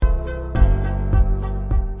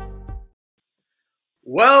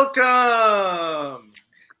Welcome!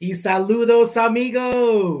 Y saludos,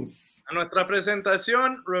 amigos! A nuestra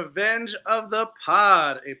presentación, Revenge of the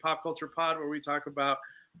Pod, a pop culture pod where we talk about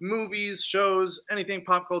movies, shows, anything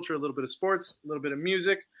pop culture, a little bit of sports, a little bit of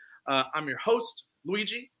music. I'm your host,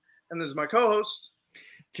 Luigi, and this is my co-host,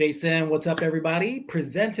 Jason. What's up, everybody?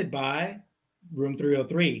 Presented by Room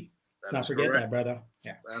 303. Let's not forget that, brother.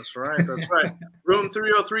 Yeah, that's right. That's right. Room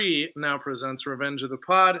 303 now presents Revenge of the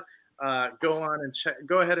Pod. Go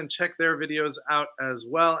ahead and check their videos out as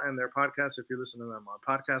well and their podcasts if you're listening to them on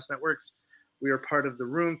podcast networks. We are part of the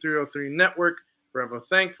Room 303 network. Forever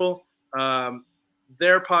thankful.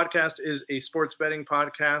 Their podcast is a sports betting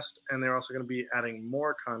podcast, and they're also going to be adding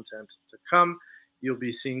more content to come. You'll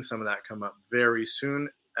be seeing some of that come up very soon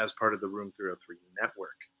as part of the Room 303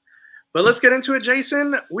 network. But let's get into it,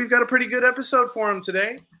 Jason. We've got a pretty good episode for him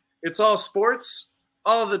today. It's all sports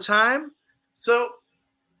all the time. So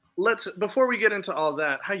before we get into all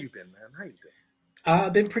that, how you been, man? How you been?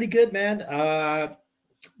 I've been pretty good, man. I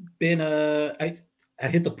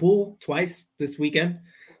hit the pool twice this weekend,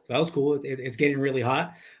 so that was cool. It's getting really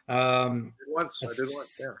hot. I did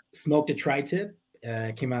once. Yeah. Smoked a tri-tip.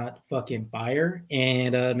 Came out fucking fire,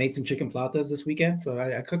 and made some chicken flautas this weekend. So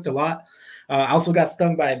I cooked a lot. I also got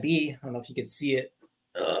stung by a bee. I don't know if you could see it.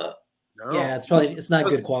 No. Yeah, it's not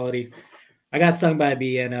good quality. I got stung by a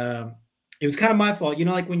bee, and it was kind of my fault. You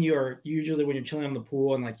know, like when you're chilling in the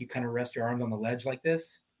pool and like you kind of rest your arms on the ledge like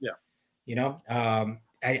this. Yeah. You know,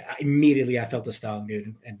 I immediately felt the stung,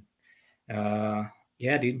 dude. And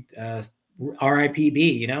yeah, dude, RIP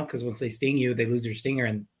bee, you know, because once they sting you, they lose their stinger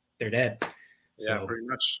and they're dead. Yeah, so, pretty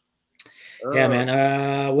much. Yeah,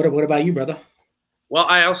 man. What about you, brother? Well,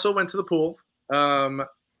 I also went to the pool. I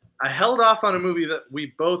held off on a movie that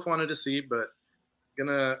we both wanted to see, but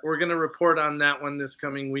we're gonna report on that one this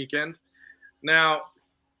coming weekend. Now,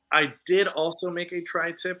 I did also make a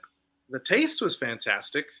tri-tip. The taste was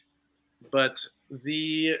fantastic, but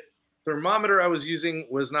the thermometer I was using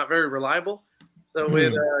was not very reliable. So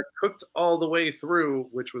it cooked all the way through,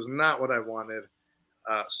 which was not what I wanted.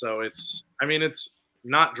 So it's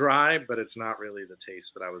not dry, but it's not really the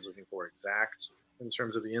taste that I was looking for exact in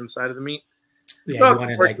terms of the inside of the meat. Yeah, you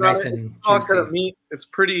wanted like nice and all kind of meat. It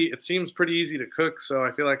seems pretty easy to cook, so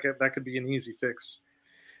I feel like that could be an easy fix.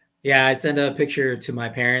 Yeah, I sent a picture to my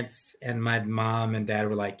parents, and my mom and dad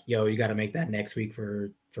were like, "Yo, you got to make that next week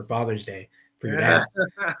for Father's Day for your dad."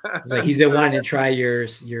 It's like he's been wanting to try your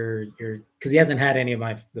because he hasn't had any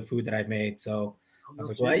of the food that I've made. So I was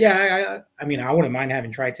like, "Well, yeah, I mean, I wouldn't mind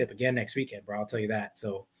having tri-tip again next weekend, bro. I'll tell you that."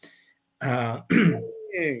 So,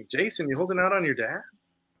 hey, Jason, you holding out on your dad?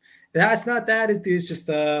 That's not that. It's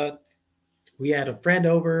just we had a friend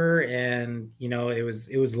over, and you know it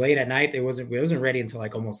was late at night. It wasn't ready until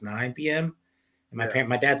like almost 9 p.m. And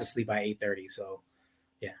my dad's asleep by 8:30. So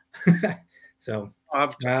yeah. So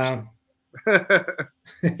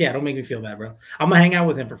yeah, don't make me feel bad, bro. I'm gonna hang out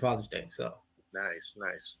with him for Father's Day. So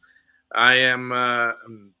nice. I am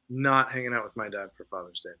I'm not hanging out with my dad for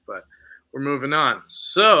Father's Day, but we're moving on.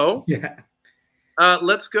 So yeah.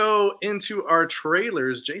 Let's go into our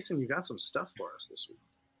trailers. Jason, you got some stuff for us this week.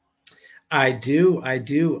 I do.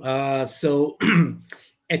 So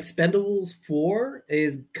Expendables 4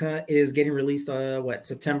 is getting released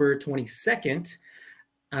September 22nd.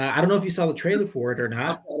 I don't know if you saw the trailer for it or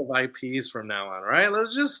not. A lot of IPs from now on, right?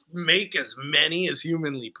 Let's just make as many as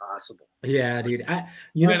humanly possible. Yeah, dude.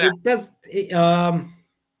 It does.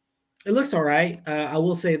 It looks all right. I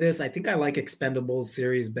will say this. I think I like Expendables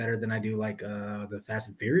series better than I do like the Fast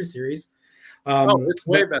and Furious series. It's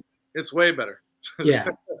way better. It's way better. Yeah.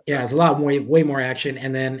 It's a lot way more action.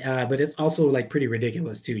 And then, but it's also like pretty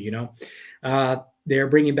ridiculous too, you know? They're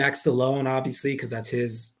bringing back Stallone, obviously, because that's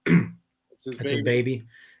his baby.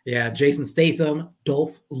 Yeah. Jason Statham,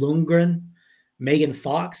 Dolph Lundgren, Megan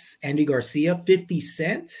Fox, Andy Garcia, 50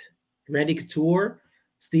 Cent, Randy Couture,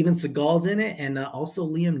 Steven Seagal's in it, and also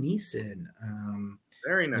Liam Neeson.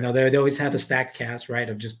 Very nice. You know, they always have a stacked cast, right,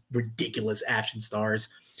 of just ridiculous action stars.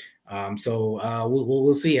 So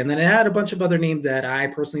we'll see. And then it had a bunch of other names that I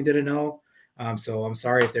personally didn't know. So I'm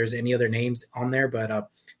sorry if there's any other names on there, but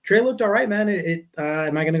trailer looked all right, man.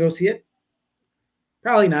 Am I going to go see it?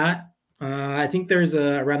 Probably not. I think there's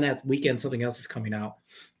around that weekend, something else is coming out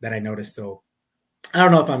that I noticed. So I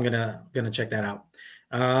don't know if I'm going to check that out.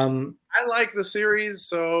 I like the series,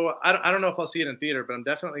 so I don't know if I'll see it in theater, but I'm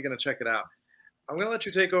definitely going to check it out. I'm going to let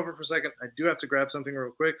you take over for a second. I do have to grab something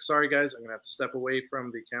real quick. Sorry, guys. I'm going to have to step away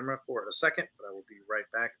from the camera for a second, but I will be right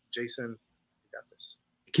back. Jason, you got this.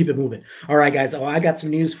 Keep it moving. All right, guys. I got some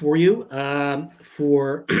news for you.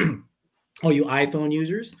 For all you iPhone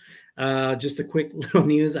users, Just a quick little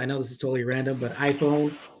news. I know this is totally random, but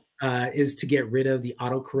iPhone is to get rid of the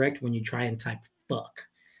autocorrect when you try and type fuck.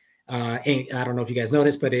 And I don't know if you guys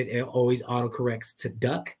noticed, but it always autocorrects to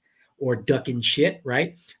duck or duck and shit,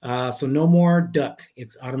 right? So no more duck.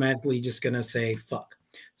 It's automatically just going to say fuck.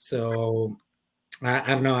 So I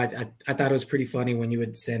don't know. I thought it was pretty funny when you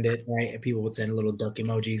would send it, right? And people would send little duck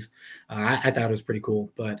emojis. I thought it was pretty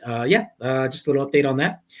cool. But just a little update on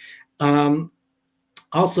that.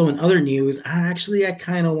 Also, in other news, I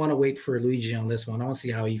kind of want to wait for Luigi on this one. I want to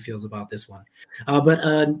see how he feels about this one. But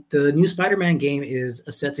the new Spider-Man game is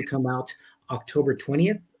set to come out October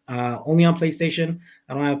 20th, only on PlayStation.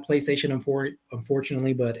 I don't have PlayStation,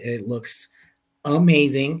 unfortunately, but it looks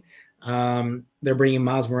amazing. They're bringing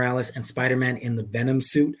Miles Morales and Spider-Man in the Venom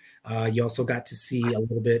suit. You also got to see a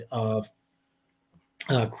little bit of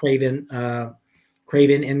Craven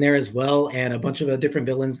in there as well, and a bunch of different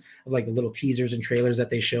villains of like the little teasers and trailers that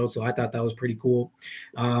they showed. So I thought that was pretty cool.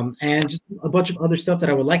 And just a bunch of other stuff that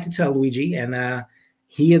I would like to tell Luigi, and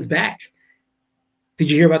he is back. Did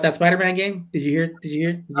you hear about that Spider-Man game? Did you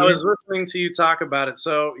hear? I was listening to you talk about it.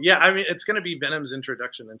 So yeah, I mean, it's going to be Venom's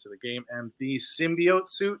introduction into the game, and the symbiote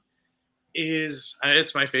suit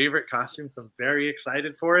it's my favorite costume, so I'm very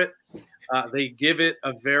excited for it. They give it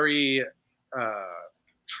a very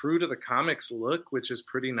true to the comics look, which is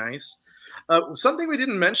pretty nice. Something we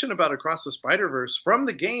didn't mention about Across the Spider-Verse, from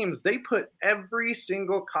the games, they put every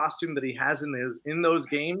single costume that he has in those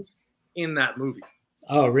games in that movie.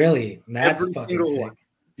 Oh, really? That's every fucking sick. One.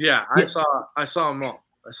 Yeah, I saw them all.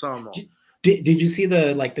 Did you see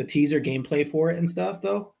the teaser gameplay for it and stuff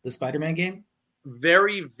though? The Spider-Man game?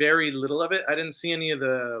 Very, very little of it. I didn't see any of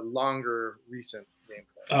the longer recent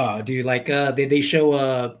gameplay. Oh, dude, they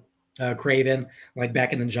show Craven like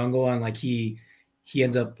back in the jungle, and like he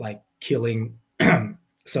ends up like killing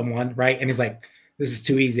someone, right? And he's like, this is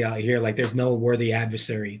too easy out here, like there's no worthy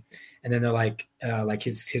adversary. And then they're like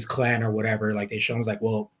his clan or whatever, like they show him like,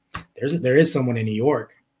 well, there is someone in New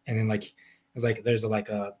York. And then like it's like there's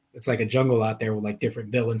it's like a jungle out there with like different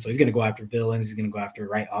villains, so he's gonna go after villains. He's gonna go after,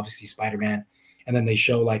 right, obviously Spider-Man. And then they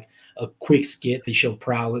show like a quick skit. They show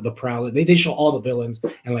Prowler. They show all the villains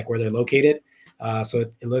and like where they're located. So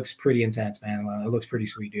it looks pretty intense, man. It looks pretty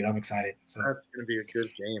sweet, dude. I'm excited. So that's gonna be a good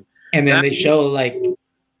game. And then they show like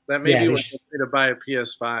that made me want to buy a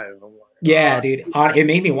PS5. I'm like, yeah, dude. It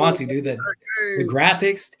made me want to do the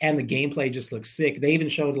graphics and the gameplay just looks sick. They even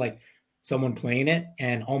showed like someone playing it,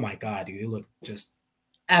 and oh my god, dude, it looked just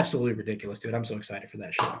absolutely ridiculous, dude. I'm so excited for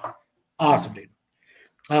that show. Awesome, dude.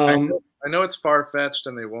 I know it's far-fetched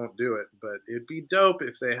and they won't do it, but it'd be dope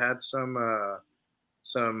if they had some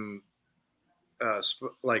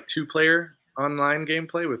like two-player online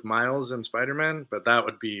gameplay with Miles and Spider-Man, but that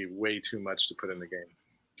would be way too much to put in the game.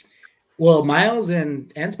 Well, Miles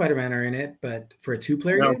and Spider-Man are in it, but for a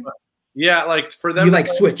two-player game? Yeah, like for them you like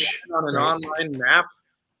switch on an online map,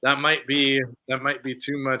 that might be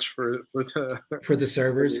too much for the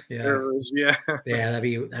servers. Yeah. Servers, yeah. Yeah, that'd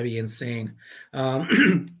be insane.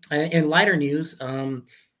 In lighter news, do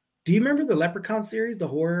you remember the Leprechaun series, the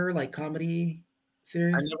horror like comedy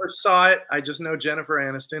series? I never saw it. I just know Jennifer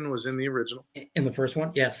Aniston was in the original. In the first one,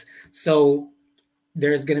 yes. So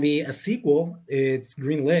there's going to be a sequel. It's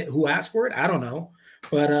greenlit. Who asked for it? I don't know,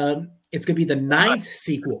 but it's going to be the 9th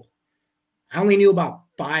sequel. I only knew about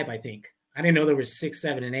 5, I think. I didn't know there was 6,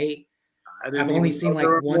 7, and 8. I've only seen like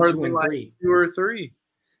 1, 2, and 3. 2 or 3.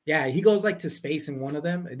 Yeah, he goes like to space in one of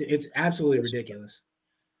them. It's absolutely ridiculous.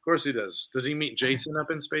 Of course he does. Does he meet Jason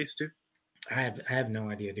up in space too? I have no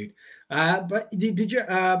idea, dude. But did you?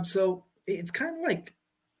 So it's kind of like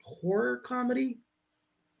horror comedy.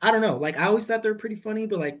 I don't know. Like I always thought they were pretty funny,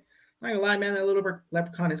 but like, I'm not gonna lie, man, that little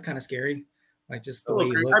leprechaun is kind of scary. Like just the way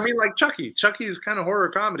he looks. I mean, like Chucky. Chucky is kind of horror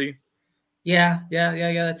comedy. Yeah,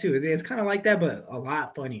 that too. It's kind of like that, but a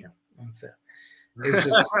lot funnier. It's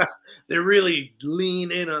just they really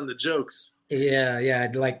lean in on the jokes. Yeah,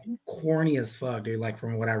 like corny as fuck, dude. Like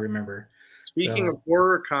from what I remember. Speaking of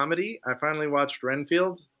horror comedy, I finally watched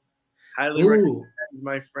Renfield. Highly recommend,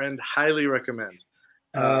 my friend. Highly recommend.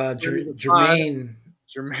 Jermaine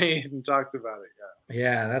talked about it.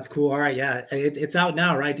 Yeah, that's cool. All right, yeah, it's out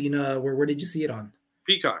now, right? Do you know where did you see it on?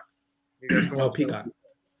 Peacock. Peacock.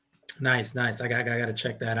 Nice. I gotta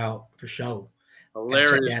check that out for sure.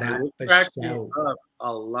 Hilarious. Check that out for sure. Up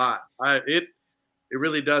a lot. It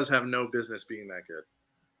really does have no business being that good,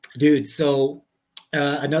 dude. So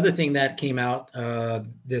another thing that came out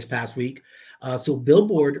this past week. So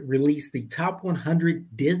Billboard released the top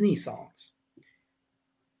 100 Disney songs.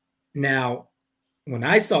 Now, when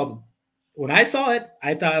I saw it,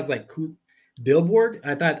 I thought I was like, cool. Billboard.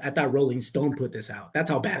 I thought Rolling Stone put this out. That's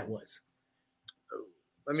how bad it was.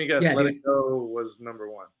 Let me guess. Yeah, Let dude. It Go was number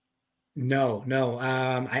 1. No.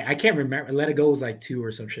 I can't remember. Let It Go was like 2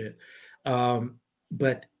 or some shit.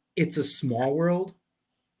 But It's a Small World.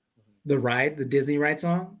 The Disney ride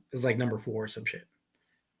song is like number 4 or some shit.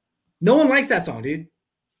 No one likes that song, dude.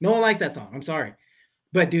 No one likes that song. I'm sorry,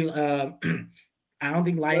 but dude, I don't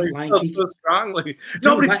think Lion King so strongly.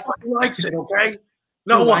 Nobody fucking likes it. Okay,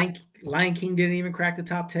 no one. Lion King didn't even crack the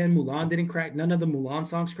top 10. Mulan didn't crack. None of the Mulan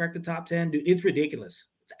songs cracked the top 10. Dude, it's ridiculous.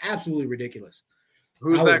 It's absolutely ridiculous.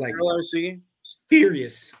 Who's that girl I see?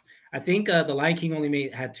 Furious. I think the Lion King only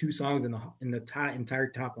had 2 songs in the entire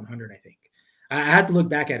top 100. I think I had to look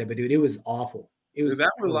back at it, but dude, it was awful. It was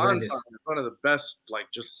that Mulan song is one of the best,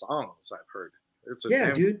 like, just songs I've heard. It's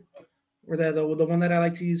dude. Or the one that I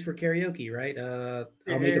like to use for karaoke, right?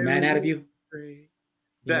 I'll make a man out of you.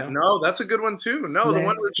 No, that's a good one too. No, the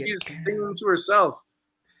one where she's singing to herself.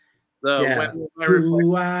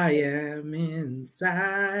 Who I am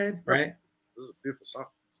inside, right? This is a beautiful song.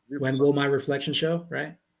 When will my reflection show,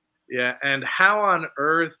 right? Yeah, and how on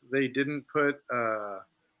earth they didn't put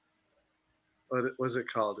what was it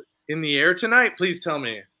called? In the Air Tonight? Please tell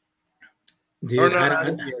me. Dude, or not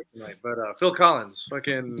In the Air Tonight, but Phil Collins,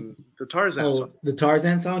 fucking the Tarzan song. The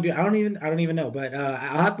Tarzan song, dude. I don't even know, but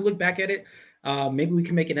I'll have to look back at it. Maybe we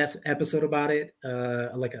can make an episode about it,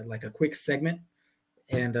 like a quick segment,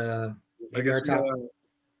 and maybe our top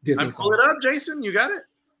Disney songs. Pull it up, Jason. You got it?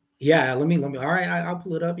 Yeah, let me. All right, I'll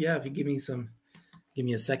pull it up. Yeah, if you give me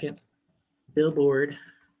a second. Billboard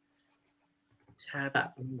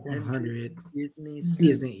top 100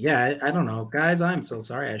 Disney. Yeah, I don't know, guys. I'm so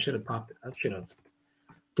sorry. I should have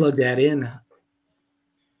plugged that in.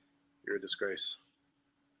 You're a disgrace.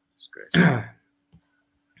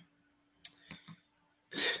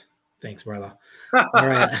 Thanks, brother. All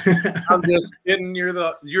right. I'm just kidding. You're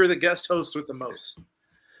the guest host with the most.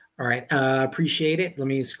 All right. Appreciate it. Let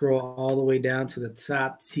me scroll all the way down to the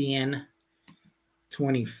top 10,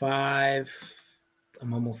 25.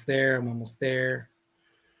 I'm almost there.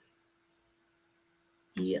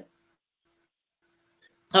 Yeah.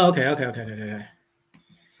 Oh, okay.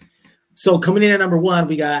 So coming in at number 1,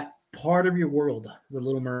 we got Part of Your World, The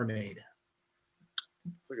Little Mermaid.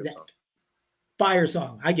 It's a good song. Fire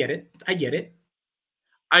song. I get it.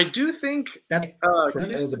 I do think that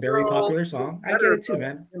was a very popular song. I get it too,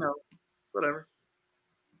 man. It's whatever.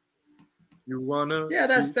 You wanna? Yeah,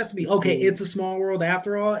 that's me. Okay, It's a Small World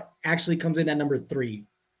After All actually comes in at number 3.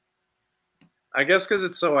 I guess because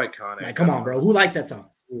it's so iconic. Like, come on, bro. Who likes that song?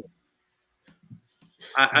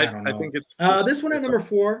 I think it's this one at number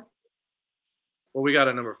 4. Well, we got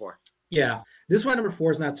a number 4. Yeah, this one at number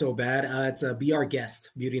 4 is not so bad. It's a Be Our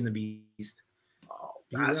Guest, Beauty and the Beast. Oh,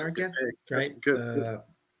 Be Our Guest, right? Good.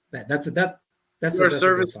 That's your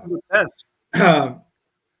service to the best.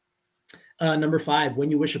 Number 5, When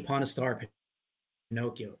You Wish Upon a Star,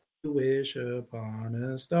 Pinocchio. You wish upon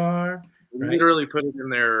a star. Right? Literally put it in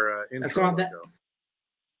their intro. That's on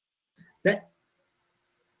that.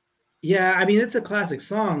 Yeah, I mean, it's a classic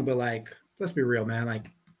song, but like, let's be real, man. Like,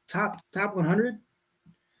 top 100.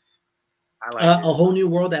 I like A Whole New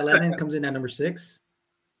World, Aladdin comes in at number 6.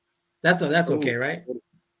 That's okay, right?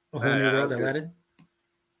 A Whole New World, Aladdin.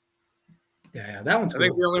 Yeah, that one's cool. I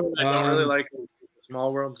think the only one I don't really like is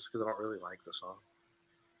Small World, just because I don't really like the song.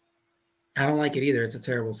 I don't like it either. It's a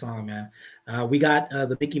terrible song, man. We got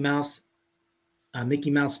the Mickey Mouse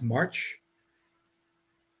March.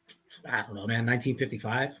 I don't know, man.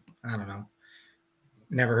 1955. I don't know.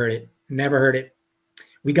 Never heard it.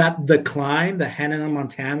 We got The Climb, the Hannah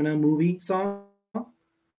Montana movie song.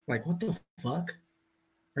 Like, what the fuck?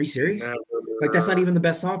 Are you serious? Like, that's not even the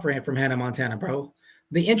best song from Hannah Montana, bro.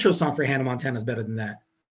 The intro song for Hannah Montana is better than that.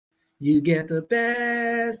 You get the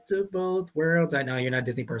best of both worlds. I know you're not a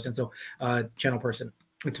Disney person, so channel person.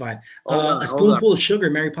 It's fine. A Spoonful of Sugar,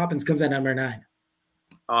 Mary Poppins comes at number 9.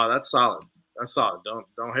 Oh, that's solid.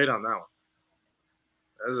 Don't hate on that one.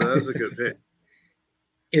 That's a good pick.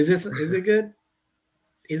 Is it good?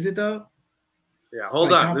 Is it though? Yeah,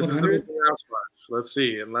 hold on. This is the Mickey Mouse March. Let's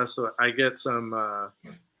see. Unless I get some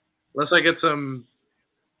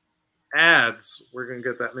ads, we're gonna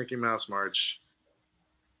get that Mickey Mouse March.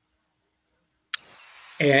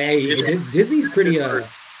 Hey, Disney's pretty. I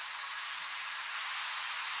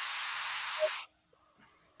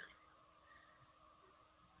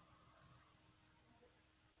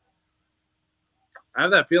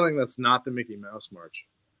have that feeling that's not the Mickey Mouse March.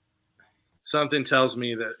 Something tells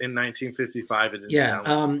me that in 1955 it didn't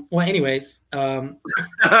sound like well, anyways. I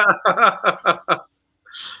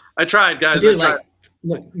tried, guys. Dude,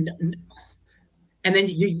 look, and then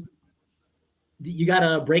You got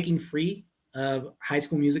a Breaking Free, High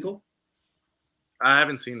School Musical. I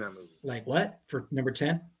haven't seen that movie. Like what for number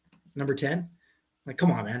 10? Number 10? Like,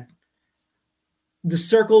 come on, man. The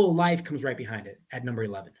Circle of Life comes right behind it at number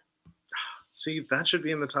 11. See, that should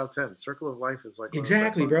be in the top 10. Circle of Life is like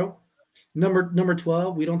exactly, bro. Number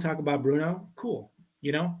 12. We don't talk about Bruno. Cool,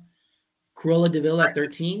 you know. Cruella de Vil at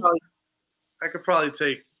 13. I could probably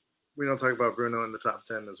take. We don't talk about Bruno in the top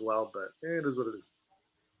 10 as well, but it is what it is.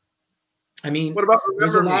 I mean, what about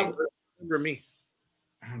Remember Me? Remember Me,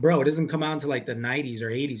 bro. It doesn't come out until like the 90s or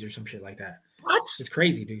 80s or some shit like that. What? It's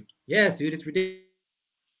crazy, dude. Yes, dude. It's ridiculous.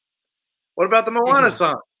 What about the Moana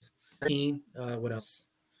song? What else?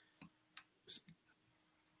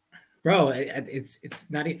 Bro, it's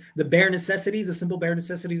not the bare necessities, the simple bare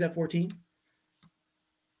necessities at 14.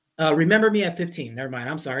 Remember Me at 15. Never mind.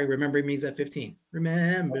 I'm sorry. Remember Me is at 15.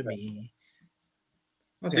 Remember Me.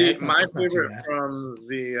 Okay, see, my favorite from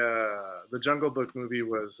the Jungle Book movie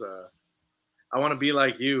was I Want to Be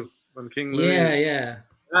Like You from King Louis. Yeah.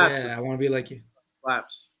 I Want to Be Like You.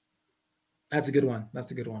 Slaps. That's a good one.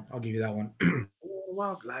 I'll give you that one.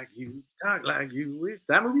 Walk like you, talk like you.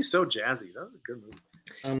 That movie's so jazzy. That was a good movie.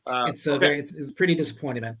 It's pretty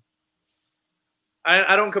disappointing, man.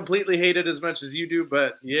 I don't completely hate it as much as you do,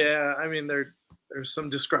 but yeah, I mean there's some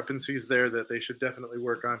discrepancies there that they should definitely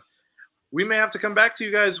work on. We may have to come back to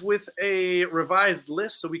you guys with a revised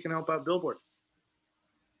list so we can help out Billboard.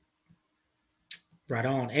 Right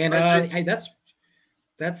on, and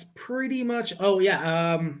that's pretty much. Oh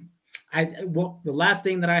yeah, the last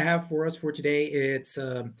thing that I have for us for today, it's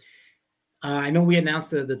I know we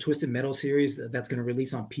announced the Twisted Metal series that's going to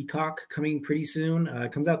release on Peacock coming pretty soon.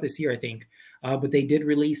 It comes out this year, I think. But they did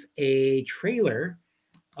release a trailer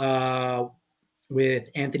with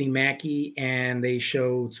Anthony Mackie, and they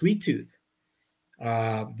showed Sweet Tooth.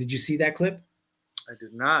 Did you see that clip? I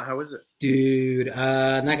did not. How is it? Dude,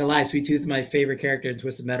 not gonna lie, Sweet Tooth is my favorite character in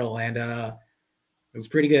Twisted Metal, and it was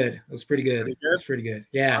pretty good. It was pretty good.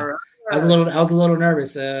 Yeah. All right. I was a little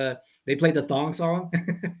nervous. They played the thong song.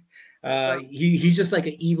 He's just like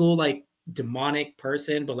an evil, like demonic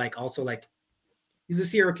person, but like also like he's a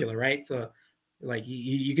serial killer, right? So like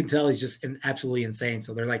you can tell he's just absolutely insane.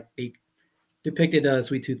 So they depicted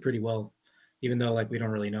Sweet Tooth pretty well, even though like we don't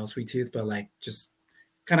really know Sweet Tooth, but like just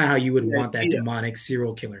kind of how you would want that demonic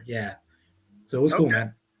serial killer. Yeah. So it was cool,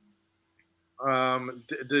 man.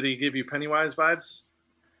 Did he give you Pennywise vibes?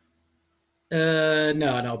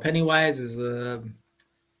 No. Pennywise is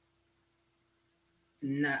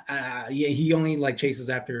he only like chases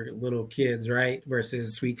after little kids, right?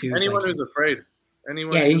 Versus Sweet Tooth. Anyone who's afraid.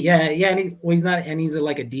 Anyone. Yeah. And he's not, and he's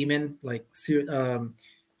like a demon. Like Sweet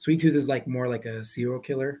Tooth is like more like a serial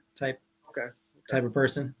killer type of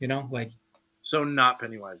person, you know, like. So not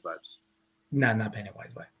Pennywise vibes. Not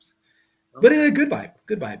Pennywise vibes, but a good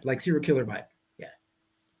vibe, like serial killer vibe. Yeah.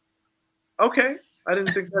 Okay, I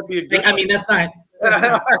didn't think that'd be a good. I mean, that's not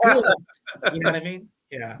cool. You know what I mean?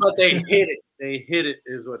 Yeah. But they hit it. They hit it,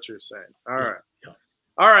 is what you're saying. All right. Yeah.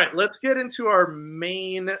 All right. Let's get into our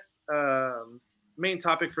main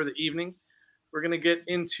topic for the evening. We're going to get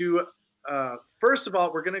into, first of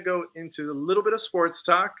all, we're going to go into a little bit of sports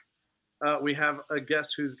talk. We have a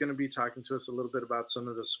guest who's going to be talking to us a little bit about some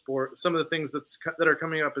of the things that are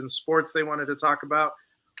coming up in sports they wanted to talk about.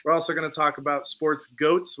 We're also going to talk about sports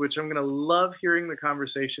goats, which I'm going to love hearing the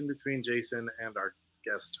conversation between Jason and our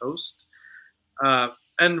guest host.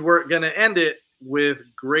 And we're going to end it with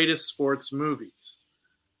greatest sports movies.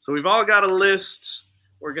 So we've all got a list.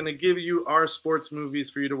 We're going to give you our sports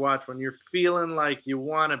movies for you to watch when you're feeling like you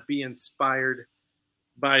want to be inspired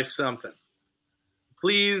by something.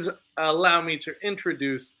 Please allow me to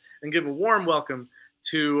introduce and give a warm welcome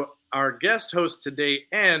to our guest host today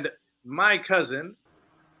and my cousin,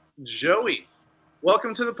 Joey.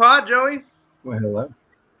 Welcome to the pod, Joey. Well, hello.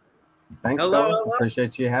 Thanks, fellas. Hello.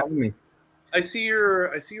 Appreciate you having me. I see you're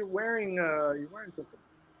wearing something.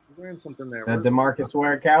 You're wearing something there. The DeMarcus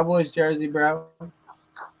Ware Cowboys jersey, bro.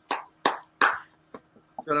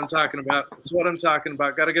 That's what I'm talking about.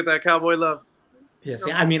 Got to get that cowboy love. Yeah,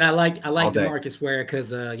 see, I mean, I like DeMarcus Ware because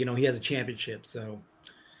he has a championship. So,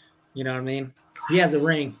 you know what I mean. He has a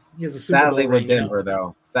ring. He has a Super Bowl ring.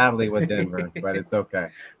 Sadly with Denver, but it's okay.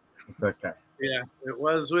 It's okay. Yeah, it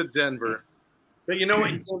was with Denver, but you know what?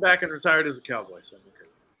 He came back and retired as a Cowboy. So okay.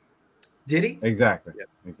 Did he? Exactly. Yeah.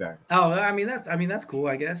 Exactly. Oh, I mean that's cool.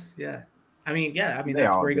 I guess. Yeah. I mean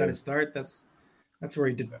that's where he got his start. That's where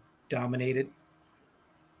he dominated.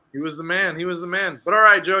 He was the man. But all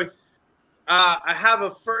right, Joey. I have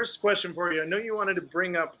a first question for you. I know you wanted to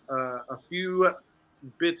bring up a few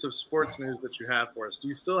bits of sports news that you have for us. Do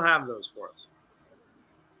you still have those for us?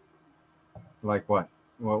 Like what?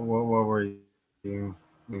 What were you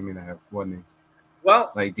need me to have? What news?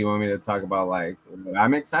 Well, Like, do you want me to talk about like what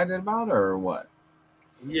I'm excited about or what?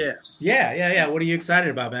 yes. Yeah. What are you excited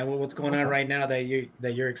about, man? What's going on right now that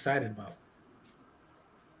you're excited about?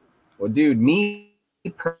 Well, dude, me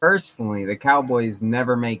personally, the Cowboys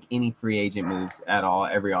never make any free agent moves at all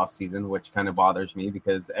every offseason, which kind of bothers me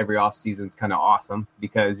because every offseason is kind of awesome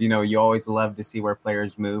because, you always love to see where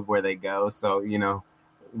players move, where they go. So,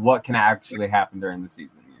 what can actually happen during the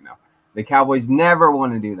season. The Cowboys never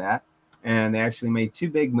want to do that. And they actually made two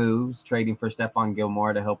big moves, trading for Stephon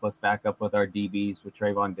Gilmore to help us back up with our DBs with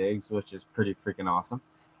Trayvon Diggs, which is pretty freaking awesome.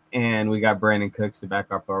 And we got Brandon Cooks to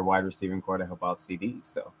back up our wide receiving core to help out CDs.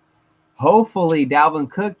 So hopefully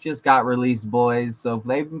Dalvin Cook just got released, boys. So if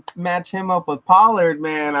they match him up with Pollard,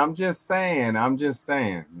 man, I'm just saying. So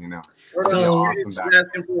awesome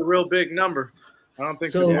asking for a real big number. I don't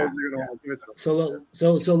think so. the Bills are gonna give it to them.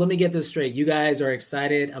 So let me get this straight. You guys are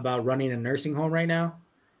excited about running a nursing home right now?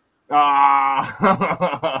 I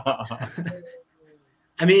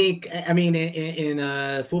mean,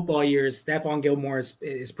 in football years, Stephon Gilmore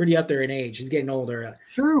is pretty up there in age. He's getting older.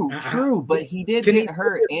 True, but he did get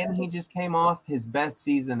hurt, and he just came off his best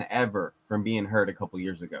season ever from being hurt a couple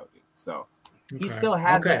years ago, dude. So he still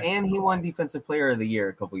has it, and he won Defensive Player of the Year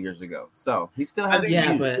a couple years ago. So he still has. I think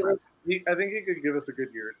he could give us a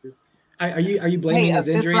good year or two. Are you blaming his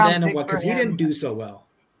injury then, or what? Because he didn't do so well.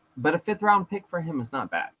 But a 5th-round pick for him is not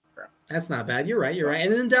bad. That's not bad. You're right.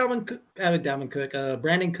 And then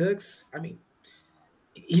Brandon Cooks. I mean,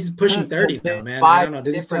 he's pushing 30 now, man. I don't know.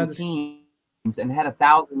 Different teams and had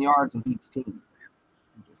 1,000 yards with each team.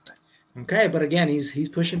 Okay, but again, he's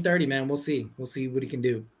pushing 30, man. We'll see what he can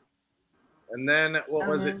do. And then what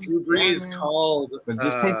was it? Drew Brees called. But it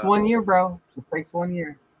just takes 1 year, bro. It takes 1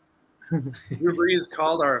 year. Drew Brees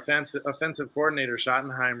called our offensive coordinator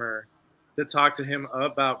Schottenheimer to talk to him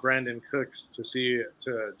about Brandon Cooks to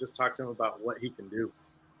just talk to him about what he can do.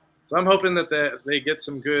 So I'm hoping that they get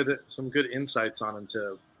some good insights on him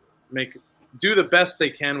to do the best they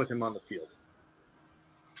can with him on the field.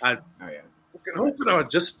 I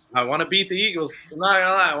want to beat the Eagles. I'm not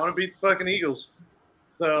gonna lie, I want to beat the fucking Eagles.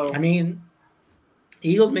 So I mean,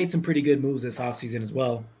 Eagles made some pretty good moves this offseason as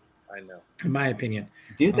well. I know, in my opinion,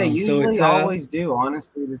 dude. They usually always do.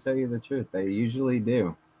 Honestly, to tell you the truth, they usually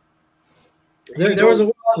do. There was a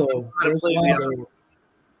while though.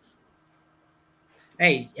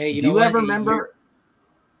 Hey, you know what?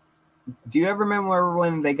 Do you ever remember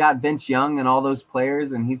when they got Vince Young and all those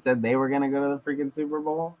players, and he said they were going to go to the freaking Super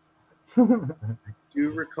Bowl? Do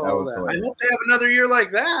you recall that? I hope they have another year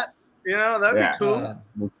like that. That'd be cool.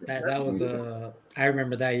 That was I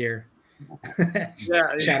remember that year. Yeah.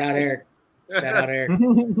 Shout out Eric. Shout out Eric.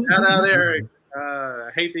 I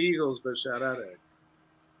hate the Eagles, but shout out Eric.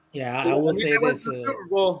 Yeah, I will say this. They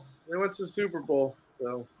went to the Super Bowl,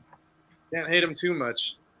 so can't hate them too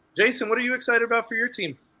much. Jason, what are you excited about for your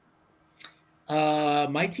team?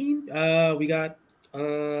 My team, we got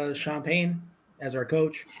Champagne as our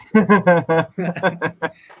coach.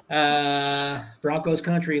 Broncos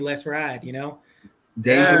country, let's ride.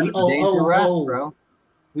 Dangerous, bro.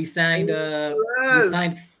 We signed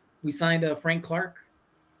Frank Clark.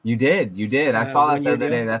 You did. I saw that the other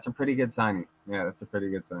day. That's a pretty good signing. Yeah, that's a pretty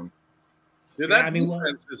good signing. Dude, that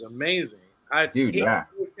defense is amazing. I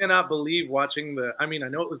cannot believe watching I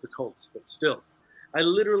know it was the Colts, but still. I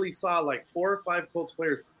literally saw like 4 or 5 Colts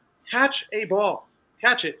players catch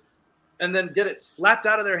it, and then get it slapped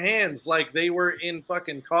out of their hands like they were in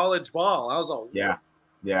fucking college ball. I was all, yeah.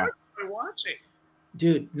 What am I watching?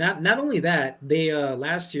 Dude, not only that, they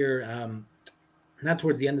last year, not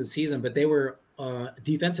towards the end of the season, but they were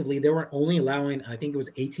defensively, they were only allowing, I think it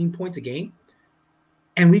was 18 points a game,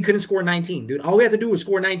 and we couldn't score 19, dude. All we had to do was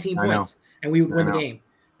score 19 points, and we would win the game.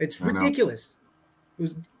 It's ridiculous. It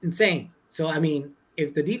was insane. So, I mean,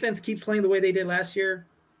 if the defense keeps playing the way they did last year,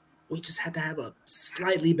 we just had to have a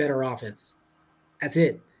slightly better offense. That's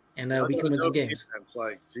it. And we can win some games. It's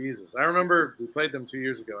like, Jesus. I remember we played them 2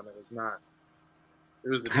 years ago, and it was not. It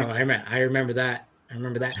was the defense. I remember that.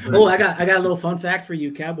 Oh, I got a little fun fact for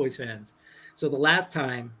you Cowboys fans. So the last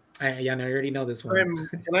time, I already know this one.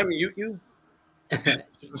 Can I mute you?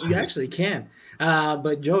 You actually can.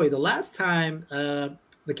 But Joey, the last time the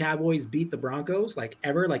Cowboys beat the Broncos, like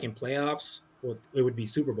ever, like in playoffs, well, it would be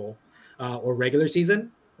Super Bowl or regular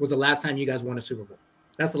season, was the last time you guys won a Super Bowl.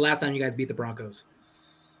 That's the last time you guys beat the Broncos.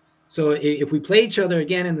 So if we play each other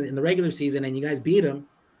again in the regular season and you guys beat them,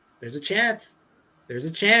 there's a chance. It's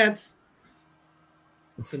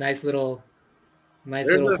a nice little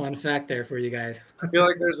fun fact there for you guys. I feel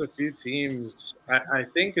like there's a few teams. I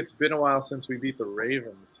think it's been a while since we beat the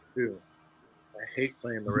Ravens too. hate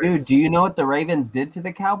playing the Ravens. Dude, do you know what the Ravens did to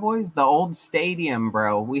the Cowboys? The old stadium,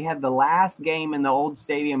 bro. We had the last game in the old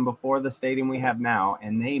stadium before the stadium we have now,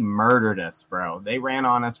 and they murdered us, bro. They ran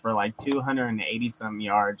on us for like 280-something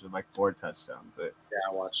yards with like 4 touchdowns. Yeah,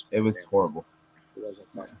 I watched. It was horrible. It wasn't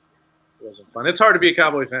fun. It wasn't fun. It's hard to be a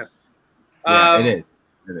Cowboy fan. Yeah, it is.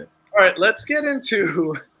 It is. All right, let's get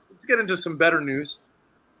into some better news.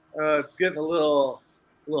 It's getting a little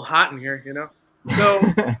hot in here, you know. So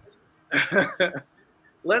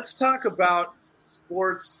let's talk about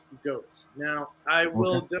sports goats. Now, I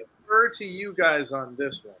will defer to you guys on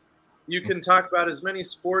this one. You can talk about as many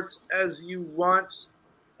sports as you want,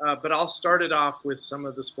 but I'll start it off with some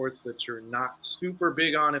of the sports that you're not super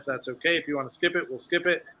big on, if that's okay. If you want to skip it, we'll skip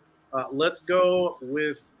it. Let's go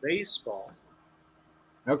with baseball.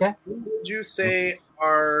 Okay. Who would you say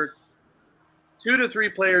are 2 to 3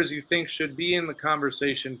 players you think should be in the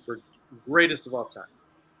conversation for greatest of all time?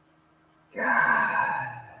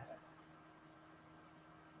 God.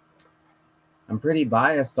 I'm pretty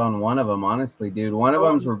biased on one of them, honestly, dude. One of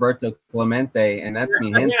them's Roberto Clemente, and that's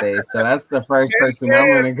mi gente. So that's the first person I'm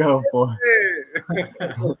going to go for.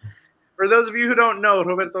 For those of you who don't know,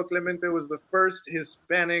 Roberto Clemente was the first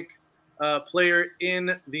Hispanic player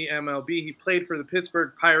in the MLB. He played for the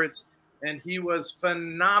Pittsburgh Pirates, and he was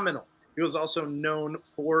phenomenal. He was also known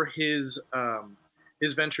for his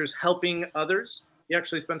ventures helping others. He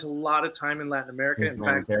actually spent a lot of time in Latin America. In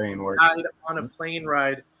fact, he died on a plane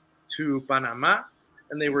ride to Panama,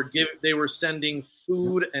 and they were sending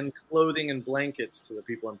food and clothing and blankets to the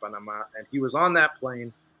people in Panama, and he was on that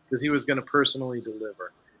plane because he was going to personally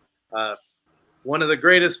deliver. One of the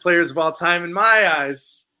greatest players of all time in my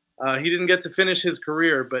eyes. He didn't get to finish his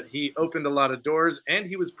career, but he opened a lot of doors, and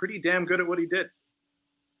he was pretty damn good at what he did.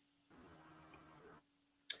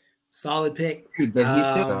 Solid pick. But he's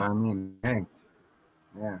still, I mean, dang.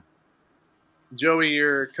 Yeah. Joey,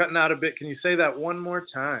 you're cutting out a bit. Can you say that one more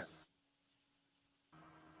time?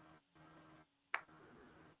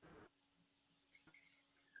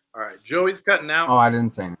 All right. Joey's cutting out. Oh, I didn't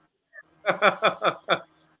say anything.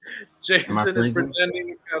 Jason is pretending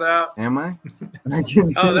to cut out. Am I? There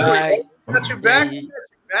we got you back.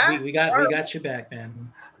 We got you back,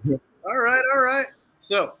 man. All right.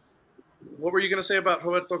 So, what were you going to say about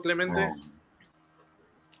Roberto Clemente?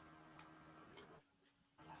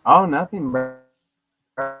 Oh, nothing, bro.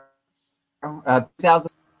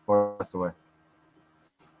 2000 passed away.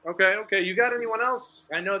 Okay. You got anyone else?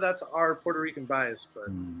 I know that's our Puerto Rican bias,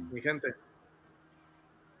 but mi gente.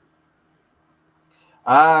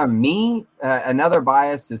 Another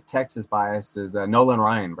bias is Texas bias is Nolan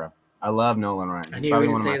Ryan, bro. I love Nolan Ryan. He's probably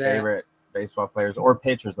one of my favorite baseball players or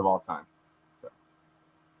pitchers of all time. So.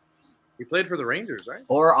 He played for the Rangers, right?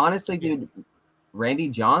 Or honestly, dude, Randy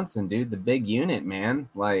Johnson, dude, the big unit, man.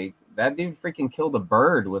 Like that dude freaking killed a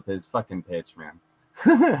bird with his fucking pitch, man.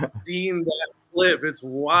 Seen that flip. It's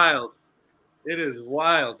wild. It is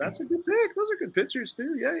wild. That's a good pick. Those are good pitchers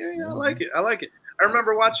too. Yeah. I like it. I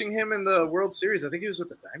remember watching him in the World Series. I think he was with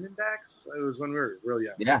the Diamondbacks. It was when we were real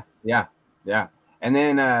young. Yeah. And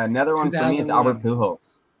then another one for me is Albert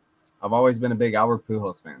Pujols. I've always been a big Albert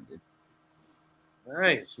Pujols fan, dude.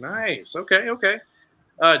 Nice. Okay.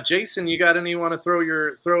 Jason, you got any you want to throw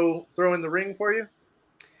in the ring for you?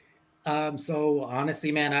 So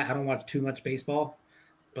honestly, man, I don't watch too much baseball,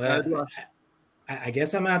 but I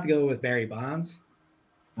guess I'm gonna have to go with Barry Bonds.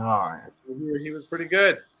 All right. He was pretty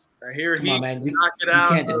good. I hear Come on, man. You can't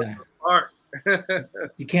deny.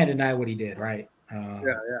 You can't deny what he did, right?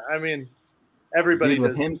 Yeah. I mean, everybody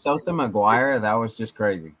with him, Sosa, McGuire, that was just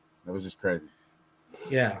crazy.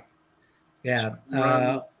 Yeah.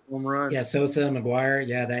 Home run. Yeah, Sosa, McGuire.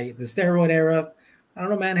 Yeah, the steroid era. I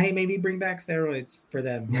don't know, man. Hey, maybe bring back steroids for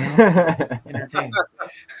them. You know? Entertain.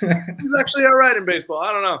 He's actually all right in baseball.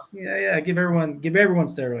 I don't know. Yeah. Give everyone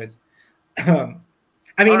steroids.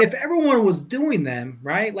 I mean, if everyone was doing them,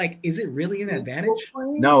 right? Like, is it really an advantage?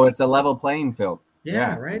 No, it's a level playing field.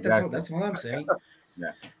 Yeah, right. Exactly. That's all I'm saying.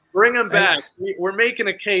 Yeah. Bring them back. We're making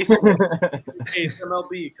a case. Hey,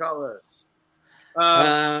 MLB, call us.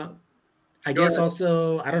 I guess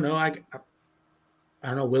also, I don't know. I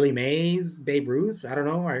don't know, Willie Mays, Babe Ruth. I don't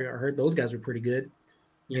know. I heard those guys were pretty good.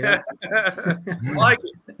 You know? I like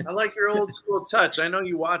it. I like your old school touch. I know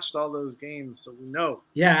you watched all those games, so we know.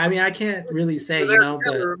 Yeah, I mean, I can't really say, but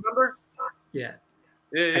remember? Yeah.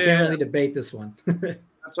 I can't really debate this one.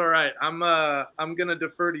 That's all right. I'm gonna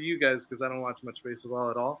defer to you guys because I don't watch much baseball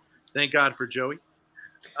at all. Thank God for Joey.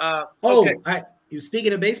 Okay.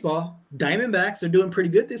 Speaking of baseball, Diamondbacks are doing pretty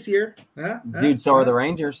good this year. Dude, so are the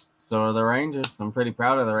Rangers. I'm pretty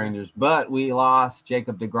proud of the Rangers. But we lost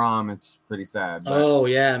Jacob deGrom. It's pretty sad. But oh,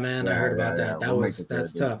 yeah, man. I heard about that.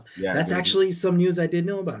 That's tough. Yeah, that's actually some news I did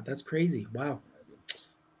know about. That's crazy. Wow.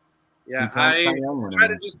 Yeah, I try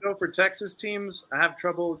to just go for Texas teams. I have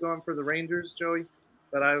trouble going for the Rangers, Joey,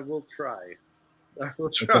 but I will try.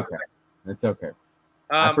 It's okay.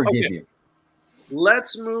 I forgive you.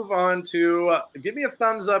 Let's move on to give me a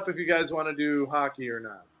thumbs up if you guys want to do hockey or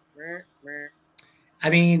not. I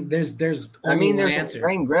mean, there's only one answer.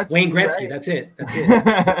 Wayne Gretzky. Right? That's it.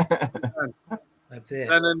 That's it.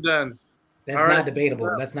 Done and done. That's not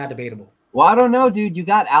debatable. That's not debatable. Well, I don't know, dude. You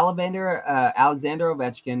got Alexander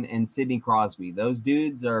Ovechkin and Sidney Crosby. Those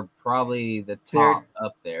dudes are probably the top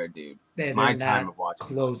up there, dude. They're my time of watching.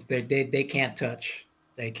 Close. They can't touch.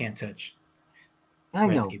 They can't touch. I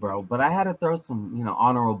know, bro, but I had to throw some,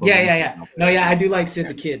 honorable. Yeah. No, yeah, I do like Sid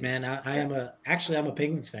the Kid, man. I'm a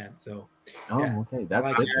Penguins fan, so. Okay,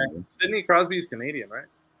 that's good. Sidney Crosby's Canadian, right?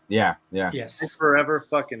 Yeah. Yes. I forever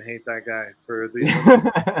fucking hate that guy for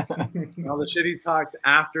all the shit he talked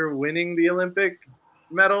after winning the Olympic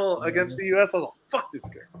medal against the U.S. I was like, fuck this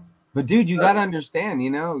guy. But dude, you gotta understand,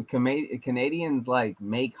 Canadians like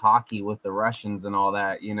make hockey with the Russians and all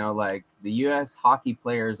that. Like the U.S. hockey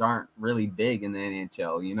players aren't really big in the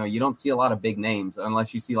NHL. You don't see a lot of big names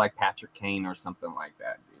unless you see like Patrick Kane or something like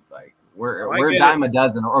that, dude. Like we're a dime a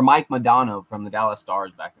dozen, or Mike Modano from the Dallas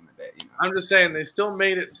Stars back in the day. I'm just saying they still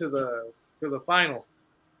made it to the final,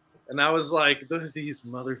 and I was like, look at these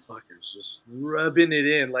motherfuckers just rubbing it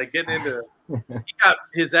in, like getting into. He got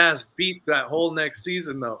his ass beat that whole next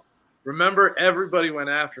season though. Remember, everybody went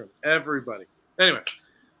after him. Everybody. Anyway,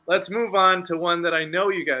 let's move on to one that I know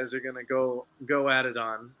you guys are going to go at it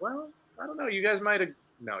on. Well, I don't know. You guys might have.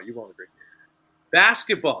 No, you won't agree.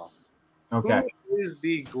 Basketball. Okay. Who is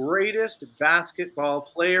the greatest basketball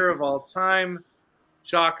player of all time?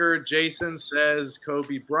 Shocker. Jason says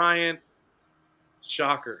Kobe Bryant.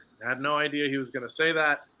 Shocker. I had no idea he was going to say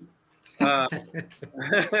that. So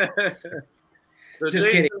just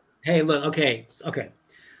Jason, kidding. Hey, look. Okay.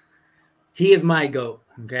 He is my GOAT,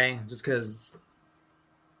 okay? Just because.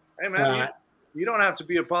 Hey, man, you don't have to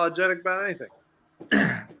be apologetic about anything.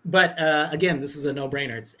 But, again, this is a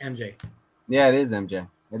no-brainer. It's MJ. Yeah, it is MJ.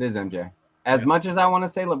 As much as I want to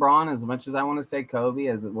say LeBron, as much as I want to say Kobe,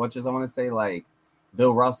 as much as I want to say, like,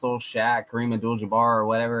 Bill Russell, Shaq, Kareem Abdul-Jabbar, or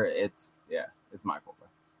whatever, it's Michael. Bro.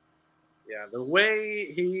 Yeah, the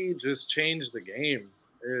way he just changed the game.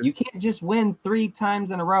 You can't just win 3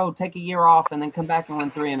 times in a row, take a year off, and then come back and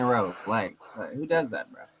win 3 in a row. Like who does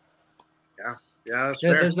that, bro? Yeah, that's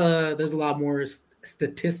fair. There's a lot more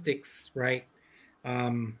statistics, right?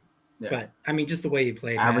 But I mean, just the way he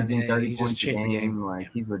played, averaging 30 he points just changed a game, the game.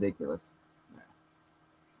 Like he's ridiculous.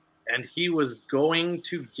 Yeah. And he was going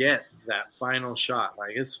to get that final shot.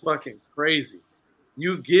 Like it's fucking crazy.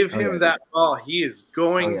 You give him that ball, he is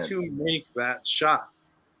going to make that shot.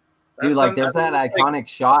 Dude, like there's that iconic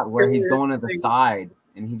shot where he's going to the side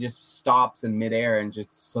and he just stops in midair and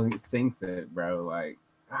just sinks it, bro. Like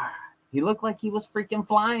he looked like he was freaking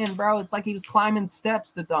flying, bro. It's like he was climbing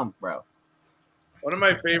steps to dunk, bro. One of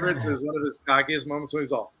my favorites is one of his cockiest moments when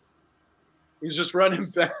he's just running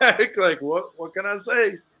back. Like, what can I say?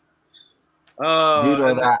 Dude,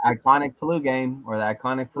 or that iconic flu game, bro. I was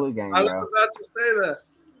about to say that.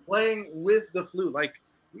 Playing with the flu, like,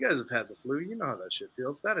 you guys have had the flu. You know how that shit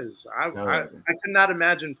feels. That is, I could not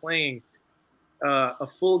imagine playing a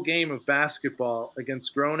full game of basketball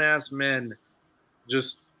against grown-ass men.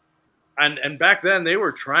 And back then, they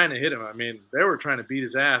were trying to hit him. I mean, they were trying to beat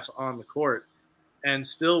his ass on the court and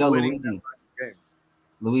still winning that game.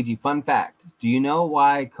 Luigi, fun fact. Do you know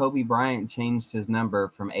why Kobe Bryant changed his number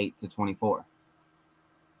from 8 to 24?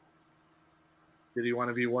 Did he want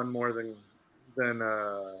to be one more than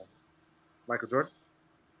Michael Jordan?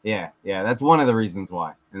 Yeah, that's one of the reasons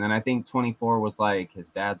why. And then I think 24 was like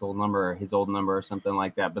his dad's old number or his old number or something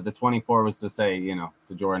like that. But the 24 was to say,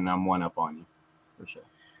 to Jordan, I'm one up on you for sure.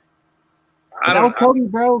 But that was Kobe,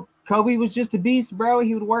 bro. Kobe was just a beast, bro.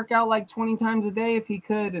 He would work out like 20 times a day if he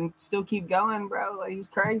could and still keep going, bro. Like he's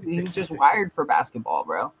crazy. He was just wired for basketball,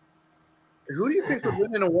 bro. Who do you think would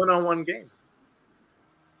win in a one-on-one game?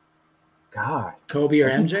 God, Kobe or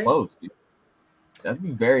MJ? Close, dude. That'd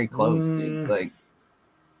be very close, dude. Like.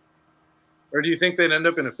 Or do you think they'd end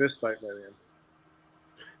up in a fist fight by the end?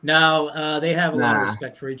 No, they have a lot of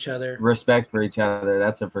respect for each other. Respect for each other.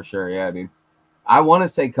 That's it for sure. Yeah, dude. I want to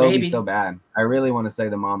say Kobe so bad. I really want to say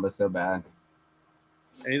the Mamba so bad.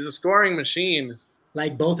 And he's a scoring machine.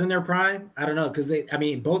 Like both in their prime? I don't know, because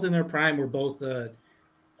both in their prime were both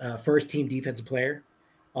first team defensive player,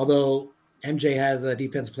 although MJ has a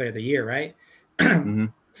defensive player of the year, right? Mm-hmm.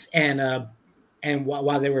 And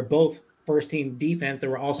while they were both first team defense, they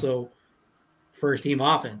were also first team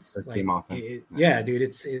offense. Team offense. Yeah,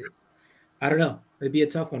 dude, I don't know. It'd be a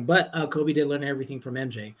tough one, but Kobe did learn everything from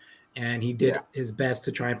MJ, and he did his best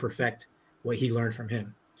to try and perfect what he learned from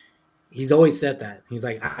him. He's always said that. He's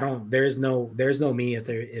like, there's no me if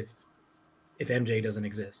MJ doesn't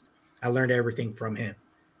exist. I learned everything from him,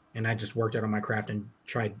 and I just worked out on my craft and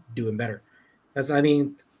tried doing better. That's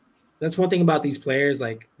one thing about these players.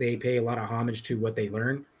 Like, they pay a lot of homage to what they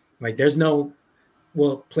learn. Like,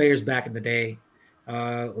 players back in the day,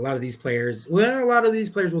 a lot of these players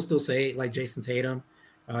will still say, like Jason Tatum,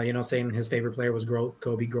 saying his favorite player was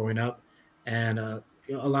Kobe growing up, and a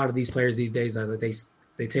lot of these players these days,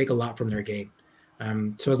 they take a lot from their game.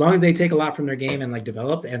 So as long as they take a lot from their game and like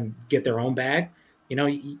develop and get their own bag,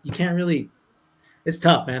 you can't really. It's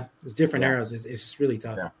tough, man. It's different eras. It's just really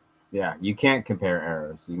tough. Yeah. You can't compare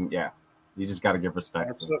eras. You just got to give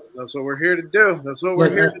respect. That's what we're here to do. That's what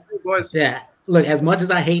we're here to do, boys. Yeah. Look, as much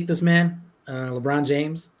as I hate this man, LeBron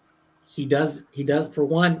James, he does for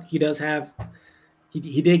one, he does have.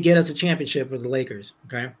 He did get us a championship with the Lakers.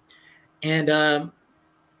 Okay, and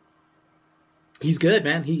he's good,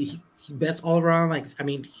 man. He's best all around. Like, I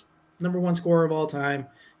mean, number one scorer of all time.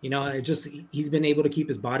 He's been able to keep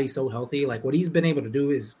his body so healthy. Like, what he's been able to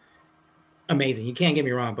do is amazing. You can't get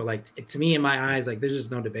me wrong, but like, to me, in my eyes, like, there's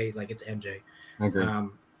just no debate. Like, it's MJ. I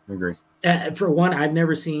agree. For one, I've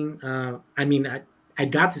never seen. I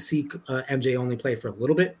got to see MJ only play for a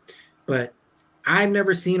little bit, but I've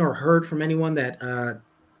never seen or heard from anyone that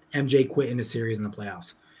MJ quit in a series in the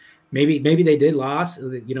playoffs. Maybe they did lose.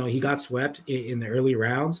 He got swept in the early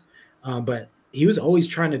rounds, but he was always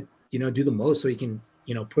trying to do the most so he can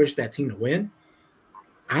push that team to win.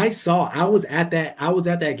 I was at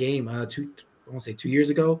that game 2 years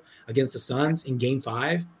ago against the Suns in Game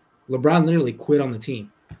 5. LeBron literally quit on the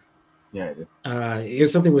team. Yeah, it did. It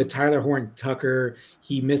was something with Tyler Horton Tucker.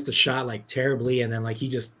 He missed a shot like terribly, and then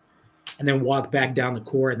then walked back down the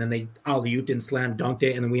court, and then they alley-ooped and slam dunked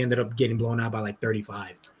it, and then we ended up getting blown out by like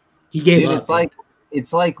 35. He gave up.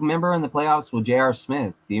 It's like remember in the playoffs with J.R.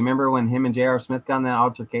 Smith. Do you remember when him and J.R. Smith got in that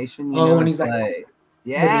altercation? When he's like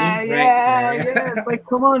yeah. It's like,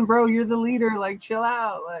 come on, bro, you're the leader. Like, chill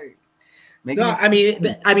out. Like,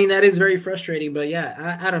 that is very frustrating. But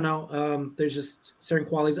yeah, I don't know. There's just certain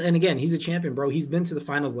qualities, and again, he's a champion, bro. He's been to the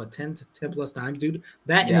final 10 plus times, dude.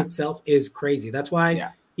 That in itself is crazy. That's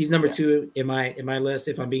why he's number 2 in my list.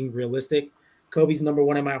 If I'm being realistic, Kobe's number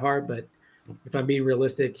 1 in my heart, but if I'm being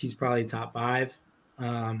realistic, he's probably top 5.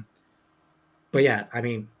 But yeah, I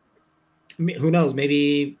mean, who knows?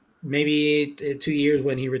 Maybe 2 years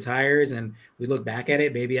when he retires and we look back at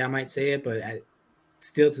it, maybe I might say it, but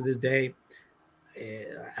still to this day,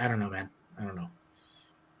 I don't know, man. I don't know.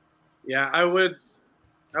 Yeah, I would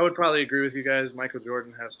probably agree with you guys. Michael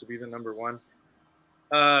Jordan has to be the number 1.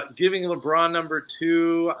 Giving LeBron number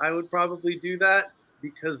 2, I would probably do that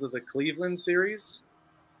because of the Cleveland series.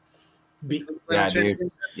 Dude.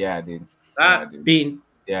 Being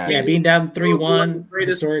down 3-1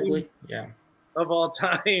 historically, of all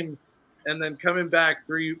time, and then coming back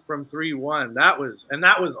 3-1. That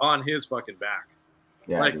was on his fucking back.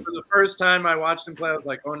 Yeah, like, for the first time I watched him play, I was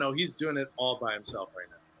like, oh no, he's doing it all by himself right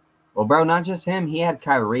now. Well, bro, not just him. He had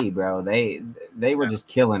Kyrie, bro. They were just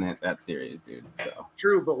killing it that series, dude. So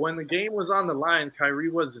true, but when the game was on the line,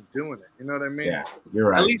 Kyrie wasn't doing it. You know what I mean? Yeah, you're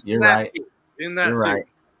right. At least you're right. In that you're series.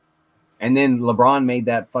 right. And then LeBron made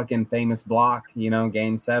that fucking famous block,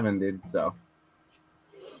 Game 7, dude. So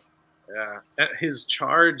yeah, his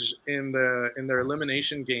charge in their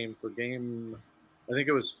elimination game for game, I think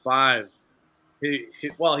it was 5. He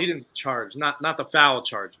didn't charge, not the foul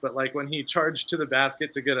charge, but like when he charged to the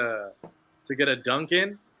basket to get a dunk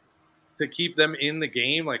in to keep them in the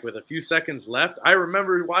game, like with a few seconds left. I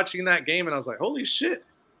remember watching that game and I was like, holy shit,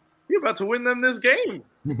 you're about to win them this game.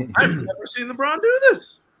 I've never seen LeBron do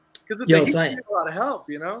this. Because he needs a lot of help,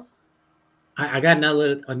 I got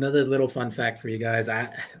another little fun fact for you guys.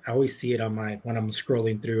 I always see it when I'm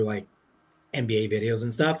scrolling through like NBA videos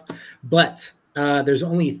and stuff. But there's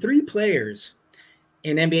only 3 players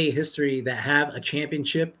in NBA history that have a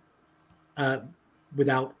championship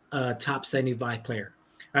without a top 75 player.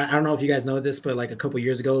 I don't know if you guys know this, but like a couple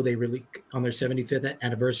years ago, they released on their 75th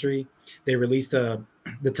anniversary, they released the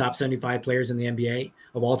top 75 players in the NBA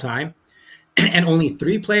of all time. And only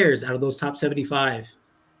 3 players out of those top 75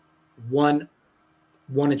 won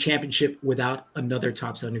a championship without another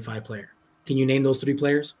top 75 player. Can you name those 3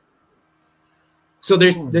 players? So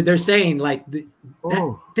they're saying like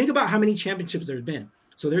think about how many championships there's been.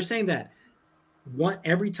 So they're saying that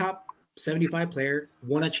every top 75 player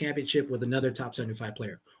won a championship with another top 75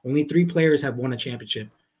 player. Only 3 players have won a championship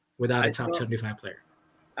without a top 75 player.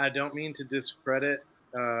 I don't mean to discredit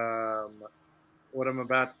what I'm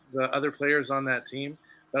about the other players on that team,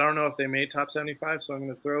 but I don't know if they made top 75, so I'm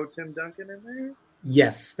going to throw Tim Duncan in there.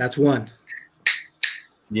 Yes, that's one.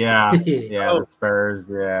 Yeah, yeah, the Spurs.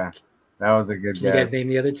 Yeah, that was a good guess. You guys name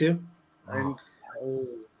the other 2?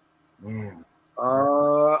 Man.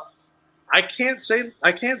 I can't say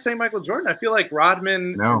Michael Jordan. I feel like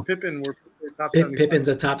Rodman and Pippen were top 75. Pippen's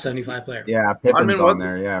a top 75 player. Yeah, Pippen's on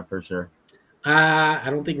there. Yeah, for sure. I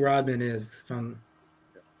don't think Rodman is from.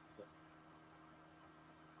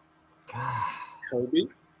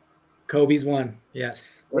 Kobe's one.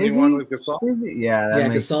 Yes. When he won with Gasol. Yeah,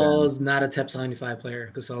 Gasol's not a top 75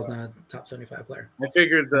 player. Gasol's not a top 75 player. I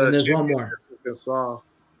figured there's one more. Gasol.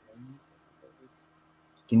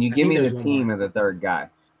 Can you give me the team of the third guy?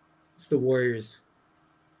 It's the Warriors.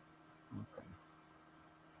 Okay.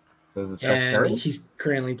 So is it Steph Curry? He's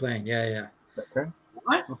currently playing. Yeah. Okay.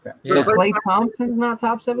 What? Okay. So Klay Thompson's not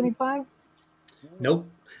top 75? Nope.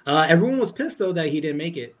 Everyone was pissed though that he didn't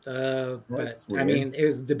make it. But weird. I mean, it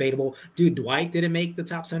was debatable. Dude, Dwight didn't make the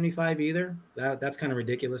top 75 either. That's kind of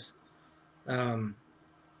ridiculous. I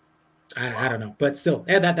don't know, but still,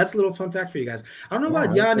 that's a little fun fact for you guys. I don't know about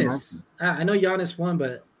Giannis. I know Giannis won,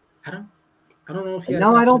 but I don't know if he had.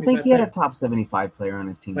 I don't think he had a top 75 player on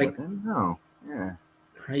his team with him. No. Yeah.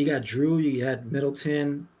 You got Drew. You had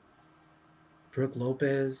Middleton, Brooke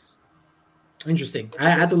Lopez. Interesting. I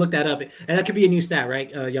had to look that up, and that could be a new stat,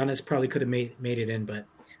 right? Giannis probably could have made it in, but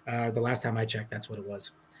the last time I checked, that's what it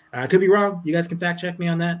was. I could be wrong. You guys can fact check me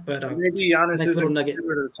on that, but maybe Giannis nice isn't nugget.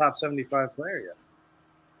 considered a top 75 player yet,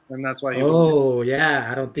 and that's why.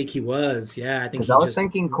 I don't think he was. Yeah, I think I was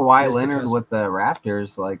thinking Kawhi Leonard with the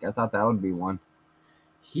Raptors. Like I thought that would be one.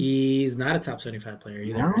 He's not a top 75 player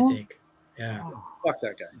either. No? I think. Yeah. Oh, fuck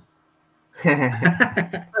that guy.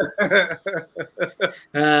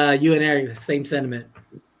 You and Eric, same sentiment.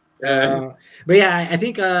 But yeah, I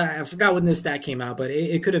think I forgot when this stat came out, but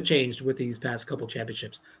it could have changed with these past couple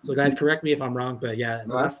championships. So guys, correct me if I'm wrong, but yeah,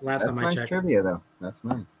 last time I checked. Trivia though. That's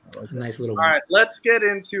nice. I like nice little one. All right, let's get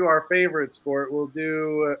into our favorite sport. We'll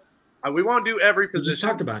do we won't do every position. We just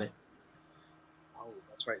talked about it. Oh,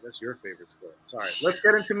 that's right. That's your favorite sport. Sorry. Let's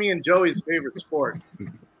get into me and Joey's favorite sport.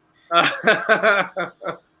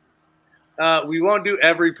 We won't do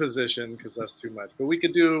every position because that's too much, but we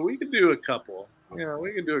could do a couple. Yeah,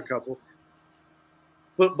 we can do a couple.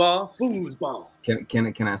 Football.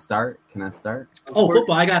 Can I start? Oh,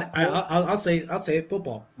 football! I got it. I'll say it.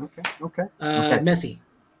 Football. Okay. Messi.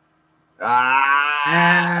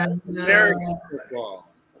 American football.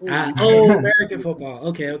 American football.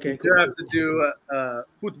 Okay. Cool. You have to do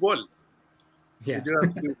football. Yeah. You do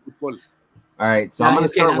have to do football. All right, so I'm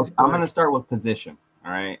gonna start with position.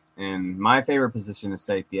 All right, and my favorite position is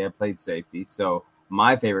safety. I played safety, so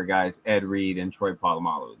my favorite guys Ed Reed and Troy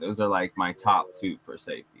Polamalu. Those are like my top 2 for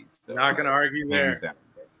safeties. So, not gonna argue there.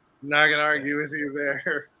 Not gonna argue with you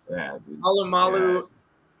there. Yeah, Polamalu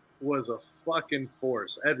was a fucking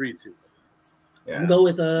force. Ed Reed too. Yeah. Go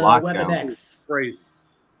with Weapon X. Crazy.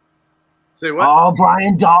 Say what? Oh,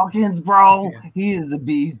 Brian Dawkins, bro. Yeah. He is a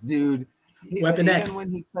beast, dude. Weapon X. Even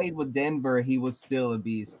when he played with Denver, he was still a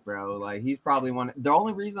beast, bro. Like he's probably the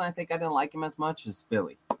only reason I think I didn't like him as much is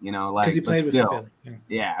Philly. Because he played with Philly.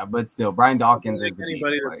 Yeah, but still, Brian Dawkins is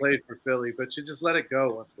anybody that played for Philly, but you just let it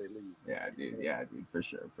go once they leave. Yeah, dude, for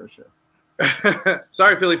sure.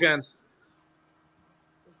 Sorry, Philly fans.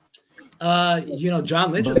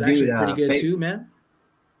 John Lynch was actually pretty good too, man.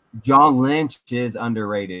 John Lynch is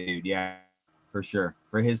underrated, dude. Yeah, for sure.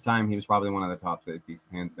 For his time, he was probably one of the top safeties,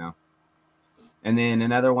 hands down. And then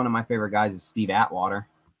another one of my favorite guys is Steve Atwater.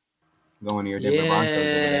 Going to your Denver Broncos over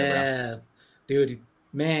there, bro. Dude,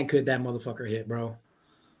 man, could that motherfucker hit, bro.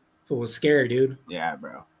 If it was scary, dude. Yeah,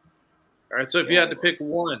 bro. All right, so if you had to pick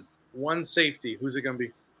one safety, who's it going to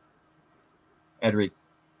be? Ed Reed.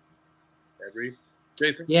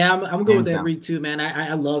 Jason? Yeah, I'm going to go with Ed Reed too, man.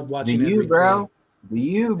 I love watching Ed Reed bro.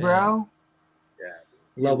 play. Bro. Yeah.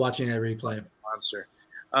 Love watching Ed Reed play. Monster.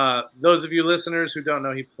 Those of you listeners who don't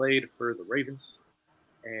know, he played for the Ravens,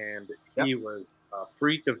 and he was a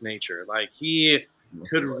freak of nature. Like he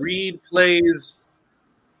could read plays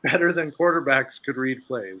better than quarterbacks could read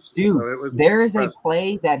plays. Dude, so there is a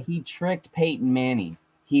play that he tricked Peyton Manning.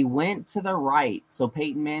 He went to the right, so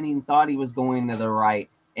Peyton Manning thought he was going to the right.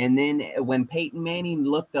 And then when Peyton Manning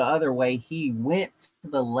looked the other way, he went to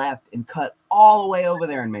the left and cut all the way over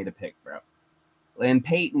there and made a pick, bro. And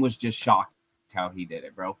Peyton was just shocked how he did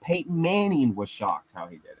it, bro. Peyton Manning was shocked how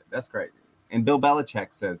he did it. That's crazy. And Bill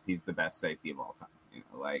Belichick says he's the best safety of all time.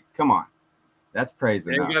 Like, come on. That's praise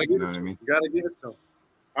enough. You know what I mean? You got to give it to him.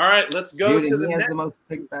 All right, let's go to the next. He has the most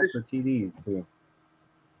pick back for TDs, too.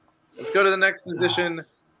 Let's go to the next position.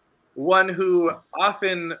 One who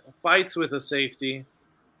often fights with a safety,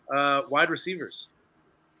 wide receivers.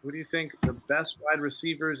 Who do you think the best wide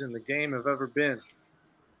receivers in the game have ever been?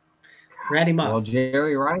 Randy Moss. Well,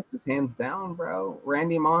 Jerry Rice is hands down, bro.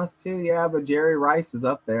 Randy Moss, too, yeah, but Jerry Rice is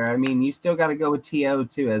up there. I mean, you still got to go with T.O.,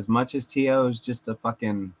 too. As much as T.O. is just a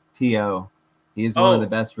fucking T.O., he is one of the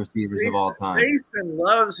best receivers of all time. Jason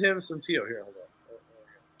loves him some T.O. Here, hold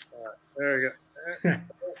on. There we go.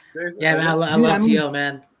 Yeah, man, I love T.O.,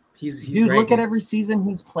 man. He's dude, great, look at every season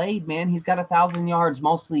he's played, man. He's got 1,000 yards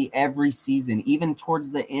mostly every season. Even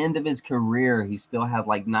towards the end of his career, he still had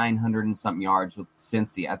like 900 and something yards with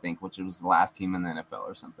Cincy, I think, which was the last team in the NFL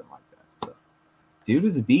or something like that. So, dude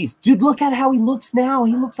is a beast. Dude, look at how he looks now.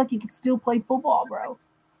 He looks like he could still play football, bro.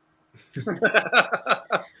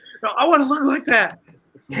 No, I want to look like that.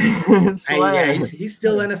 Yeah, he's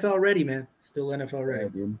still NFL ready, man. Still NFL ready,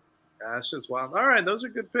 dude. That's just wild. All right, those are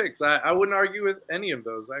good picks. I wouldn't argue with any of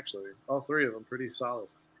those, actually. All three of them pretty solid.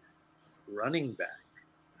 Running back.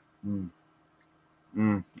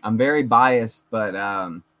 I'm very biased, but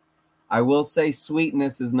I will say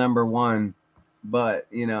Sweetness is number one. But,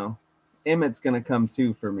 Emmett's going to come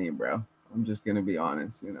two for me, bro. I'm just going to be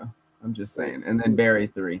honest, I'm just saying. And then Barry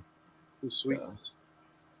 3. Who's Sweetness?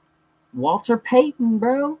 Walter Payton,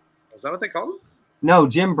 bro. Is that what they call him? No,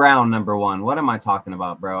 Jim Brown, number one. What am I talking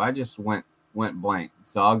about, bro? I just went blank.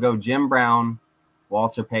 So I'll go Jim Brown,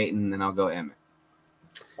 Walter Payton, then I'll go Emmett.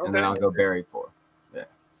 Okay. And then I'll go Barry 4. Yeah.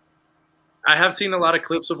 I have seen a lot of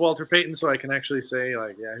clips of Walter Payton, so I can actually say,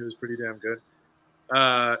 he was pretty damn good.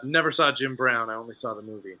 Never saw Jim Brown. I only saw the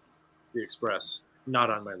movie, The Express.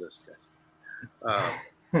 Not on my list, guys.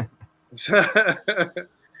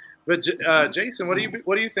 But Jason, what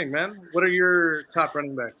do you think, man? What are your top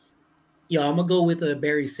running backs? Yeah, I'm gonna go with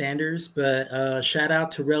Barry Sanders, but shout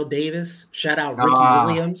out Terrell Davis, shout out Ricky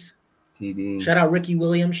Williams, TD, shout out Ricky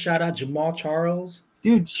Williams, shout out Jamal Charles,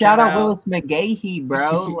 dude, shout out Willis McGahee,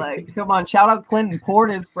 bro. Like, come on, shout out Clinton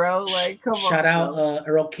Portis, bro. Like, come on, shout out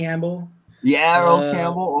Earl Campbell. Yeah, Earl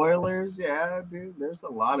Campbell, Oilers. Yeah, dude, there's a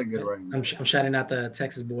lot of good running backs. I'm shouting out the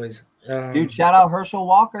Texas boys. Dude, shout out Herschel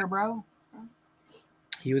Walker, bro.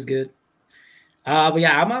 He was good. But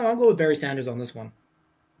yeah, I'll go with Barry Sanders on this one.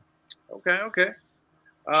 Okay.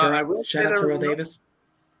 Shout out Terrell Davis.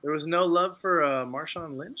 There was no love for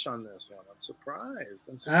Marshawn Lynch on this one. I'm surprised.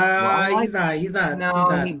 He's not.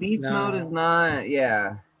 No, beast mode is not.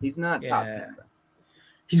 Yeah, he's not top 10.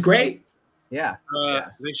 He's great. Yeah.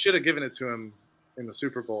 They should have given it to him in the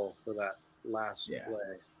Super Bowl for that last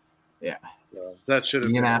play. Yeah. So that should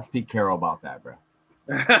have. You can ask Pete Carroll about that, bro.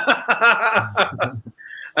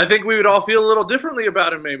 I think we would all feel a little differently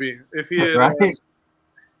about him, maybe, if he had. Right?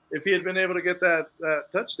 If he had been able to get that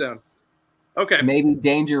touchdown. Okay. Maybe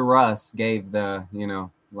Danger Russ gave the,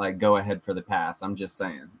 go ahead for the pass. I'm just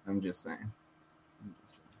saying.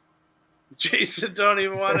 Jason don't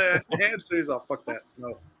even want to answer. He's all, fuck that.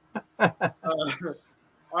 No. All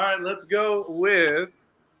right, let's go with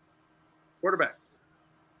quarterback.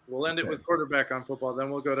 We'll end it with quarterback on football. Then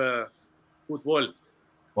we'll go to football.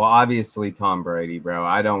 Well, obviously Tom Brady, bro.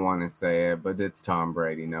 I don't want to say it, but it's Tom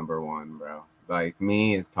Brady, number one, bro. Like,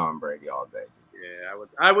 me, it's Tom Brady all day. Yeah,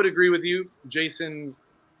 I would agree with you. Jason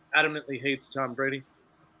adamantly hates Tom Brady.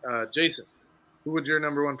 Jason, who would your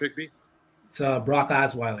number one pick be? It's Brock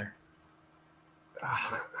Osweiler.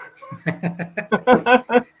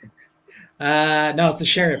 No, it's the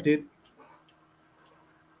Sheriff, dude.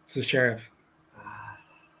 It's the Sheriff.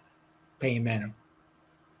 Peyton Manning.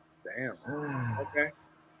 Damn.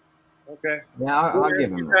 Okay. Yeah, I'll give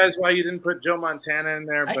ask him you guys why you didn't put Joe Montana in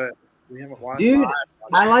there, but we haven't watched. Dude,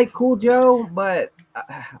 I like Cool Joe, but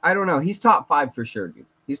I don't know. He's top 5 for sure, dude.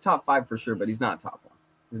 He's top 5 for sure, but he's not top 1.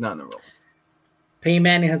 He's not number 1. Peyton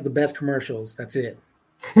Manning has the best commercials. That's it.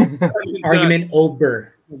 Argument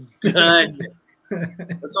over. Done.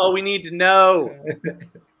 That's all we need to know.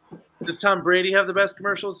 Does Tom Brady have the best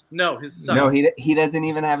commercials? No, his son. No, he doesn't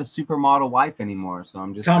even have a supermodel wife anymore. So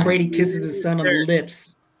I'm just Tom Brady kisses his son on the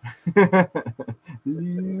lips.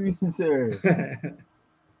 Loser.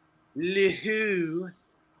 Loser.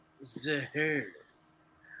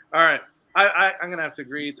 All right, I'm gonna have to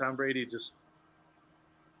agree. Tom Brady, just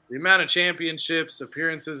the amount of championships,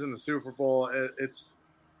 appearances in the Super Bowl, it's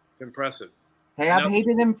impressive. Hey, I've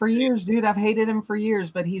hated him for years, dude. I've hated him for years,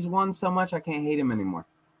 but he's won so much I can't hate him anymore.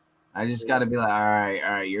 I just got to be like, all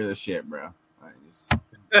right, you're the shit, bro.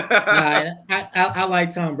 I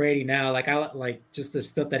like Tom Brady now. Like I like just the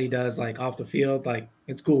stuff that he does, like off the field. Like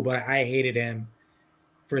it's cool, but I hated him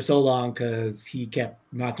for so long because he kept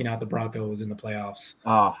knocking out the Broncos in the playoffs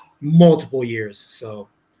multiple years. So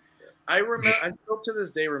I remember. I still to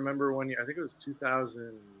this day remember one year. I think it was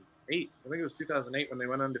 2008. I think it was 2008 when they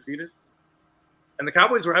went undefeated, and the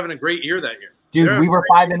Cowboys were having a great year that year. Dude, we were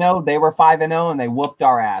 5-0. They were 5-0, and they whooped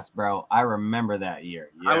our ass, bro. I remember that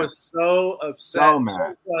year. Yeah. I was so upset. So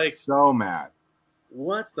mad. So mad.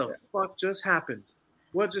 What the fuck just happened?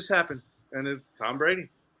 What just happened? And it's Tom Brady.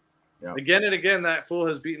 Yep. Again and again, that fool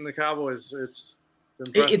has beaten the Cowboys. It's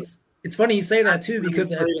impressive. It's funny you say that too,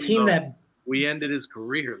 because a team that we ended his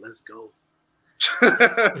career. Let's go.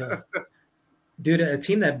 Yeah. Dude, a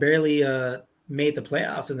team that barely made the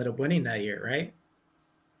playoffs ended up winning that year, right?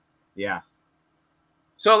 Yeah.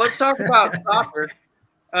 So let's talk about soccer.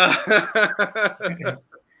 Yeah,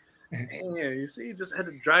 you see, he just had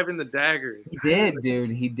to drive in the dagger. He did,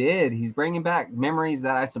 dude. He did. He's bringing back memories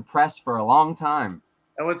that I suppressed for a long time.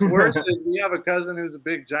 And what's worse is we have a cousin who's a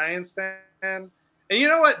big Giants fan. And you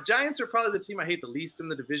know what? Giants are probably the team I hate the least in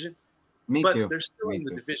the division. Me but too. They're still in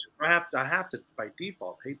the division. I have to by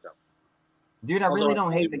default hate them. Dude, I really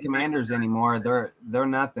don't hate the Commanders anymore. They're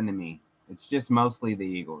nothing to me. It's just mostly the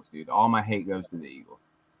Eagles, dude. All my hate goes to the Eagles.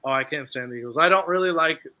 Oh, I can't stand the Eagles. I don't really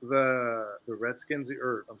like the Redskins,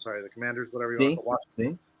 or I'm sorry, the Commanders, whatever you want to watch.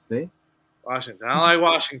 See? Washington. I don't like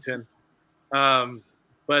Washington.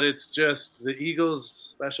 But it's just the Eagles'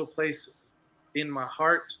 special place in my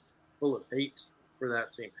heart, full of hate for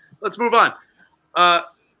that team. Let's move on.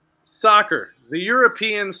 Soccer, the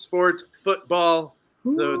European sport, football,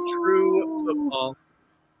 the true football.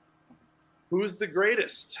 Who's the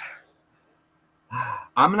greatest?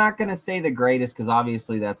 I'm not going to say the greatest because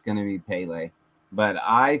obviously that's going to be Pele. But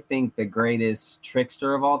I think the greatest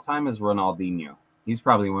trickster of all time is Ronaldinho. He's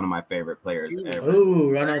probably one of my favorite players ever.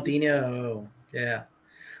 Ooh, Ronaldinho. Yeah.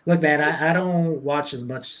 Look, man, I don't watch as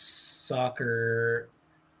much soccer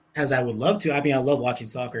as I would love to. I mean, I love watching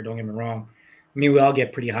soccer, don't get me wrong. I mean, we all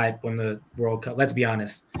get pretty hyped when the World Cup, let's be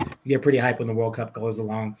honest. We get pretty hyped when the World Cup goes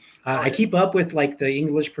along. I keep up with, like, the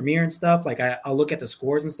English Premier and stuff. Like, I'll look at the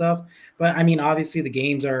scores and stuff. But, I mean, obviously the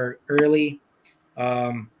games are early.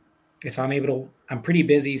 If I'm able to – I'm pretty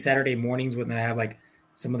busy Saturday mornings when I have, like,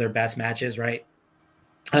 some of their best matches, right?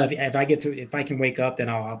 If I can wake up, then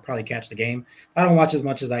I'll probably catch the game. I don't watch as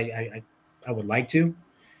much as I would like to.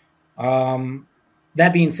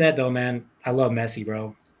 That being said, though, man, I love Messi,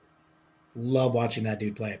 bro. Love watching that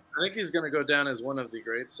dude play. I think he's going to go down as one of the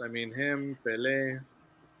greats. I mean, him, Pelé.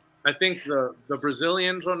 I think the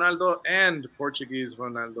Brazilian Ronaldo and Portuguese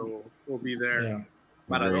Ronaldo will be there. Yeah.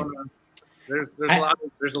 Maradona. There's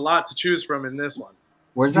a lot to choose from in this one.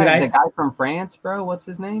 Where's the guy from France, bro? What's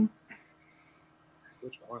his name?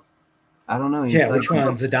 Which one? I don't know. Which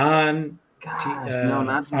one? Zidane? Gosh, no,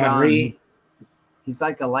 not Zidane. Henry. He's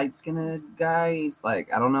like a light-skinned guy. He's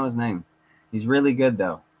like, I don't know his name. He's really good,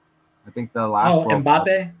 though. I think the last. Oh,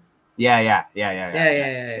 Mbappe? Yeah.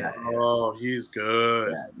 Oh, he's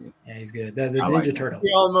good. Yeah, he's good. The Ninja Turtle.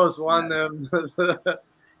 He almost won them.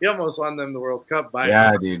 He almost won them the World Cup by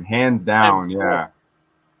himself. Dude, hands down. Yeah.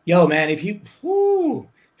 Yo, man, if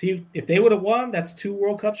they would have won, that's 2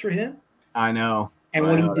 World Cups for him. I know. And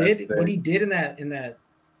what he did in that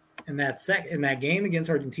game against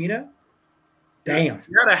Argentina, damn.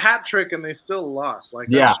 He had a hat trick and they still lost. Like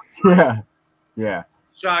yeah.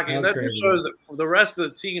 Shocking. That just shows that the rest of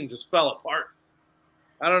the team just fell apart.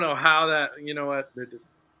 I don't know how that. You know what? The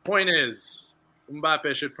point is,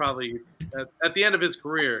 Mbappe should probably, at the end of his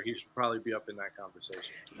career, he should probably be up in that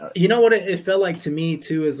conversation. You know what it felt like to me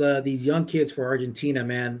too is these young kids for Argentina,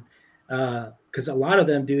 man. Because a lot of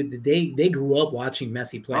them, dude, they grew up watching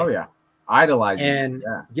Messi play. Oh yeah, idolizing. And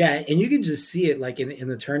and you can just see it like in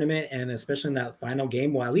the tournament, and especially in that final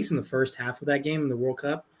game. Well, at least in the first half of that game in the World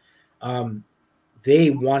Cup,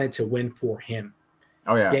 they wanted to win for him.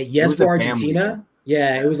 Oh yeah. Yes, for Argentina.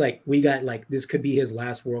 Yeah, it was like we got like this could be his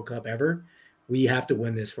last World Cup ever. We have to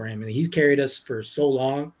win this for him, and he's carried us for so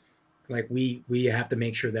long. Like we have to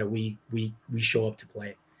make sure that we show up to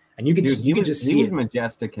play. And you can just see he was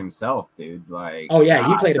majestic himself, dude. Like, oh yeah,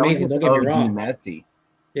 he played amazing. Don't get me wrong. Messi.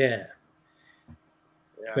 Yeah.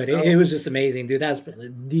 But it was just amazing, dude. That's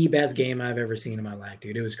the best game I've ever seen in my life,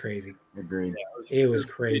 dude. It was crazy. Agreed. Yeah, it was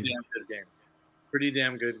crazy. Pretty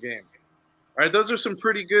damn good game. All right, those are some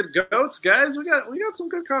pretty good goats, guys. We got some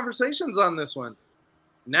good conversations on this one.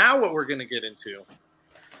 Now what we're gonna get into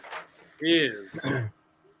is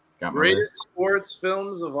greatest sports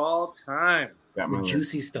films of all time.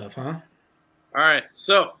 Juicy stuff, huh? All right,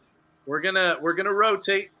 so we're gonna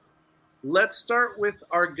rotate. let's start with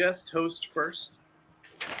our guest host first.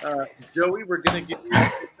 Joey, we're gonna give you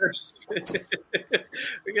the first.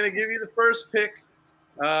 We're gonna give you the first pick,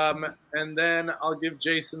 and then I'll give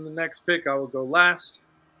Jason the next pick. I will go last.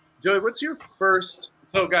 Joey, what's your first?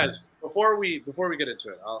 So, guys, before we get into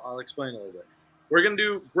it, I'll explain a little bit. We're gonna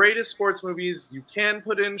do greatest sports movies. You can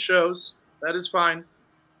put in shows, that is fine,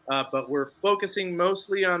 but we're focusing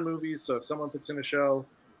mostly on movies. So if someone puts in a show,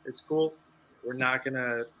 it's cool. We're not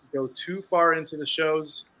gonna go too far into the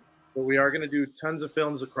shows, but we are gonna do tons of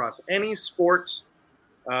films across any sport.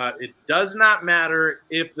 It does not matter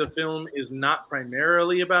if the film is not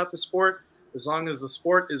primarily about the sport, as long as the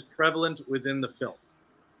sport is prevalent within the film.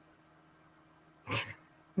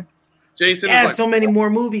 Jason, yeah, so many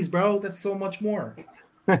more movies, bro. That's so much more.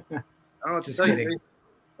 I don't know what to tell you. I don't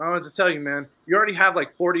know what to tell you, man. You already have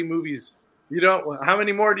like 40 movies. You don't. How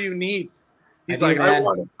many more do you need? He's like, I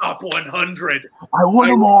want a top 100. I want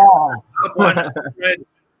them all. Top 100.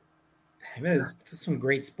 Man, there's some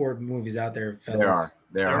great sport movies out there, fellas.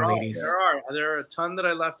 There are. Ladies. There are a ton that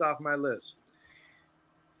I left off my list.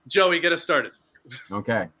 Joey, get us started.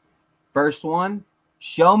 Okay. First one,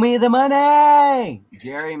 Show Me the Money.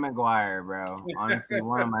 Jerry Maguire, bro. Honestly,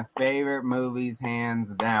 one of my favorite movies,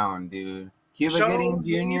 hands down, dude. Cuba Gooding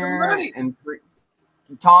Jr. and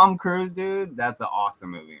Tom Cruise, dude. That's an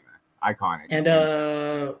awesome movie, man. Iconic. And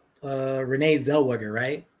Renee Zellweger,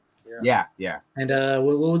 right? Yeah. And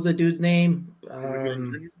what was the dude's name?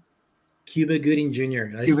 Cuba Gooding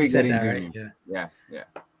Jr. Cuba Gooding that, Jr. Right? Yeah.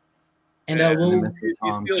 And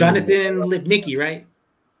Jonathan Lipnicki, right?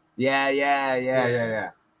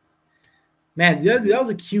 Yeah. Man, that was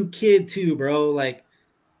a cute kid too, bro. Like,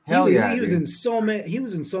 he was in so many. He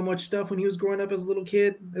was in so much stuff when he was growing up as a little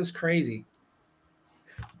kid. That's crazy.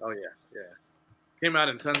 Oh yeah. Came out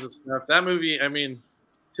in tons of stuff. That movie, I mean,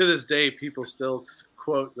 to this day, people still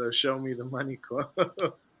quote the "Show Me the Money" quote.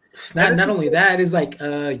 Not only that, it's like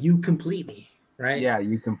you complete me, right? Yeah,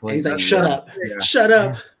 you complete. And he's like, shut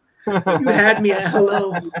up. You had me at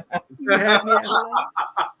hello. You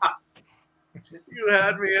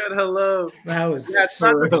had me at hello. That was it's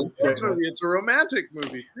not a sports movie. It's a romantic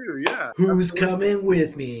movie too. Yeah. Who's coming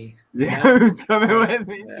with me? Yeah, who's coming with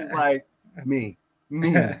me? She's like, me.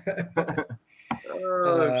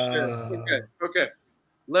 Oh shit. Okay.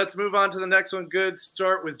 Let's move on to the next one. Good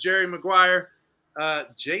start with Jerry Maguire.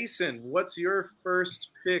 Jason, what's your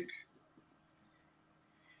first pick?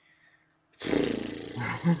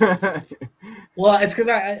 Well, it's because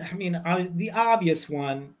the obvious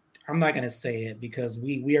one. I'm not gonna say it because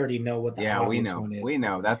we already know what the obvious one is. We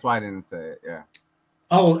know. That's why I didn't say it. Yeah.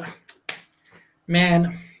 Oh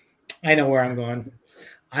man, I know where I'm going.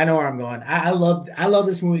 I love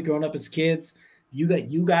this movie growing up as kids.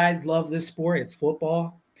 You guys love this sport. It's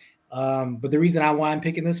football. But the reason why I'm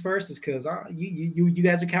picking this first is because you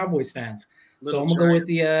guys are Cowboys fans. So I'm gonna go with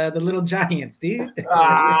the Little Giants, dude.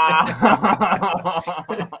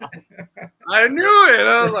 I knew it.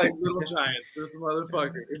 I was like, Little Giants, this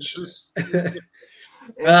motherfucker. It's just it's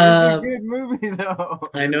a good movie though.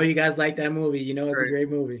 I know you guys like that movie. You know it's a great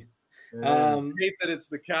movie. I hate that it's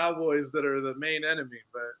the Cowboys that are the main enemy,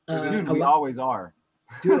 but dude, we always are.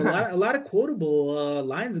 Dude, a lot of quotable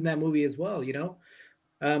lines in that movie as well, you know.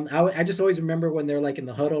 I just always remember when they're like in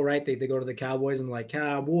the huddle, right? They go to the Cowboys and like,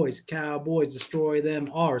 Cowboys, destroy them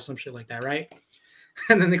all, or some shit like that, right?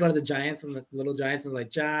 And then they go to the Giants and the Little Giants and like,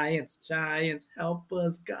 Giants, help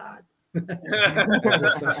us, God. It's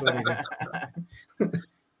just so funny.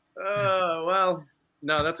 Well,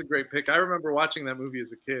 no, that's a great pick. I remember watching that movie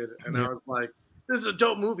as a kid, and I was like, this is a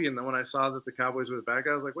dope movie. And then when I saw that the Cowboys were the bad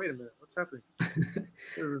guy, I was like, wait a minute, what's happening?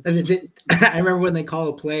 I remember when they call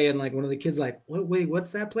a play and like one of the kids like, wait,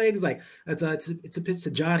 what's that play? He's like, it's a pitch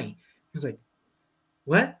to Johnny. He's like,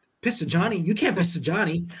 what? Pitch to Johnny? You can't pitch to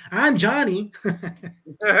Johnny. I'm Johnny.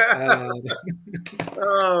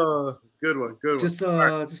 Oh, good one. Just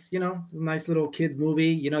a nice little kids movie.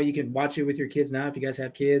 You know, you can watch it with your kids now if you guys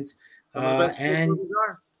have kids. Some of the best kids movies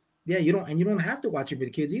are. Yeah, you don't have to watch it with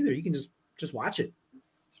the kids either. You can just watch it.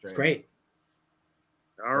 It's great.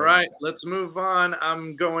 All right, let's move on.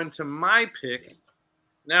 I'm going to my pick.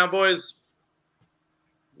 Now, boys,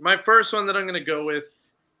 my first one that I'm going to go with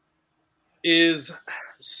is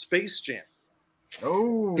Space Jam.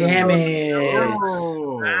 Oh, damn it.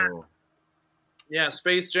 Oh. Yeah,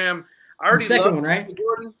 Space Jam. I already the second love one, right?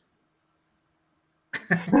 Jordan.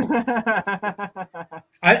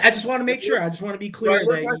 I just want to make sure. I just want to be clear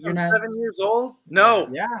that you're not 7 years old. No.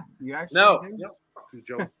 Yeah, you actually No. do. No. Fuck you,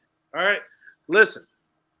 Joe. All right. Listen,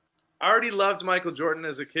 I already loved Michael Jordan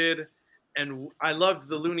as a kid, and I loved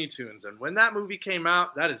the Looney Tunes. And when that movie came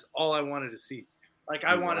out, that is all I wanted to see. Like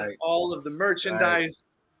I wanted all of the merchandise.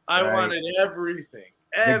 I wanted everything.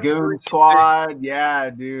 The Goon Squad. Yeah,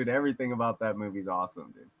 dude. Everything about that movie's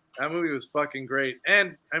awesome, dude. That movie was fucking great.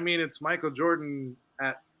 And I mean, it's Michael Jordan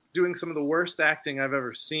at doing some of the worst acting I've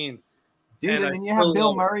ever seen. Dude, and then you have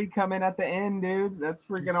Bill Murray come in at the end, dude. That's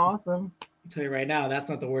freaking awesome. I'll tell you right now, that's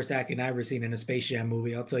not the worst acting I've ever seen in a Space Jam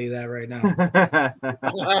movie. I'll tell you that right now.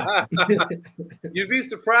 You'd be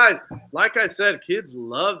surprised. Like I said, kids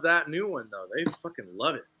love that new one, though. They fucking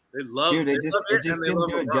love it. They love it. Dude, it just didn't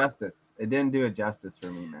do it justice. It didn't do it justice for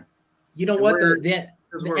me, man. You know what? The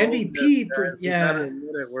MVP for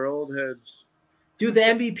we're old heads. Dude, the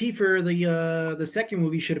MVP for the second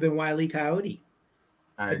movie should have been Wile E. Coyote.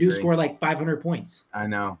 I do score like 500 points. I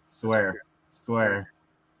know. Swear.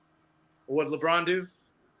 What did LeBron do?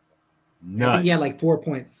 I think he had like 4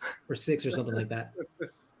 points or 6 or something like that.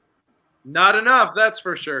 Not enough, that's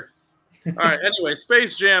for sure. All right. Anyway,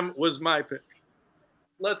 Space Jam was my pick.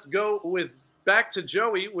 Let's go back to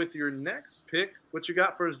Joey with your next pick. What you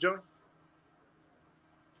got for us, Joey?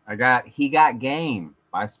 I got He Got Game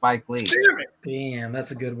by Spike Lee. Damn it! Damn,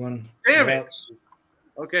 that's a good one. Damn it!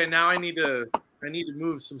 Okay, now I need to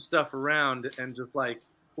move some stuff around and just like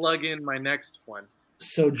plug in my next one.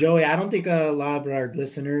 So Joey, I don't think a lot of our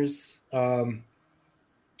listeners probably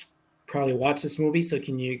watch this movie. So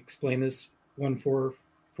can you explain this one for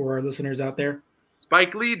our listeners out there?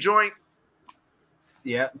 Spike Lee joint.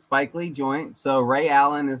 Yeah, Spike Lee joint. So Ray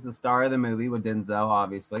Allen is the star of the movie with Denzel,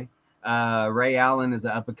 obviously. Ray Allen is an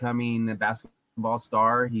up-and-coming basketball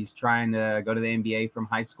star. He's trying to go to the NBA from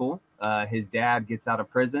high school. His dad gets out of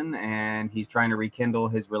prison, and he's trying to rekindle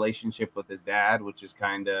his relationship with his dad, which is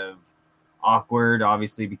kind of awkward,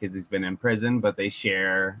 obviously, because he's been in prison, but they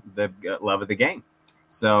share the love of the game.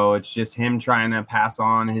 So it's just him trying to pass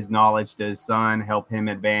on his knowledge to his son, help him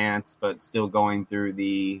advance, but still going through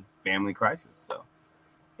the family crisis. So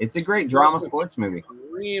it's a great drama sports movie.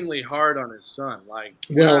 Extremely hard on his son.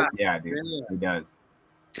 Yeah, dude, he does.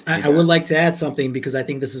 I would like to add something because I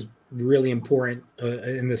think this is really important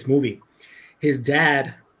in this movie. His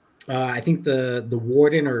dad, I think the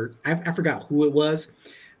warden, or I forgot who it was,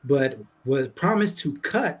 but was promised to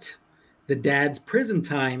cut the dad's prison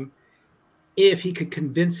time if he could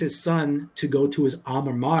convince his son to go to his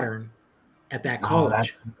alma mater at that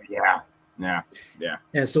college.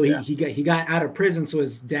 And so he got out of prison so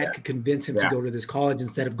his dad could convince him to go to this college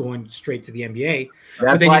instead of going straight to the NBA.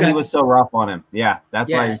 That's why he was so rough on him. Yeah,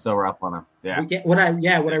 that's why he was so rough on him. Yeah. What I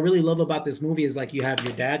really love about this movie is like you have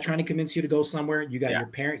your dad trying to convince you to go somewhere. You got your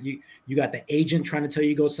parent. You got the agent trying to tell you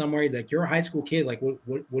to go somewhere. Like you're a high school kid. Like what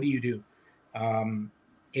do you do?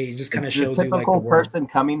 It just kind of shows you like the person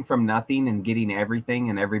coming from nothing and getting everything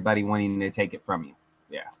and everybody wanting to take it from you.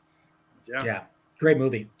 Yeah. Great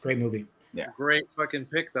movie. Yeah. Great fucking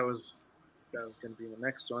pick. That was going to be the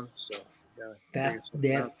next one. So that's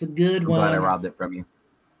a good one. I'm glad I robbed it from you.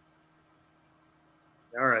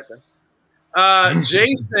 All right then.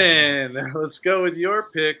 Jason, let's go with your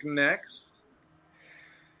pick next.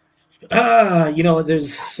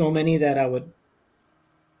 There's so many that I would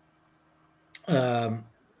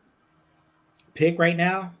pick right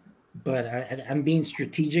now, but I'm being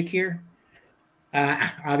strategic here.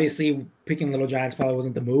 Obviously, picking Little Giants probably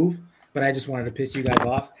wasn't the move, but I just wanted to piss you guys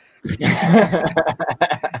off.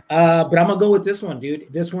 But I'm gonna go with this one,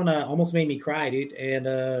 dude. This one almost made me cry, dude.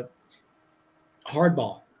 And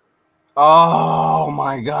Hardball. Oh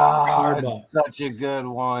my god, Hardball. Such a good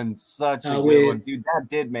one. Such a good one, dude. That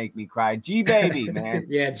did make me cry. G Baby, man.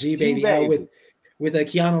 Yeah, G Baby. With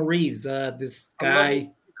Keanu Reeves. This guy.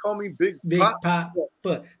 Call me Big Pop.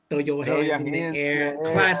 But throw your hands in the air.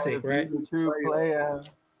 Classic, right? True player.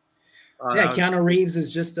 Keanu Reeves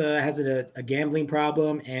is just has a gambling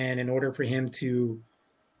problem, and in order for him to,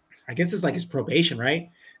 I guess it's like his probation, right?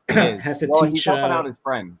 Has to teach. He's helping out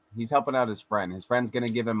his friend. His friend's gonna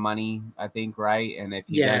give him money, I think, right? And if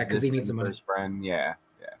he because he needs the money. His friend,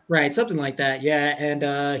 right, something like that, yeah.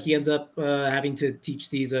 And he ends up having to teach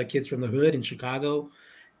these kids from the hood in Chicago,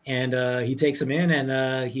 and he takes them in,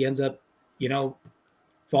 and he ends up,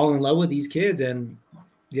 falling in love with these kids, and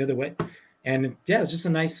the other way, and it's just a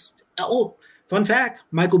nice. Oh, fun fact: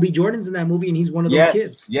 Michael B. Jordan's in that movie, and he's one of those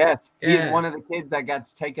kids. Yes, he's one of the kids that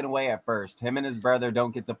gets taken away at first. Him and his brother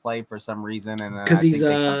don't get to play for some reason, and because he's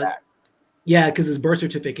because his birth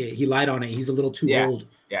certificate, he lied on it. He's a little too old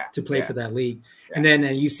to play for that league. Yeah. And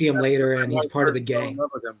then you see him later, and he's part of the gang.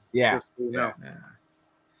 That's a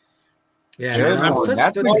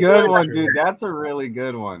good one, dude. That's a really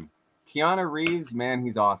good one. Keanu Reeves, man,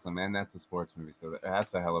 he's awesome, man. That's a sports movie, so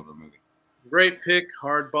that's a hell of a movie. Great pick,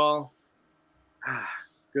 Hardball.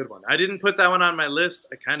 Good one. I didn't put that one on my list.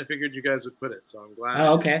 I kind of figured you guys would put it, so I'm glad.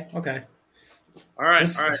 Oh, okay. All right.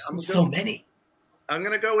 So many. I'm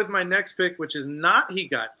gonna go with my next pick, which is not He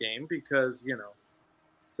Got Game, because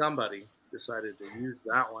somebody decided to use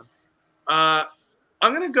that one. I'm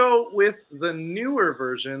gonna go with the newer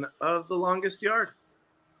version of The Longest Yard.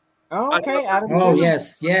 Oh, okay.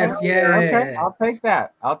 Yes. Okay, I'll take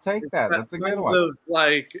that. That's a good one.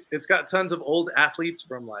 It's got tons of old athletes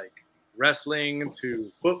from like wrestling to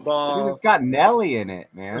football. Dude, it's got Nelly in it,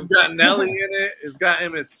 man. It's got Nelly in it. It's got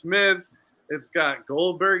Emmitt Smith. It's got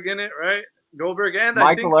Goldberg in it, right? Goldberg and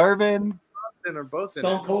Michael Irvin. Austin are both in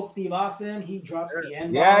Stone Cold Steve Austin. He drops the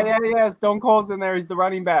end. Yeah. Stone Cold's in there. He's the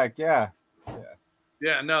running back. Yeah.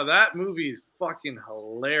 No, that movie's fucking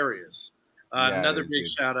hilarious. Another big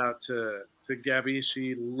shout out to Gabby.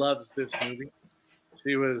 She loves this movie.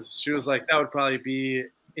 She was like, that would probably be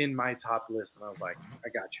in my top list, and I was like, I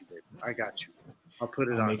got you, baby. I got you. I'll put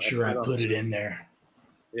it on. Make sure I put it in there.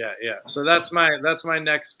 Yeah. So that's my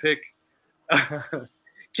next pick.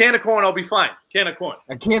 Can of corn, I'll be fine. Can of corn.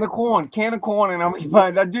 A can of corn, and I'll be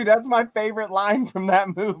fine. Dude, that's my favorite line from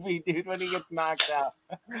that movie, dude, when he gets knocked out.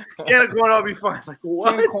 Can of corn, I'll be fine. Like,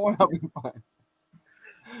 what? Can of corn, I'll be fine.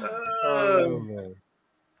 Man.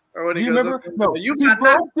 Or when do you remember? No, he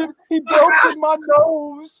broke in my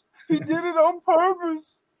nose. He did it on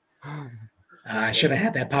purpose. I should have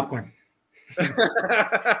had that popcorn.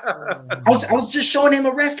 I was just showing him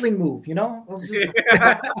a wrestling move, I was just...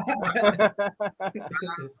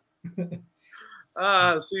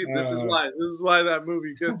 This is why that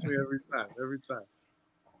movie gets me every time.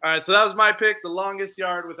 All right, so that was my pick, The Longest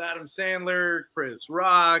Yard with Adam Sandler, Chris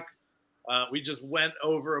Rock. We just went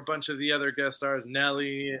over a bunch of the other guest stars,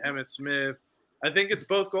 Nelly, Emmitt Smith. I think it's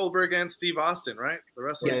both Goldberg and Steve Austin, right? The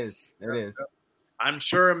rest of it is. I'm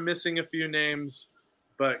sure I'm missing a few names,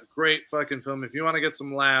 but great fucking film. If you want to get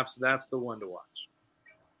some laughs, that's the one to watch.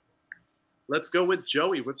 Let's go with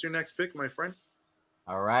Joey. What's your next pick, my friend?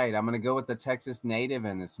 All right, I'm going to go with the Texas native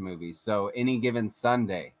in this movie. So, Any Given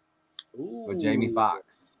Sunday with Jamie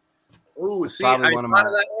Foxx. Oh, see, I thought of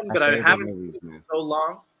that one, but I haven't seen it in so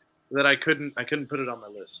long that I couldn't put it on my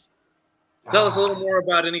list. Tell us a little more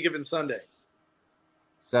about Any Given Sunday.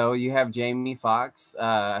 So you have Jamie Foxx,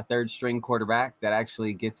 a third-string quarterback that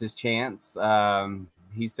actually gets his chance.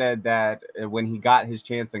 He said that when he got his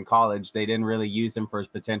chance in college, they didn't really use him for his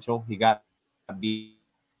potential. He got beat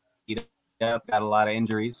up, got a lot of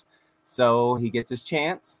injuries. So he gets his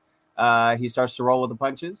chance. He starts to roll with the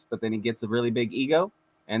punches, but then he gets a really big ego.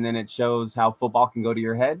 And then it shows how football can go to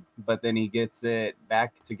your head. But then he gets it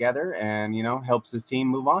back together and, helps his team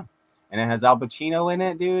move on. And it has Al Pacino in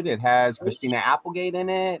it, dude. It has Christina Applegate in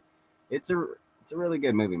it. It's a really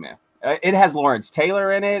good movie, man. It has Lawrence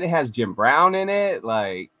Taylor in it. It has Jim Brown in it.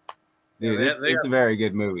 Like, dude, it's a very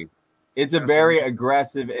good movie. It's a very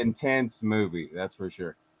aggressive, intense movie. That's for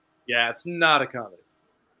sure. Yeah, it's not a comedy.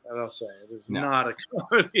 I'll say it is not a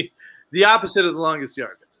comedy. The opposite of The Longest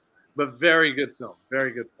Yard, but very good film.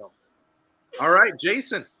 Very good film. All right,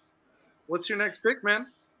 Jason, what's your next pick, man?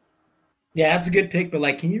 Yeah, that's a good pick,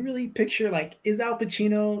 but can you really picture is Al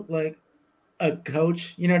Pacino a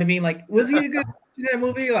coach? You know what I mean? Was he a good coach in that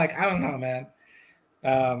movie? I don't know, man.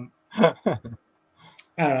 I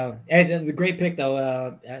don't know. It's a great pick though.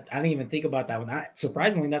 I didn't even think about that one.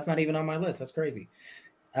 Surprisingly, that's not even on my list. That's crazy.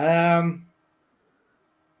 For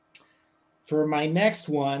my next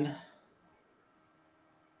one.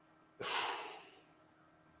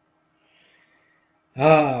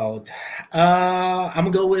 I'm gonna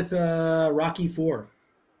go with Rocky IV.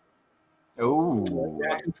 Oh,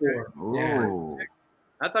 Rocky IV. Yeah.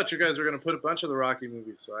 I thought you guys were gonna put a bunch of the Rocky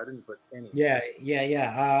movies, so I didn't put any. Yeah.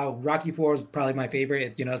 Rocky IV is probably my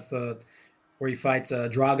favorite. It's the where he fights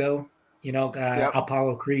Drago.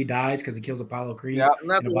 Apollo Creed dies because he kills Apollo Creed in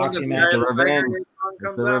a boxing match. The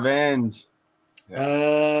revenge.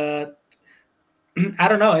 I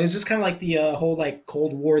don't know. It's just kind of like the whole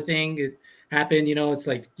Cold War thing. It happened, it's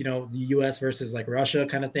the US versus Russia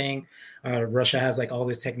kind of thing. Russia has all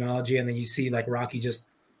this technology, and then you see Rocky just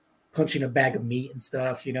punching a bag of meat and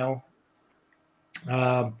stuff. It's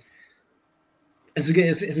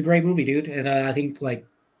a great movie, dude. And I think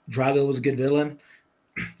Drago was a good villain.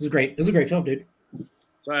 It was great. It was a great film, dude.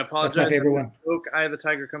 So I apologize. That's my favorite one. Eye of the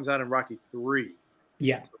Tiger comes out in Rocky 3.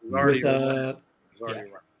 Yeah. So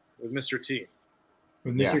with Mr. T.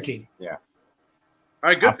 With Mr. T. Yeah. All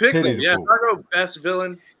right, good pick. Yeah, Drago, best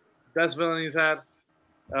villain he's had.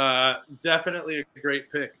 Definitely a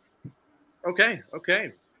great pick. Okay.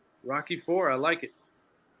 Rocky 4, I like it.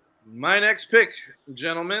 My next pick,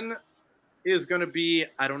 gentlemen, is going to be,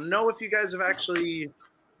 I don't know if you guys have actually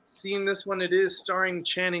seen this one. It is starring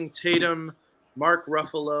Channing Tatum, Mark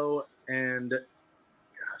Ruffalo, and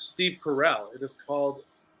Steve Carell. It is called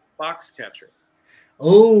Foxcatcher.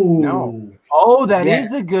 Oh No. Oh, that Yeah.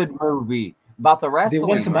 is a good movie about the they wrestling.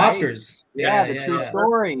 won some right? Oscars. Yeah, Yes. the true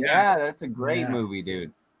story. Yeah. Yeah, that's a great Yeah. movie,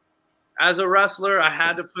 dude. As a wrestler, I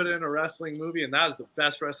had to put in a wrestling movie, and that was the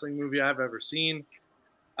best wrestling movie I've ever seen.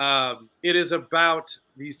 It is about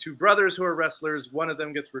these two brothers who are wrestlers. One of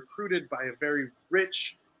them gets recruited by a very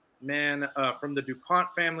rich man from the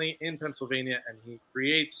DuPont family in Pennsylvania, and he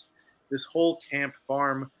creates this whole camp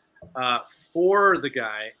farm for the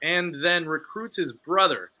guy, and then recruits his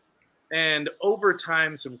brother. And over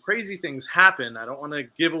time, some crazy things happen. I don't want to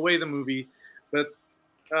give away the movie, but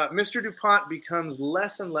Mr. DuPont becomes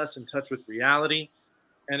less and less in touch with reality,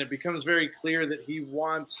 and it becomes very clear that he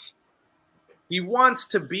wants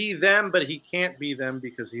to be them, but he can't be them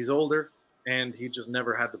because he's older, and he just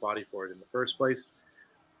never had the body for it in the first place.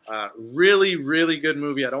 Really, really good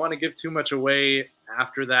movie. I don't want to give too much away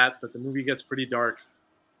after that, but the movie gets pretty dark,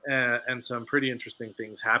 and some pretty interesting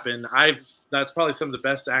things happen. That's probably some of the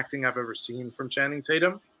best acting I've ever seen from Channing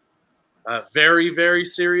Tatum. Very, very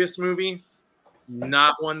serious movie.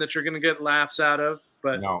 Not one that you're going to get laughs out of,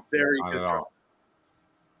 but No, very not good at drama. all.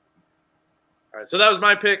 All right, so that was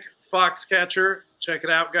my pick, Foxcatcher. Check it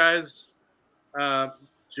out, guys.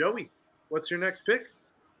 Joey, what's your next pick?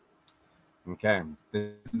 Okay,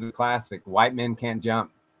 this is a classic. White Men Can't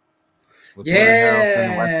Jump. With Woody Harrelson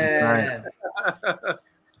and Wesley Yeah. Snipes.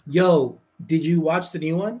 Yo, did you watch the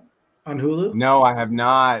new one on Hulu? No, I have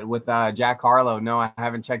not. With Jack Harlow. No, I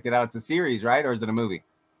haven't checked it out. It's a series, right? Or is it a movie?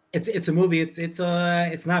 It's a movie. It's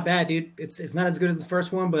not bad, dude. It's not as good as the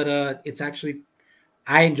first one, but it's actually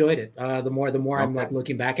I enjoyed it. The more I'm like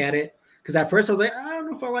looking back at it, because at first I was like, I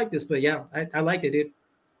don't know if I like this, but yeah, I liked it, dude. It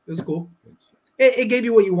was cool. It gave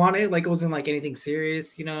you what you wanted. Like it wasn't like anything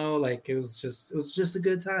serious, you know. Like it was just a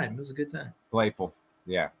good time. It was a good time. Playful.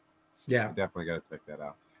 Yeah. Yeah. Definitely got to check that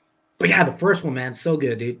out. But yeah, the first one, man, so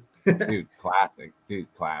good, dude. Dude, classic.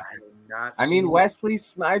 Classic. I mean, Wesley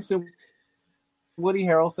Snipes and Woody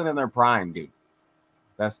Harrelson in their prime, dude.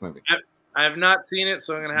 Best movie. I have not seen it,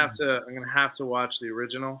 so I'm gonna have to watch the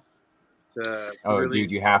original.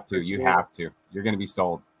 Dude, you have to. You have to. You're gonna be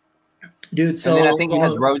sold, dude. So and then I think he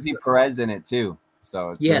has Rosie Perez in it too.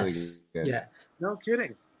 So it's really good. Yeah. No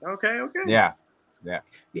kidding. Okay. Yeah.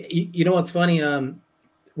 You know what's funny?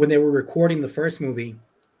 When they were recording the first movie,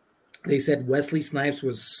 they said Wesley Snipes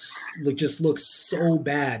just looked so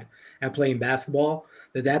bad at playing basketball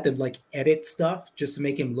that they had to like edit stuff just to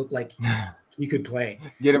make him look like he could play.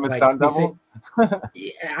 Get him a stunt double.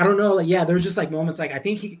 I don't know. Yeah, there was just like moments like I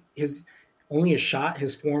think his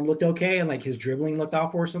form looked okay, and like his dribbling looked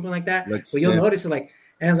off or something like that. But you'll notice it like,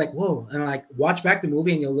 and I was like, whoa, and I like watch back the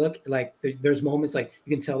movie and you'll look like there's moments like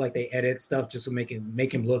you can tell like they edit stuff just to make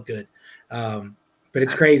him look good. But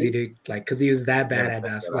it's crazy, dude. Like, because he was that bad at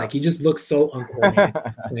basketball. Like, he just looks so uncoordinated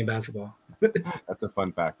playing basketball. That's a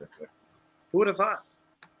fun factor. Who would have thought?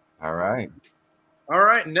 All right.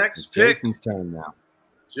 Next pick. Jason's turn now.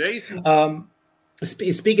 Jason.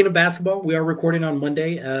 Speaking of basketball, we are recording on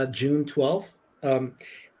Monday, June 12th.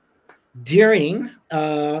 During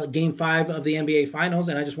Game 5 of the NBA Finals,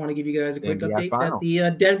 and I just want to give you guys a quick update that the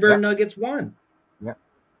Denver Nuggets won. Yep.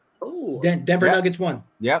 Oh, Denver Nuggets won.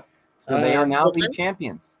 Yep. So they are now the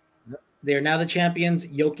champions. They are now the champions.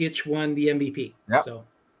 Jokic won the MVP. Yep. So,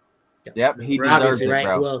 yep, he deserves it, right?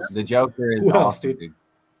 bro. Who else? The Joker is Who else, awesome, dude?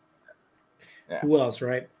 Yeah. Who else,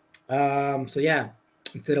 right? So yeah,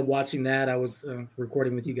 instead of watching that, I was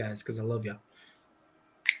recording with you guys because I love y'all.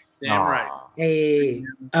 Damn right. Hey.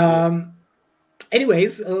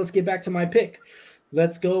 Anyways, let's get back to my pick.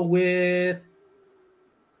 Let's go with.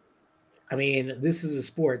 I mean, this is a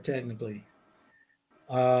sport technically.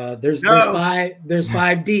 There's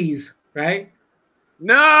 5 D's, right?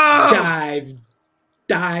 No.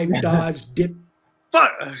 Dive, dodge, dip,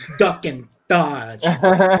 duck, and dodge.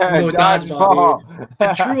 Dodgeball, dude.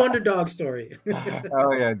 A true underdog story.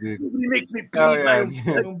 Oh yeah, dude. Nobody makes me bleed my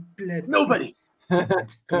own blood. Nobody. Come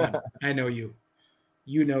on. I know you.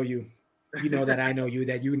 You know you. You know that I know you,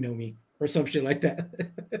 that you know me, or some shit like that.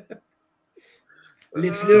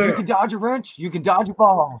 You can dodge a wrench. You can dodge a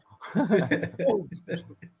ball.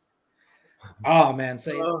 Oh man,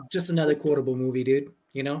 so just another quotable movie, dude.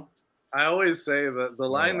 You know, I always say that the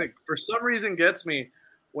line that for some reason gets me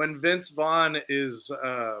when Vince Vaughn is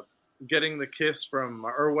getting the kiss from,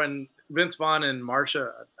 or when Vince Vaughn and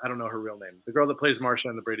Marsha, I don't know her real name, the girl that plays Marsha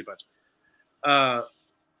in the Brady Bunch,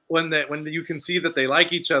 when you can see that they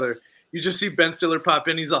like each other, you just see Ben Stiller pop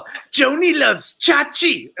in. He's all, Joni loves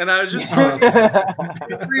Chachi. And I was just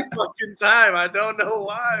every fucking time. I don't know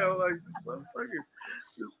why. I'm like,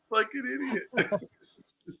 this fucking idiot.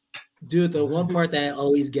 Dude, the one part that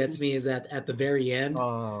always gets me is at the very end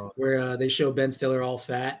where they show Ben Stiller all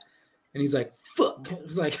fat. And he's like, fuck.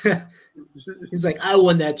 It's like, he's like, I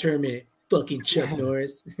won that tournament. Fucking Chuck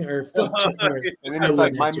Norris. Or fuck Chuck Norris. And then it's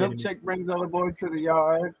like, my milkshake brings all the boys to the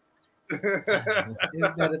yard. Is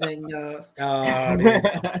that a thing, y'all? Oh, dude.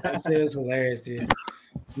 That shit was hilarious, dude.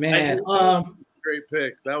 Man, great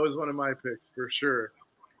pick. That was one of my picks for sure.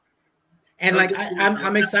 And like,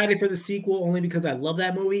 I'm excited for the sequel only because I love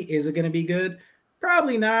that movie. Is it going to be good?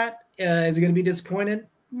 Probably not. Is it going to be disappointing?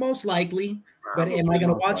 Most likely. But am I going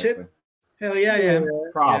to watch it? Hell yeah, yeah.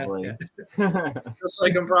 Probably. Yeah. Just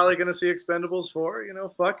like I'm probably going to see Expendables 4.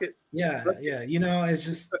 Fuck it. Yeah, yeah. It's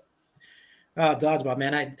just dodgeball,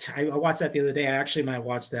 man. I watched that the other day. I actually might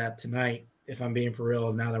watch that tonight if I'm being for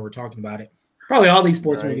real. Now that we're talking about it, probably all these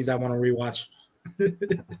sports movies I want to rewatch.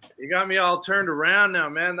 You got me all turned around now,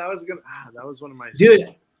 man. That was one of my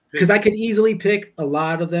dude. Because I could easily pick a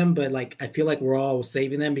lot of them, but like I feel like we're all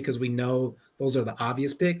saving them because we know those are the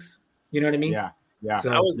obvious picks. You know what I mean? Yeah. Yeah.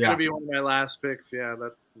 So, that was gonna be one of my last picks. Yeah,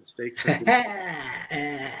 that mistakes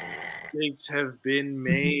have been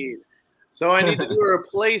made. So I need to do a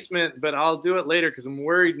replacement, but I'll do it later because I'm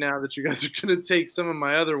worried now that you guys are gonna take some of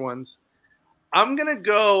my other ones. I'm gonna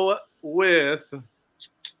go with.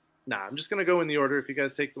 I'm just gonna go in the order. If you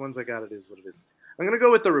guys take the ones I got, it is what it is. I'm gonna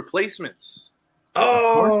go with the replacements.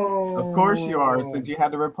 Oh, of course you are, since you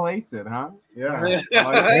had to replace it, huh? Yeah.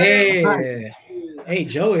 Hey,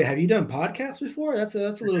 Joey, have you done podcasts before? That's a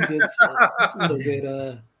little good. That's a little good.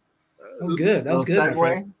 That was good. That was good.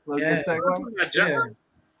 Segue. Good segue.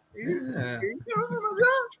 Yeah.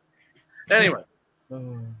 Anyway,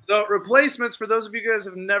 so replacements for those of you guys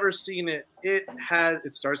who have never seen it. It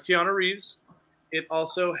stars Keanu Reeves. It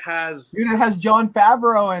also has. Dude, it has Jon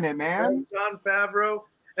Favreau in it, man. Jon Favreau.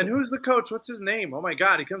 And who's the coach? What's his name? Oh my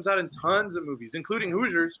God, he comes out in tons of movies, including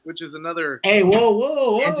Hoosiers, which is another. Hey,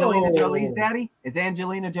 whoa! Angelina Jolie's daddy? It's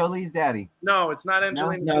Angelina Jolie's daddy. No, it's not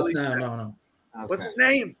Angelina. No, Jolie's it's not. daddy. No. Okay. What's his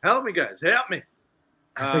name? Help me, guys. Help me.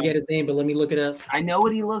 I forget his name, but let me look it up. I know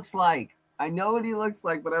what he looks like. But I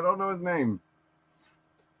don't know his name.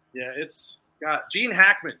 Yeah, it's got Gene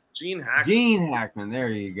Hackman. Gene Hackman. There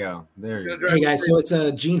you go. Hey guys, so it's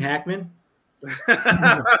Gene Hackman.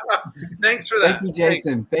 Thanks for that.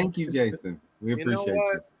 Thank you, Jason. We appreciate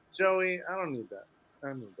you. Joey, I don't need that.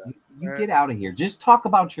 You get out of here. Just talk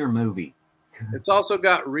about your movie. It's also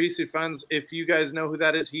got Reese Funds. If you guys know who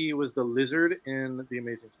that is, he was the Lizard in the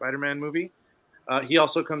Amazing Spider-Man movie. He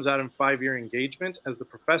also comes out in 5-Year Engagement as the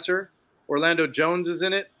professor. Orlando Jones is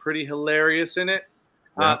in it. Pretty hilarious in it.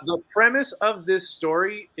 The premise of this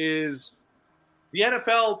story is the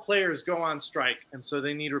NFL players go on strike, and so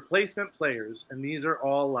they need replacement players. And these are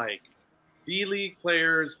all like D-League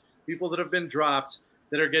players, people that have been dropped,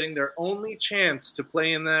 that are getting their only chance to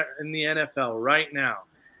play in the NFL right now.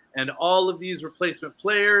 And all of these replacement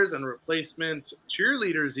players and replacement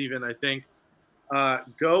cheerleaders, even, I think,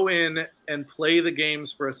 go in and play the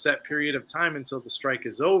games for a set period of time until the strike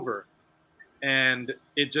is over. And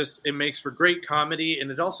it makes for great comedy,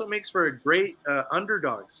 and it also makes for a great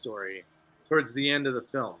underdog story towards the end of the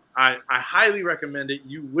film. I highly recommend it.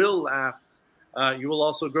 You will laugh. You will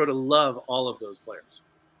also grow to love all of those players.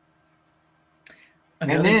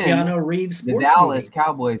 And then Keanu Reeves the Dallas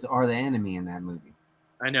Cowboys are the enemy in that movie.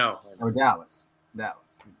 I know. Or Dallas.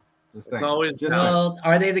 It's always Dallas.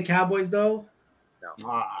 Are they the Cowboys though?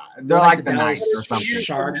 No. They're like the Knights or something.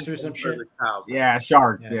 Sharks or some shit. Yeah,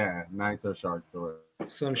 Sharks. Yeah, Knights or Sharks or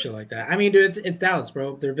some shit like that. I mean, dude, it's Dallas,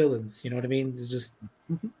 bro. They're villains. You know what I mean? It's just.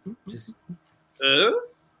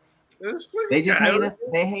 They just hate us.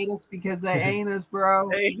 They hate us because they ain't us, bro.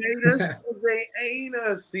 They hate us because they ain't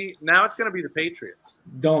us. See, now it's gonna be the Patriots.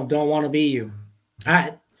 Don't want to be you.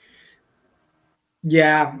 I'm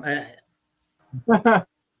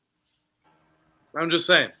just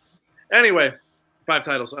saying. Anyway, 5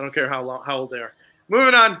 titles. I don't care how old they are.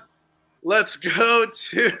 Moving on. Let's go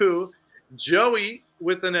to Joey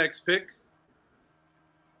with the next pick.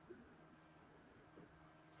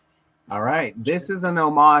 All right. This is an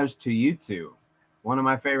homage to you two. One of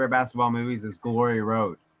my favorite basketball movies is Glory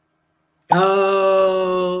Road.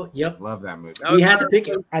 Oh, yep. Love that movie. We had to pick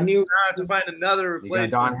it. I knew to find another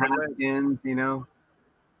replacement. Don Haskins, you know.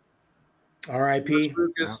 R.I.P.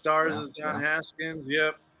 Lucas stars as Don Haskins.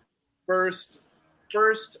 Yep. First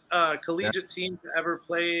collegiate team to ever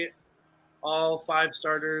play all 5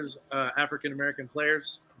 starters, African American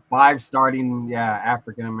players. 5 starting,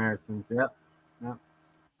 African Americans. Yep.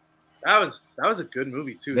 That was a good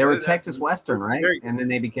movie too. They were Texas Western, right? And then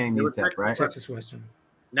they became They were UTEP, right? Texas Western.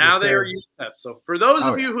 Now Yes, they are sir. UTEP. So for those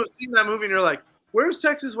Oh, of you who have seen that movie and you're like, where's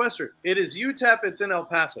Texas Western? It is UTEP. It's in El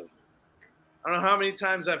Paso. I don't know how many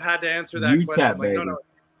times I've had to answer that UTEP, question. I'm like, baby. no,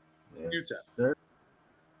 Yeah. UTEP. Sir.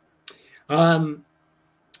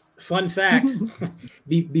 Fun fact: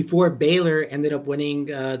 before Baylor ended up winning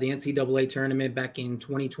the NCAA tournament back in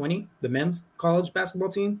 2020, the men's college basketball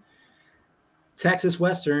team, Texas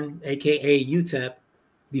Western, aka UTEP,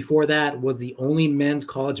 before that was the only men's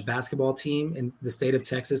college basketball team in the state of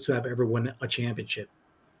Texas to have ever won a championship.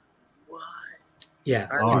 What? Yeah,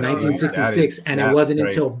 Oh, in no, 1966, and it wasn't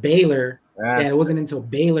until Baylor. That's it wasn't until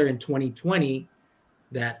Baylor in 2020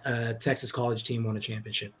 that a Texas college team won a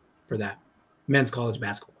championship for that men's college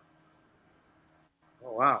basketball.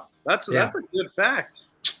 Oh wow, that's a good fact.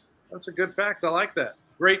 That's a good fact. I like that.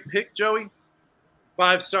 Great pick, Joey.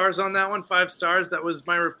 5 stars on that one. 5 stars. That was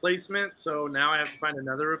my replacement. So now I have to find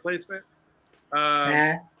another replacement.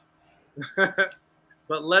 But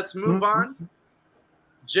let's move on.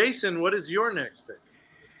 Jason, what is your next pick?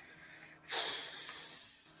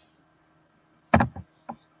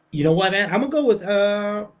 You know what, man? I'm gonna go with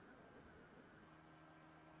I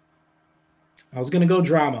was gonna go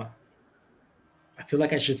drama. I feel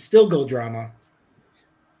like I should still go drama,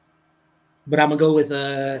 but I'm gonna go with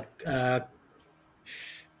I'm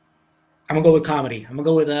gonna go with comedy. I'm gonna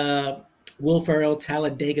go with Will Ferrell,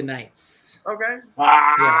 Talladega Nights. Okay.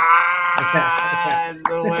 That's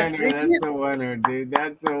the winner. That's the winner, dude.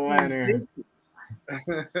 That's the winner.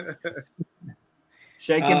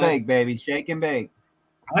 Shake and bake, baby. Shake and bake.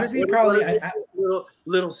 Honestly, probably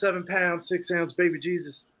little 7 pound, 6 ounce baby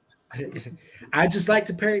Jesus. I just like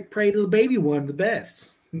to pray to the baby one the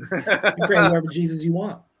best. You pray whoever Jesus you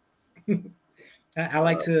want. I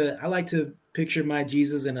like to picture my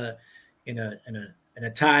Jesus in a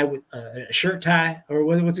tie with a shirt tie, or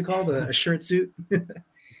what's it called, a shirt suit.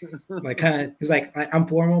 Like kind of, he's like, I'm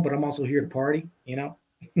formal, but I'm also here to party. You know.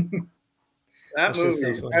 That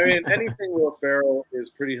movie. I mean, anything Will Ferrell is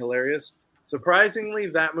pretty hilarious. Surprisingly,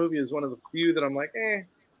 that movie is one of the few that I'm like,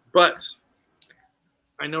 but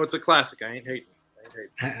I know it's a classic. I ain't hating.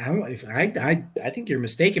 I think you're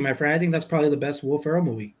mistaken, my friend. I think that's probably the best Will Ferrell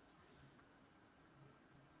movie.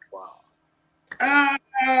 Wow.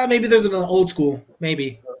 Maybe there's an old school.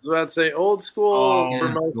 Maybe. I was about to say old school for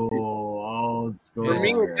most people. Old school. For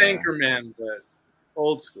me, it's Anchorman, but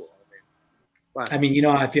old school. I mean, you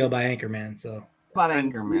know how I feel about Anchorman, so. About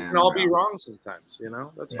Anchorman. We can all be wrong sometimes, you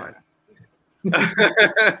know? That's fine.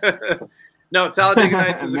 No, Talladega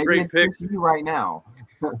Nights is a great pick. Right now.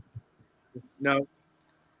 No,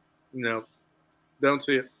 don't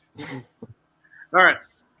see it. All right,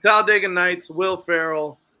 Talladega Nights, Will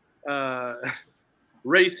Ferrell,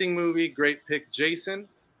 racing movie, great pick, Jason.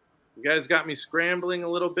 You guys got me scrambling a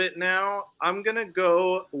little bit now. I'm gonna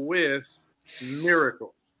go with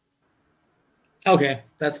Miracle. Okay,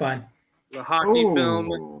 that's fine. The hockey film,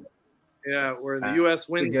 where the U.S.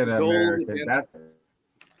 wins the gold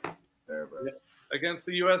against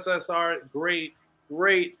the USSR.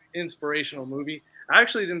 Great inspirational movie. I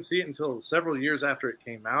actually didn't see it until several years after it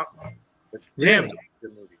came out. But damn,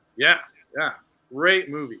 good movie. Yeah, great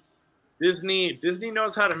movie. Disney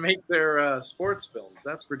knows how to make their sports films.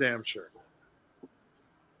 That's for damn sure.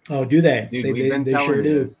 Oh, do they? Dude, they sure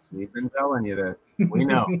do. This. We've been telling you this. We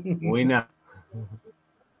know. We know.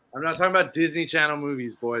 I'm not talking about Disney Channel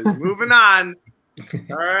movies, boys. Moving on.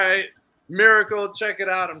 All right. Miracle, check it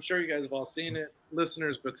out. I'm sure you guys have all seen it,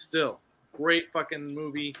 listeners, but still, great fucking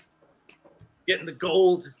movie. Getting the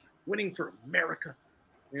gold, winning for America.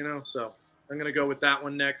 You know, so I'm going to go with that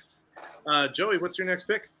one next. Joey, what's your next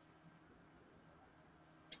pick?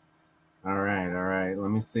 All right. Let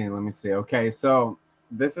me see. Okay, so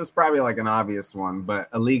this is probably like an obvious one, but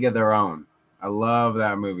A League of Their Own. I love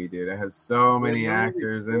that movie, dude. It has so many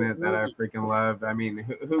actors in it that I freaking love. I mean,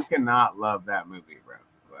 who cannot love that movie, bro?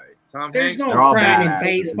 Like, Tom There's Hanks. no crying in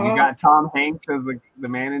baseball. You got Tom Hanks as the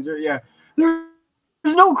manager. Yeah. There's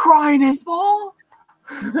no crying in baseball.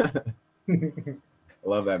 I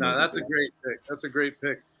love that movie. No, that's a great pick. That's a great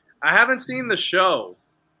pick. I haven't seen the show.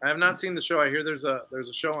 I have not seen the show. I hear there's a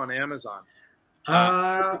show on Amazon.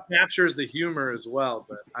 It captures the humor as well,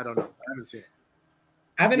 but I don't know. I haven't seen it.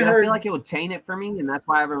 I haven't I heard. feel like it would taint it for me, and that's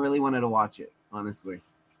why I haven't really wanted to watch it, honestly.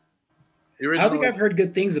 I don't think I've heard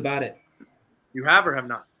good things about it. You have or have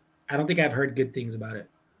not? I don't think I've heard good things about it.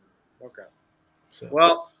 Okay. So.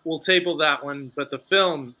 Well, we'll table that one, but the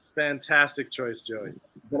film, fantastic choice, Joey.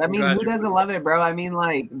 But I mean, who doesn't love it, bro? I mean,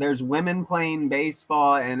 like, there's women playing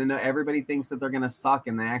baseball, and everybody thinks that they're gonna suck,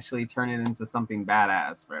 and they actually turn it into something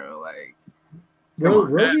badass, bro. Like,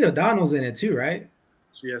 Rosie O'Donnell's in it too, right?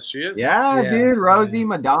 Yes, she is. Yeah, Yeah, dude. Rosie, yeah.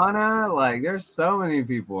 Madonna. Like, there's so many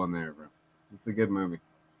people in there, bro. It's a good movie.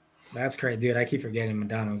 That's crazy, dude. I keep forgetting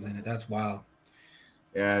Madonna's in it. That's wild.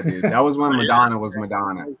 Yeah, dude. That was when Madonna was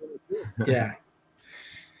Madonna. Yeah.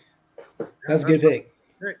 That's a good pick.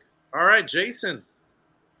 All right, Jason.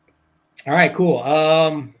 All right, cool.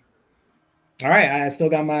 All right, I still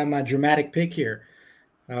got my dramatic pick here.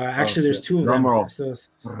 Actually, there's two of them. So,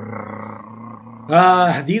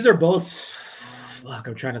 these are both. Fuck,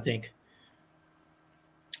 I'm trying to think.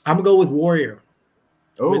 I'm gonna go with Warrior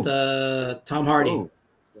with Tom Hardy.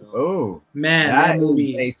 Oh, man, that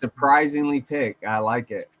movie is a surprisingly pick. I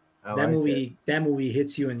like it. That movie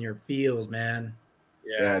hits you in your feels, man.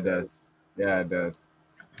 Yeah, it does. Yeah, it does.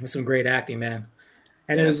 With some great acting, man.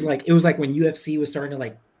 And it was like when UFC was starting to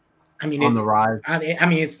like, I mean, on the rise. I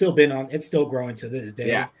mean, it's still growing to this day.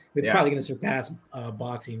 Yeah, it's probably going to surpass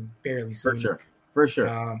boxing fairly soon. For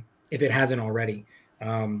sure. If it hasn't already.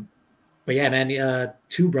 But yeah, man,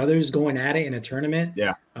 two brothers going at it in a tournament.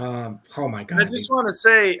 Yeah. Oh my God. I just want to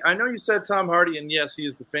say, I know you said Tom Hardy, and yes, he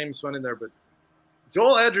is the famous one in there, but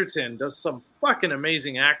Joel Edgerton does some fucking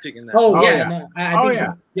amazing acting in that. Oh yeah. No, I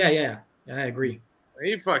think yeah. I agree.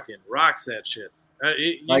 He fucking rocks that shit.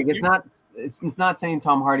 It's not saying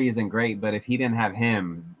Tom Hardy isn't great, but if he didn't have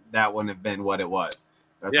him, that wouldn't have been what it was.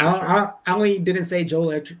 I only didn't say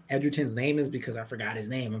Joel Edgerton's name is because I forgot his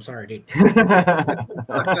name. I'm sorry, dude. No,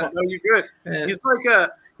 you're good. Yeah.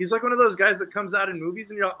 He's like one of those guys that comes out in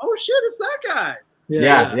movies and you're like, oh shit, it's that guy.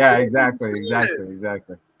 Yeah, exactly.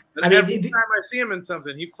 I mean, every time I see him in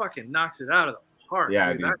something, he fucking knocks it out of the park.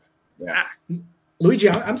 Yeah, dude. Luigi,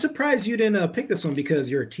 I'm surprised you didn't pick this one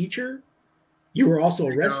because you're a teacher. You were also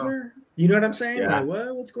a wrestler. You know what I'm saying? Yeah.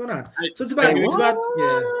 Like, what's going on? So it's I about.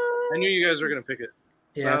 knew you guys were gonna pick it.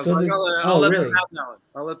 Yeah. So I'll let them have that one.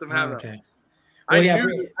 I'll let them have that. Okay.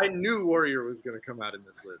 Well, I knew Warrior was going to come out in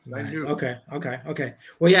this list. Nice. I knew. Okay.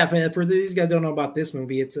 Well, yeah. For these guys don't know about this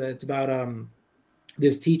movie, it's about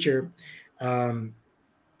this teacher.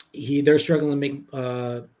 They're struggling to make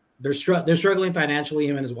they're struggling financially,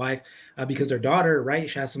 him and his wife, because their daughter, right,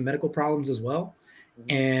 she has some medical problems as well,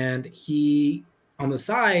 and he on the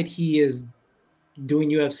side he is doing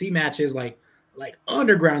UFC matches like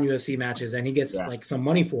underground UFC matches, and he gets like some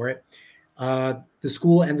money for it. The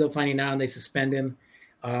school ends up finding out and they suspend him.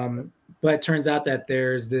 But it turns out that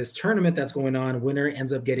there's this tournament that's going on. Winner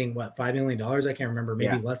ends up getting $5 million. I can't remember,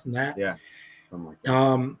 maybe less than that. Yeah. Something like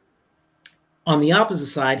that. On the opposite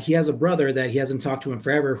side, he has a brother that he hasn't talked to in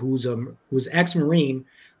forever, who's ex-Marine.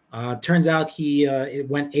 Turns out he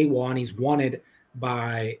went AWOL and he's wanted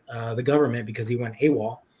by the government because he went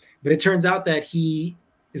AWOL. But it turns out that he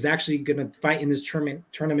is actually going to fight in this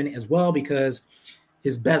tournament as well because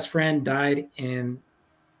his best friend died in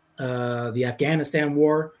the Afghanistan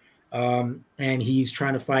war, and he's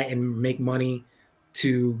trying to fight and make money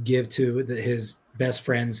to give to his best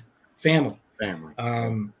friend's family.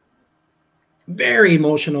 Very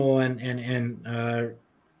emotional and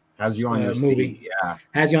has you on your movie. Seat. Yeah,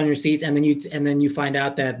 has you on your seats, and then you find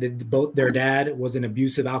out that both their dad was an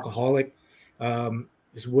abusive alcoholic.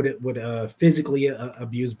 Would physically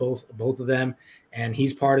abuse both of them, and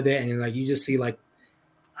he's part of it. And like you just see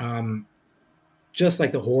just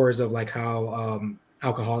like the horrors of like how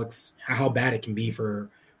alcoholics, how bad it can be for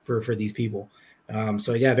these people.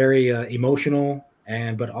 So yeah, very emotional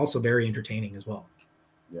but also very entertaining as well.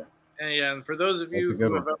 And for those of you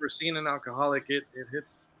who have ever seen an alcoholic, it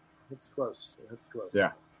hits close. It's close.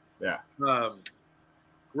 Yeah.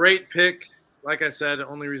 Great pick. Like I said, the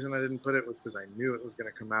only reason I didn't put it was because I knew it was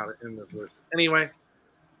going to come out in this list. Anyway,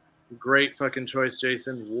 great fucking choice,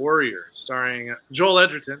 Jason. Warrior, starring Joel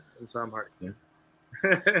Edgerton and Tom Hardy. Yeah.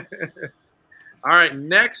 All right,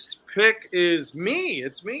 next pick is me.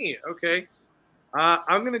 It's me. Okay.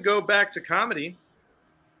 I'm going to go back to comedy.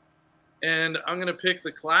 And I'm going to pick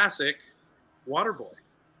the classic Waterboy.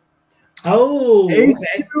 Oh,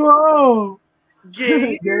 H2O.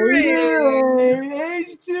 Gatorade.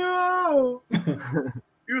 H2O.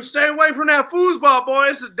 You stay away from that foosball, boy.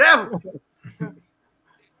 It's the devil.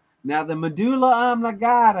 Now the medulla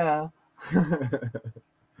oblongata.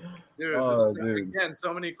 Dude, again,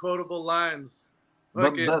 so many quotable lines.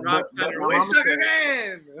 Fucking Rock Center. We suck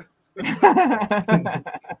again.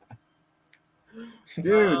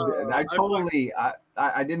 Dude,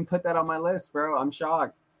 I didn't put that on my list, bro. I'm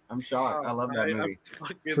shocked. I love that movie.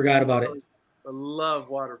 Forgot about it. I love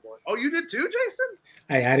Waterboy. Oh, you did too, Jason?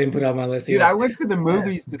 I didn't put it on my list. Dude, I went to the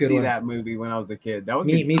movies to see that movie when I was a kid. That was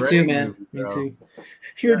me too, man. Movie, me too.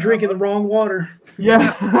 You're drinking the wrong water.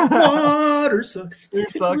 Yeah. Water sucks.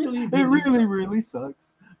 It sucks. It really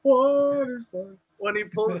sucks. Water signs. When he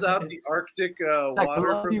pulls out the Arctic Like, I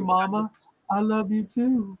water love from you, Mama. I love you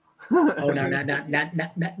too. Oh,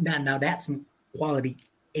 now that's some quality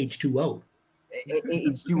H2O.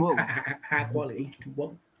 H2O. High quality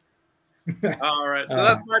H2O. All right, so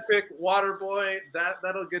that's my pick, Waterboy.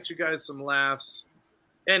 That'll get you guys some laughs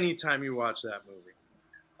anytime you watch that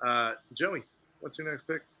movie. Joey, what's your next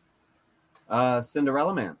pick?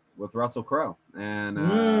 Cinderella Man with Russell Crowe and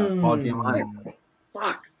Paul Giamatti.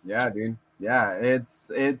 Fuck. Yeah, dude. Yeah, it's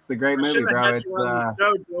a great I movie, shouldn't bro. have had It's you on the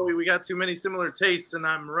show, Joey. We got too many similar tastes, and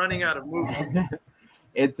I'm running out of movies.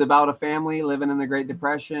 It's about a family living in the Great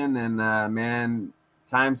Depression, and man,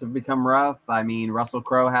 times have become rough. I mean, Russell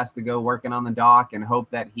Crowe has to go working on the dock and hope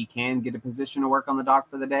that he can get a position to work on the dock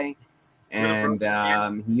for the day. And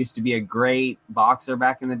he used to be a great boxer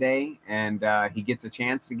back in the day, and he gets a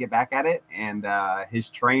chance to get back at it. And his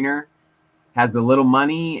trainer has a little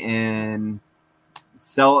money and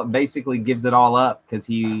basically gives it all up because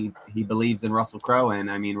he believes in Russell Crowe. And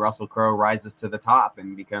I mean, Russell Crowe rises to the top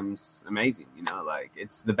and becomes amazing. You know, like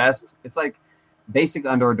it's the best. It's like basic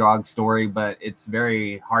underdog story, but it's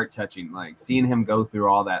very heart touching. Like seeing him go through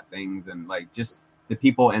all that things and like just the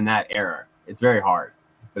people in that era. It's very hard,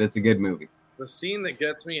 but it's a good movie. The scene that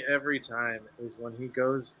gets me every time is when he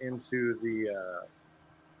goes into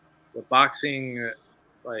the boxing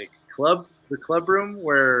like club room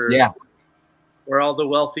where all the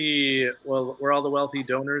wealthy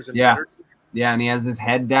donors and bettors. Yeah, and he has his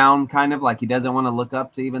head down, kind of like he doesn't want to look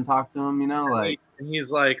up to even talk to him, you know, like. And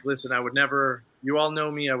he's like, "Listen, I would never. You all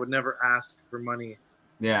know me. I would never ask for money.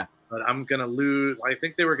 Yeah, but I'm gonna lose. I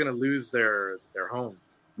think they were gonna lose their home.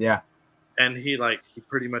 Yeah, and he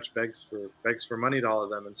pretty much begs for money to all of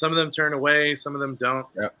them, and some of them turn away, some of them don't.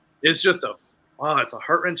 Yep. It's just it's a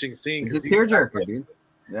heart-wrenching scene. It's a tearjerker, dude.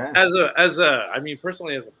 Yeah. I mean,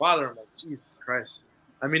 personally, as a father, I'm like, Jesus Christ.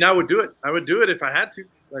 I mean, I would do it. I would do it if I had to,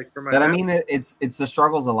 like for my. But family. I mean, it's the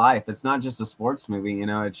struggles of life. It's not just a sports movie, you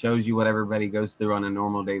know. It shows you what everybody goes through on a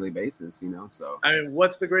normal daily basis, you know. So. I mean,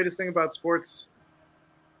 what's the greatest thing about sports?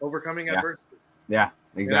 Overcoming adversity. Yeah,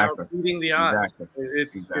 exactly. You know, beating the odds. Exactly.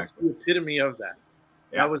 It's the epitome of that.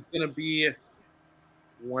 Yeah. That was gonna be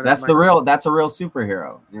one. That's a real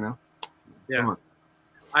superhero, you know. Yeah.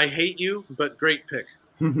 I hate you, but great pick.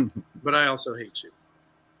 But I also hate you.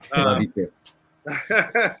 Love you too.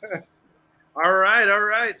 All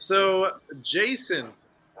right. So, Jason,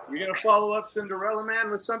 you're gonna follow up Cinderella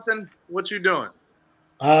Man with something? What you doing?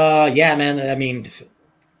 Yeah, man. I mean,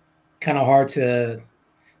 kind of hard to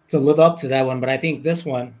live up to that one, but I think this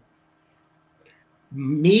one,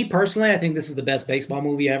 me personally, I think this is the best baseball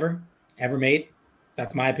movie ever made.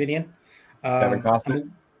 That's my opinion. Kevin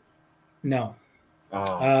Costner? No.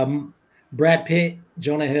 Oh. Brad Pitt,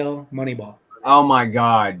 Jonah Hill, Moneyball. Oh my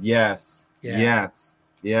God! Yes, yeah.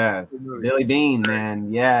 yes. Billy Bean,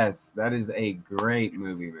 man. Yes, that is a great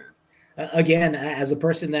movie, man. Again, as a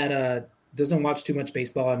person that doesn't watch too much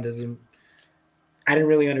baseball and I didn't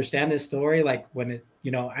really understand this story. Like when it,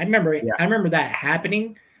 you know, I remember that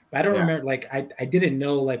happening, but I don't remember. Like I didn't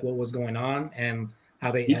know like what was going on and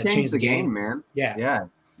how they changed the game, man. Yeah,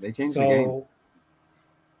 they changed the game.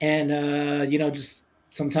 And you know, just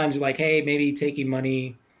sometimes you're like, hey, maybe taking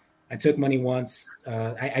money. I took money once.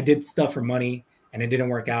 I did stuff for money and it didn't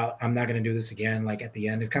work out. I'm not going to do this again. Like at the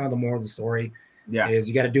end, it's kind of the moral of the story. Yeah, is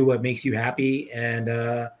you got to do what makes you happy,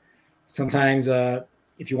 and sometimes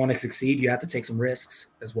if you want to succeed, you have to take some risks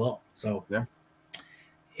as well. So yeah,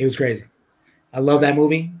 it was crazy. I love that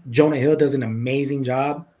movie. Jonah Hill does an amazing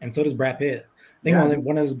job, and so does Brad Pitt. I think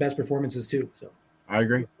one of his best performances too. So I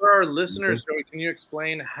agree. For our listeners, Joey, can you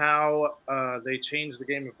explain how they changed the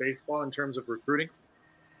game of baseball in terms of recruiting?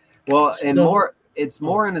 Well, it's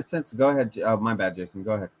more in a sense. Go ahead. Oh, my bad, Jason.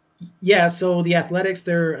 Go ahead. Yeah. So the Athletics,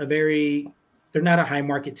 they're not a high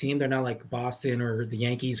market team. They're not like Boston or the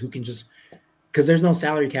Yankees who can just, because there's no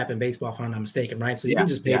salary cap in baseball, if I'm not mistaken, right? So you can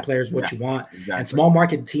just pay players what you want. Exactly. And small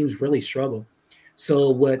market teams really struggle.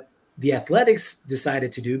 So what the Athletics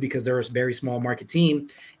decided to do, because they're a very small market team,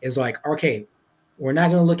 is like, okay, we're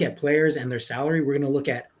not going to look at players and their salary. We're going to look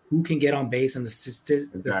at who can get on base and the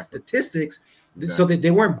statistics. Exactly. So that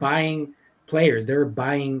they weren't buying players. They were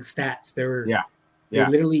buying stats. They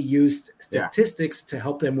literally used statistics to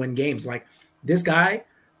help them win games. Like this guy,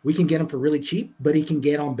 we can get him for really cheap, but he can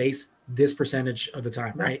get on base this percentage of the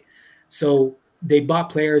time, right? So they bought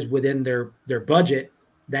players within their budget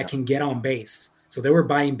that can get on base. So they were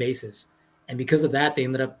buying bases. And because of that, they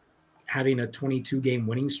ended up having a 22-game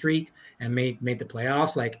winning streak and made the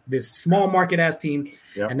playoffs, like this small market ass team.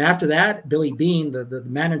 Yep. And after that, Billy Beane, the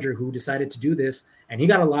manager who decided to do this, and he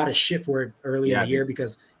got a lot of shit for it early in the year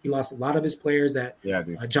because he lost a lot of his players. That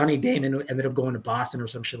Johnny Damon ended up going to Boston or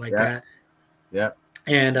some shit like that. Yeah.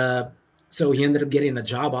 And so he ended up getting a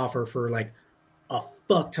job offer for like a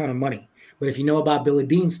fuck ton of money. But if you know about Billy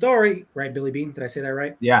Beane's story, right? Billy Beane, did I say that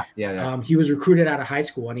right? Yeah. He was recruited out of high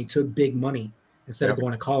school and he took big money instead of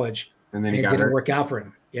going to college. And then it didn't work out for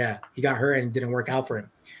him. Yeah, he got hurt and it didn't work out for him.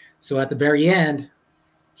 So at the very end,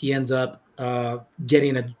 he ends up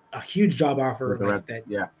getting a huge job offer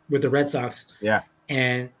with the Red Sox. Yeah.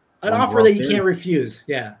 And an offer that you can't refuse.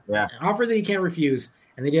 Yeah. An offer that you can't refuse.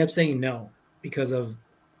 And they ended up saying no because of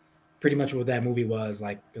pretty much what that movie was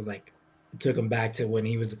like. Because like it took him back to when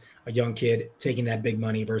he was a young kid taking that big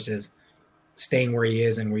money versus staying where he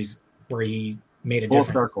is and where he made a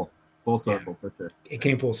difference. Full circle for sure. It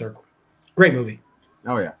came full circle. Great movie.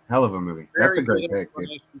 Oh yeah, hell of a movie. That's a great pick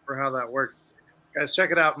for how that works. Guys, check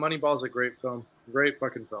it out. Moneyball's a great film. Great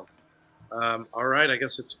fucking film. All right, I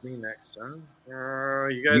guess it's me next. Huh?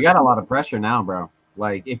 You got a lot of pressure now, bro.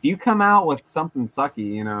 Like if you come out with something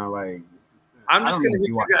sucky, you know, like I'm just gonna hit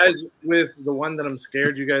you guys with the one that I'm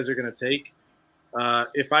scared you guys are gonna take.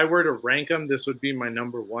 If I were to rank them, this would be my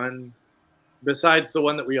number one, besides the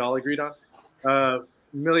one that we all agreed on. $1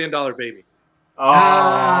 Million Baby.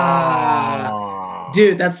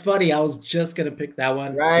 Dude, that's funny. I was just gonna pick that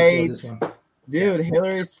one. Right. This one. Dude,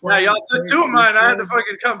 Hillary Swank. Yeah, y'all took two of mine. I had to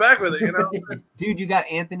fucking come back with it, you know? Dude, you got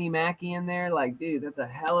Anthony Mackie in there. Like, dude, that's a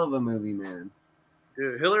hell of a movie, man.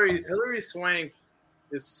 Dude, Hillary Swank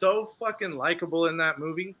is so fucking likable in that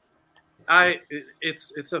movie.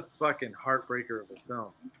 It's a fucking heartbreaker of a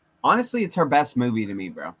film. Honestly, it's her best movie to me,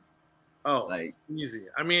 bro. Oh, like easy.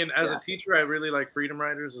 I mean, as a teacher, I really like Freedom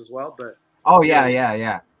Writers as well, but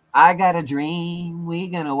yeah. I got a dream. We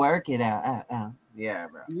gonna work it out. Yeah,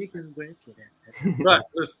 bro. You can work it out. But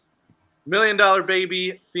this $1 Million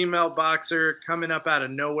Baby, female boxer coming up out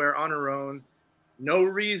of nowhere on her own. No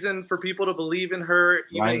reason for people to believe in her.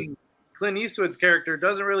 Even Clint Eastwood's character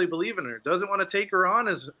doesn't really believe in her. Doesn't want to take her on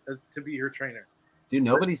as to be her trainer. Dude,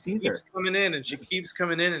 nobody sees her. She keeps coming in and she keeps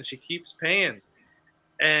coming in and she keeps paying.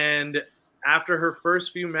 And after her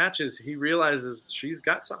first few matches, he realizes she's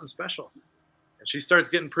got something special. And she starts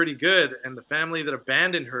getting pretty good. And the family that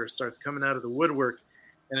abandoned her starts coming out of the woodwork.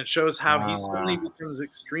 And it shows how he suddenly becomes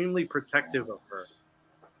extremely protective of her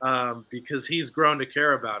because he's grown to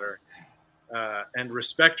care about her and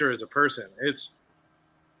respect her as a person. It's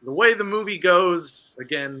the way the movie goes.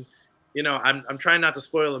 Again, you know, I'm trying not to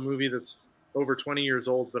spoil a movie that's over 20 years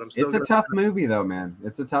old, but I'm still. It's a tough movie, though, man.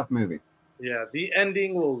 It's a tough movie. Yeah, the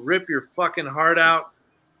ending will rip your fucking heart out,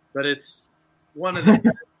 but it's one of the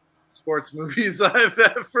best sports movies I've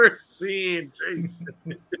ever seen, Jason.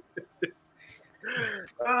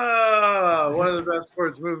 Oh, one of the best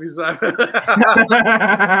sports movies I've ever.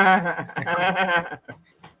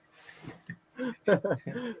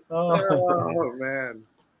 Oh man,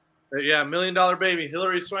 but yeah, $1 Million Baby,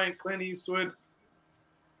 Hillary Swank, Clint Eastwood.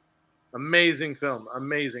 Amazing film,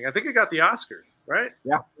 amazing. I think it got the Oscar, right?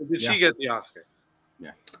 Yeah. Or did she get the Oscar?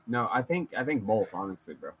 Yeah. No, I think both,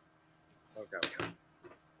 honestly, bro. Okay.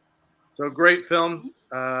 So great film.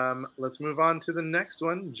 Let's move on to the next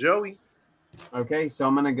one, Joey. Okay, so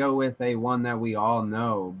I'm gonna go with a one that we all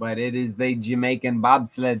know, but it is the Jamaican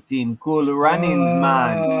bobsled team, Cool Runnings,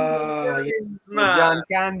 man. John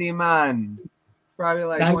Candy, man. It's probably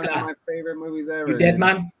like one of my favorite movies ever. You dead,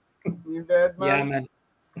 man? You dead, man? Yeah, man.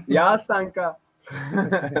 Yeah, Sanka.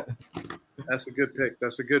 That's a good pick.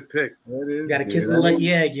 It is. You gotta kiss the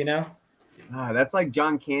lucky egg, you know? That's like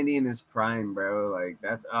John Candy in his prime, bro. Like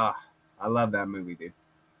that's I love that movie, dude.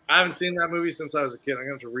 I haven't seen that movie since I was a kid. I'm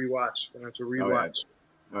gonna have to rewatch.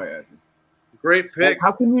 Oh yeah. Great pick.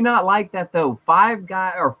 How can you not like that though? 4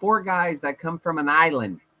 guys that come from an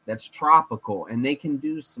island that's tropical and they can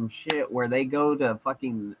do some shit where they go to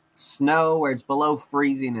fucking snow where it's below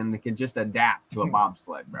freezing and they can just adapt to a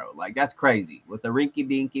bobsled, bro. Like that's crazy with the rinky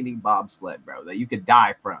dinky bobsled, bro, that you could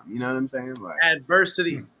die from. You know what I'm saying? Like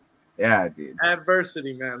adversity. Yeah, dude.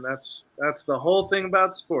 Adversity, man. That's the whole thing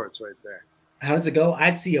about sports right there. How does it go?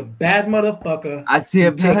 I see a bad motherfucker. I see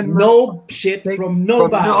a bad no shit from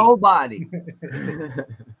nobody.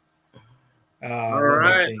 All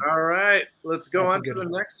right. Let's go on to the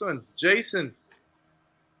next one. Jason.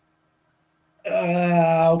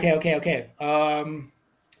 Okay. I'm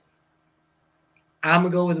gonna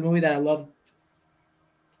go with a movie that I loved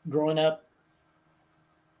growing up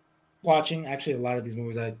watching. Actually, a lot of these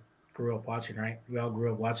movies I grew up watching, right? We all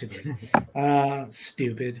grew up watching this.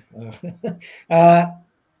 Stupid.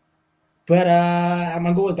 But I'm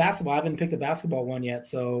gonna go with basketball. I haven't picked a basketball one yet,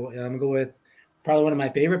 so I'm gonna go with probably one of my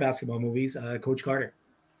favorite basketball movies, Coach Carter.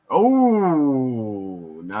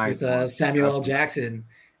 Oh, nice. With Samuel L. Jackson.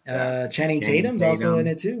 Channing Tatum's also in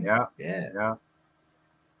it too. Yeah.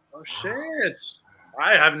 Oh shit!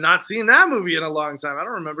 I have not seen that movie in a long time. I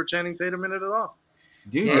don't remember Channing Tatum in it at all.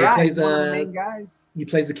 Dude, he plays he's one of the main guys. He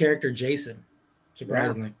plays the character Jason.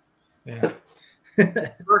 Surprisingly, yeah.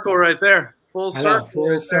 Circle right there, full circle.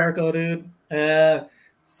 Full circle, dude. I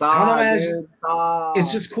don't know, man.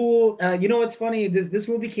 It's just cool. You know what's funny? This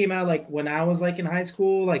movie came out like when I was like in high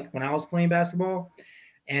school, like when I was playing basketball,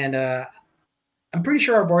 and I'm pretty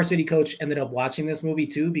sure our varsity coach ended up watching this movie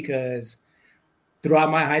too because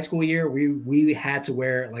throughout my high school year, we had to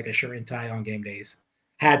wear like a shirt and tie on game days.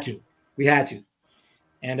 We had to,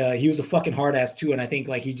 and he was a fucking hard ass too. And I think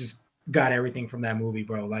like he just got everything from that movie,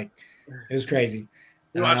 bro. Like it was crazy.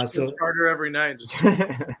 You watch Coach Carter every night, just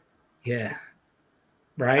yeah.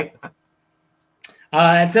 Right.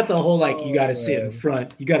 Except the whole like you got to sit in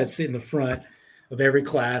front. You got to sit in the front of every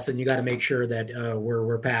class, and you got to make sure that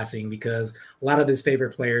we're passing because a lot of his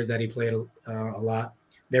favorite players that he played a lot,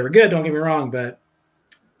 they were good. Don't get me wrong, but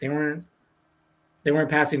they weren't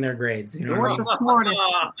passing their grades. You know, what I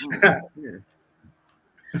mean?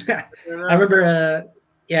 I remember.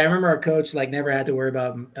 I remember our coach like never had to worry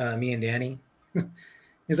about me and Danny.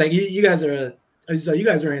 He's like, you guys are. So you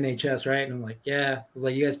guys are in HS, right? And I'm like, yeah. I was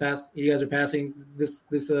like, you guys are passing this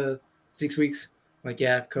 6 weeks. I'm like,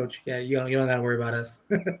 yeah, coach. Yeah, you don't have to worry about us.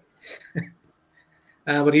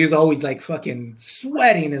 But he was always like fucking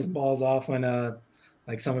sweating his balls off when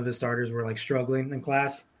like some of his starters were like struggling in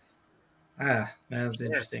class. Man, that's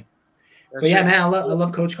interesting. But yeah, man, I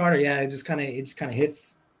love Coach Carter. Yeah, it just kind of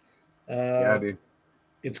hits. Yeah, dude.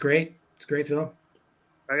 It's great. It's a great film.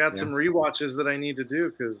 I got some rewatches that I need to do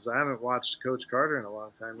because I haven't watched Coach Carter in a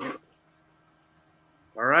long time yet.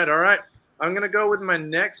 All right. I'm going to go with my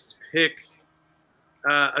next pick.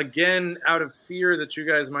 Again, out of fear that you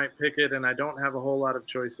guys might pick it and I don't have a whole lot of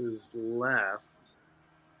choices left.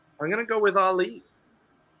 I'm going to go with Ali.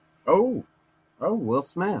 Oh, Will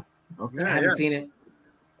Smith. Okay. I haven't seen it.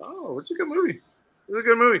 Oh, it's a good movie.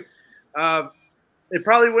 It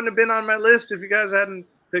probably wouldn't have been on my list if you guys hadn't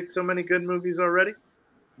picked so many good movies already.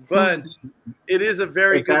 But it is a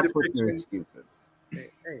very good depiction. That's what your excuses.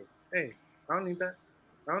 Hey, I don't need that,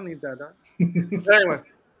 Don. Anyway,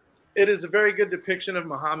 it is a very good depiction of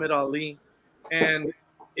Muhammad Ali, and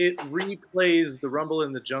it replays the Rumble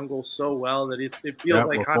in the Jungle so well that it feels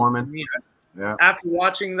like me. After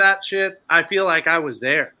watching that shit, I feel like I was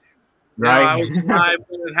there. Right, I was alive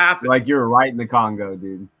when it happened. Like you were right in the Congo,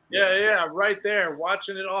 dude. Yeah, right there,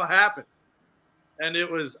 watching it all happen, and it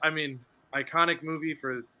was, iconic movie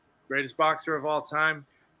for greatest boxer of all time.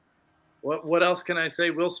 What else can I say?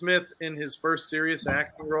 Will Smith in his first serious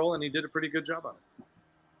acting role, and he did a pretty good job on it.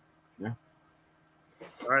 Yeah.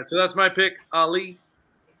 All right, so that's my pick, Ali.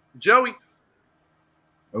 Joey.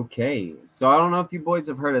 Okay, so I don't know if you boys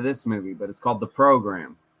have heard of this movie, but it's called The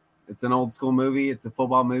Program. It's an old school movie. It's a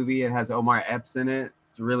football movie. It has Omar Epps in it.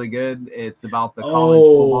 It's really good. It's about the college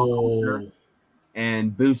football culture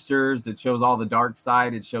and boosters. It shows all the dark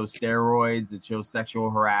side. It shows steroids. It shows sexual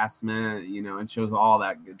harassment. You know, it shows all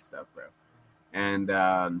that good stuff, bro. And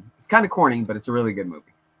it's kind of corny, but it's a really good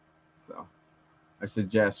movie. So I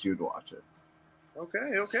suggest you'd watch it.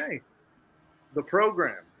 Okay. The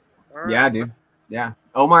Program. All right. Yeah, dude. Yeah.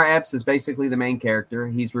 Omar Epps is basically the main character.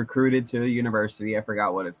 He's recruited to a university. I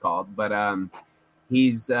forgot what it's called, but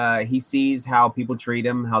he sees how people treat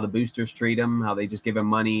him, how the boosters treat him, how they just give him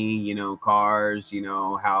money, you know, cars, you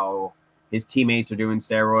know, how his teammates are doing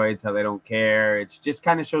steroids, how they don't care. It just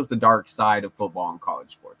kind of shows the dark side of football and college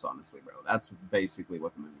sports, honestly, bro. That's basically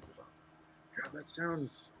what the movie's about. God, that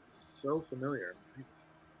sounds so familiar.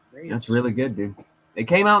 That's really good, dude. It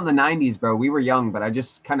came out in the 90s, bro. We were young, but I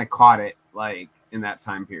just kind of caught it, like, in that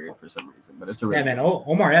time period for some reason. But it's a really man.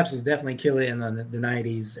 Omar Epps was definitely killing in the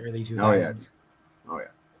 90s, early 2000s. Oh, yeah.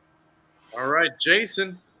 All right,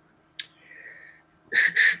 Jason.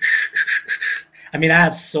 I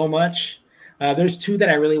have so much. There's two that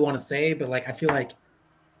I really want to say, but like I feel like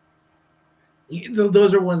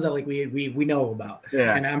those are ones that like we know about.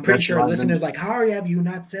 Yeah, and I'm pretty sure listeners like, how have you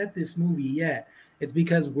not said this movie yet? It's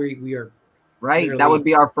because we are right. That would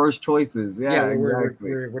be our first choices. Yeah,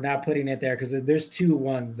 exactly. We're not putting it there because there's two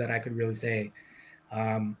ones that I could really say.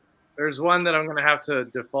 There's one that I'm going to have to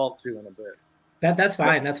default to in a bit. That's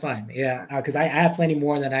fine. That's fine. Yeah, because I have plenty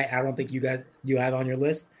more than I don't think you have on your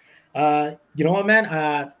list. You know what, man?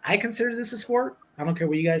 I consider this a sport. I don't care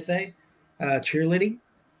what you guys say. Cheerleading.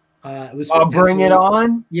 It was Bring It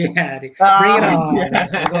On. Yeah, dude. Bring It On.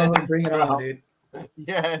 Yes, Bring It On, dude.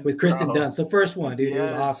 Yes, With Kristen Dunst, the first one, dude. It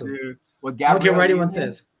was awesome. Dude. With I don't care Gabrielle what anyone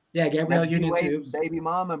Union. says. Yeah, Gabrielle Union too. Baby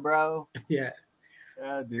mama, bro. Yeah.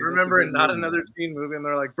 Yeah, dude. Remember in Not Another Teen Movie, and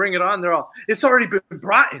they're like, "Bring it on!" They're all, "It's already been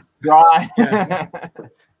brought in." Right. Yeah.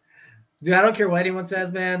 Dude, I don't care what anyone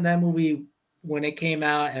says, man. That movie, when it came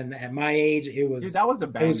out, and at my age, it was. Dude, that was a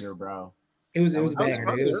banger, bro. It was a banger,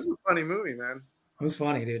 dude. It was a funny movie, man. It was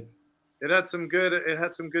funny, dude. It had some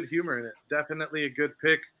good humor in it. Definitely a good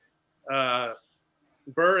pick.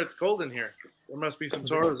 Burr, it's cold in here. There must be some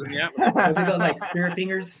toros in the atmosphere. Was it like spirit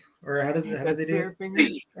fingers, or how does they do it?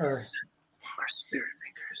 Fingers? Our spirit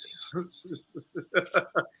fingers.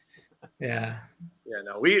 Yeah. Yeah,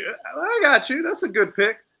 no, I got you. That's a good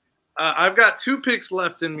pick. I've got 2 picks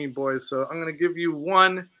left in me, boys. So I'm gonna give you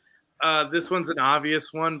one. This one's an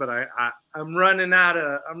obvious one, but I'm running out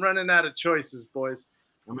of choices, boys.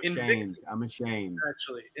 I'm ashamed.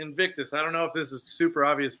 Actually, Invictus. I don't know if this is super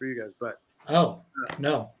obvious for you guys, but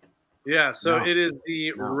no. Yeah, so it is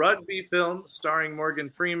the rugby film starring Morgan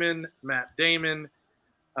Freeman, Matt Damon.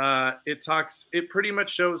 It pretty much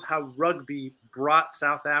shows how rugby brought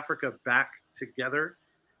South Africa back together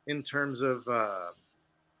in terms of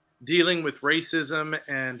dealing with racism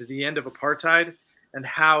and the end of apartheid, and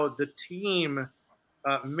how the team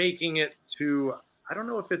making it to, I don't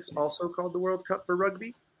know if it's also called the World Cup for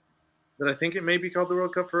rugby, but I think it may be called the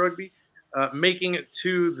World Cup for rugby, making it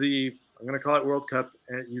to the, I'm going to call it World Cup,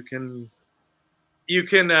 and you can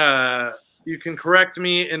correct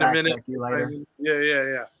me in a minute.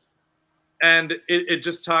 Yeah. And it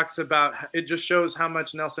just talks about, it just shows how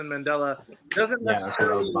much Nelson Mandela doesn't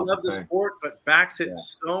necessarily love the sport, but backs it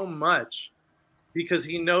so much because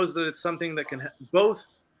he knows that it's something that can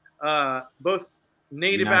both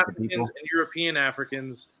Native Africans and European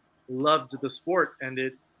Africans loved the sport, and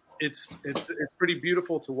it's pretty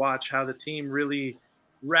beautiful to watch how the team really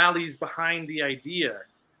rallies behind the idea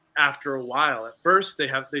after a while. At first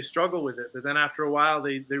they struggle with it, but then after a while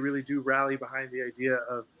they really do rally behind the idea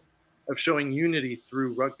of showing unity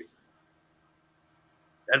through rugby.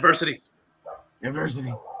 Adversity. Never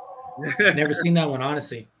seen that one,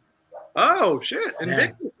 honestly. Oh shit!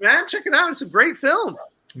 Invictus, man, check it out. It's a great film.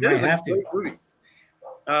 Might have to.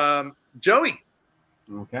 Joey.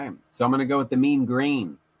 Okay, so I'm gonna go with The Mean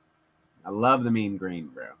Green. I love The Mean Green,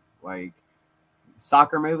 bro. Like,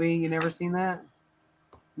 soccer movie. You never seen that?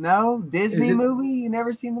 No, Disney movie. You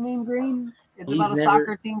never seen The Mean Green? It's about a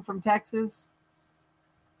soccer team from Texas.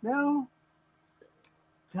 No.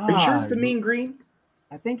 Are you sure it's The Mean Green?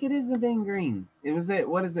 I think it is The Big Green.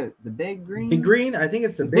 What is it? The Big Green? Big Green? I think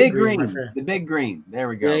it's the Big Green. The Big Green. There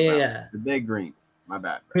we go. Yeah. The Big Green. My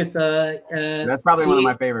bad. With that's probably one of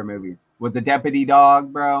my favorite movies. With the deputy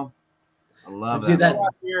dog, bro. I love that.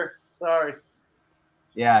 Here. Sorry.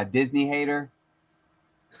 Yeah, Disney hater.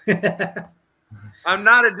 I'm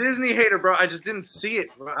not a Disney hater, bro. I just didn't see it.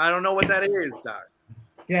 I don't know what that is, Doc.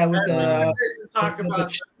 Yeah, with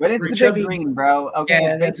but it's the Big Green, bro. Okay,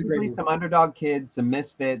 it's basically some underdog kids, some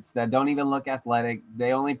misfits that don't even look athletic.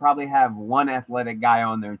 They only probably have one athletic guy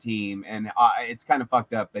on their team, and it's kind of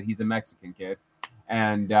fucked up that he's a Mexican kid,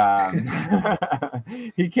 and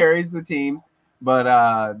he carries the team.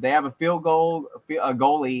 But they have a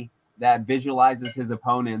goalie that visualizes his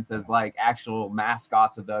opponents as like actual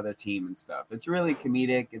mascots of the other team and stuff. It's really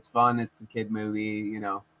comedic. It's fun. It's a kid movie,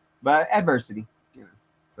 but adversity.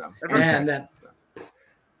 So,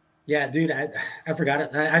 yeah, dude, I forgot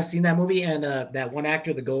it. I've seen that movie, and that one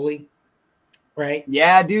actor, the goalie, right?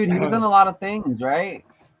 Yeah, dude, he was in a lot of things, right?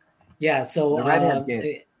 Yeah, so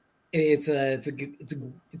it's a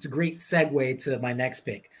great segue to my next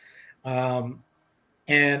pick, and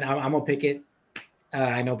I'm gonna pick it.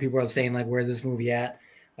 I know people are saying like, "Where's this movie at?"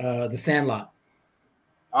 The Sandlot.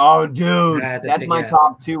 Oh, dude, that's my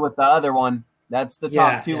top 2 with the other one. That's the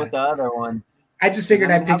top 2 with the other one. I just figured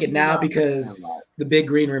I'd pick it now because the Big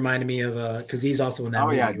Green reminded me of because he's also in that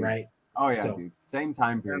movie, right? Oh yeah, dude. Same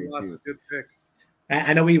time period too. Good pick.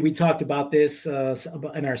 I know we talked about this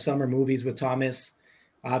in our summer movies with Thomas,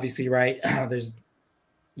 obviously, right? There's,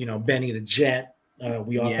 Benny the Jet.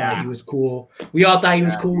 We all thought he was cool. We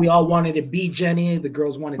all wanted to be Jenny. The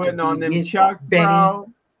girls wanted putting to on be them chucks, Benny.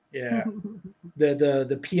 bro. Yeah.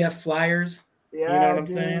 the PF Flyers. Yeah, you know what I'm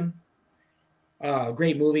saying?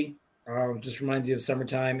 Great movie. Just reminds you of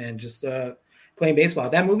summertime and just playing baseball.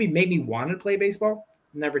 That movie made me want to play baseball.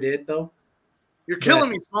 Never did, though. You're killing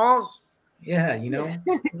me, Smalls. Yeah,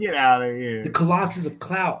 Get out of here. The Colossus of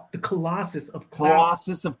Clout.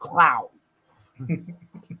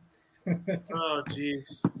 Oh,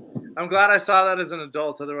 jeez. I'm glad I saw that as an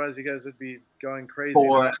adult. Otherwise, you guys would be going crazy.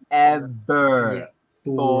 Forever. Yeah.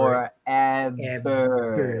 Forever.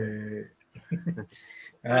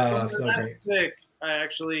 All right, so Oh, my so last pick, I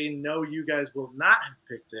actually know you guys will not have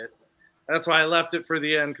picked it. That's why I left it for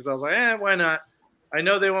the end, because I was like, why not? I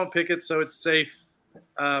know they won't pick it, so it's safe.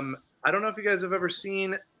 I don't know if you guys have ever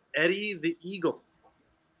seen Eddie the Eagle.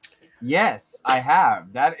 Yes, I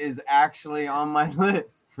have. That is actually on my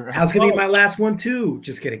list. How's gonna be my last one too?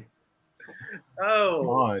 Just kidding.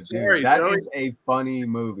 Oh, sorry, dude, that Joey. is a funny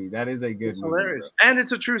movie. That is a good It's movie. hilarious, and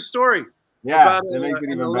it's a true story. Yeah, about that makes it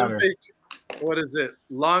an even better. Olympic, what is it?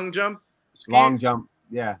 Long jump? Skates? Long jump.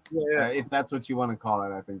 Yeah. Yeah. If that's what you want to call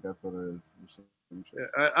it, I think that's what it is.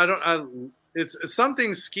 Yeah, I don't. It's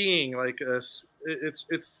something skiing. Like it's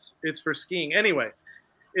for skiing. Anyway,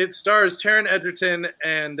 it stars Taron Egerton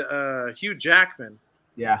and Hugh Jackman.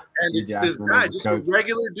 Yeah. And it's this guy, just a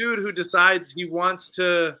regular dude who decides he wants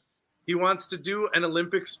to do an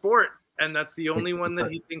Olympic sport, and that's the only one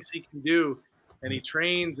that he thinks he can do. And he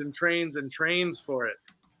trains and trains and trains for it.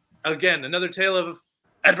 Again, another tale of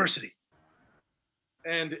adversity.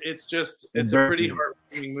 And it's a pretty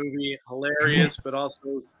heartwarming movie, hilarious, but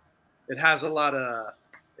also it has a lot of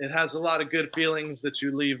good feelings that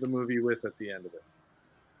you leave the movie with at the end of it.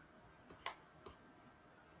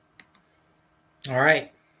 All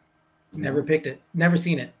right. Never picked it. Never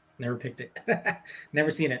seen it. Never picked it. Never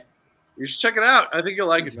seen it. You should check it out. I think you'll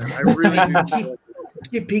like it, man. I really do.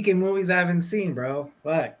 Keep peeking movies I haven't seen, bro.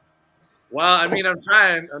 Fuck. Well, I mean, I'm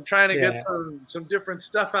trying to get some different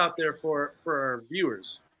stuff out there for our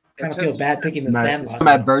viewers. Kind of feel bad picking the Sandlot. Some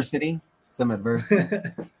adversity. Some diversity.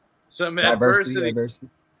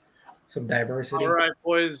 Some diversity. All right,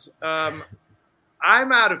 boys. I'm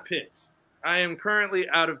out of picks. I am currently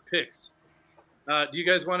out of picks. Do you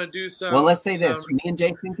guys want to do some? Well, let's say this. Me and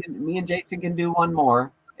Jason can do one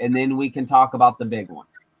more, and then we can talk about the big one.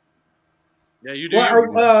 Yeah, you do.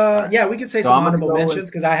 Yeah, we could say some honorable mentions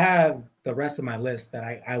because I have the rest of my list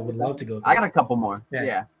that I would love to go through. I got a couple more.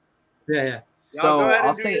 Yeah. So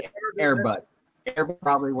I'll say Airbud. Airbud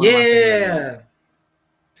probably one of my favorites.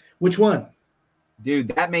 Which one? Dude,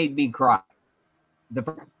 that made me cry. The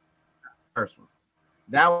first one.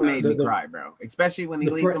 That one made me cry, bro. Especially when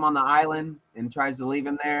he leaves him on the island and tries to leave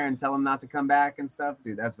him there and tell him not to come back and stuff.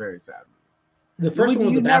 Dude, that's very sad. The first one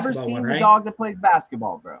was the basketball one, right? You've never seen the dog that plays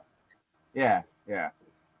basketball, bro. Yeah.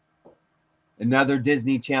 Another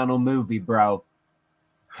Disney Channel movie, bro.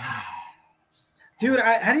 Dude,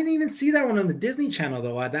 I didn't even see that one on the Disney Channel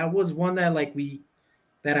though. That was one that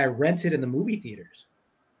I rented in the movie theaters.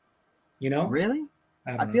 You know? Really?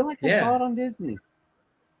 I feel like I saw it on Disney.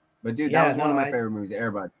 But dude, that was one of my favorite movies,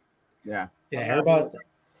 Airbud. Yeah. Yeah, Airbud.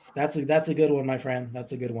 That's a good one, my friend.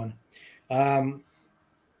 That's a good one.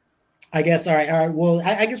 I guess. All right. Well,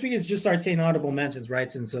 I guess we can just start saying honorable mentions,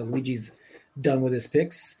 right? Since Luigi's done with his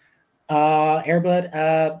picks.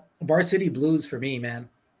 Airbud, Varsity Blues for me, man.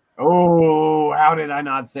 Oh, how did I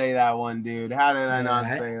not say that one, dude? How did I not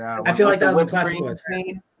say that one? I feel like that was a classic one.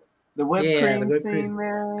 The whipped cream scene,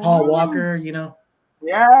 man. Paul Walker, you know.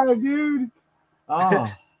 Yeah, dude.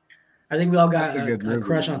 Oh. I think we all got a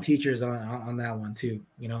crush on teachers on that one too,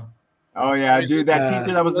 you know. Oh yeah, dude, that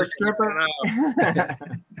teacher that was a stripper.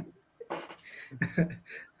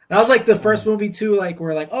 That was like the first movie too. Like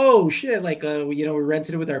we're like, oh shit, like we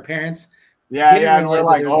rented it with our parents. Yeah, and we're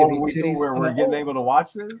like, we're getting able to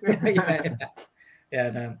watch this.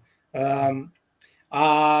 Yeah, man.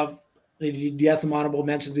 Do you have some honorable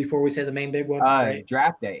mentions before we say the main big one? Right?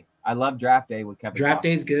 Draft Day. I love Draft Day with Kevin. Draft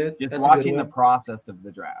Day is good. Just watching the process of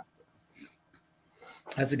the draft.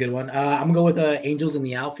 That's a good one. I'm gonna go with Angels in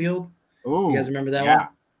the Outfield. Ooh, you guys remember that one?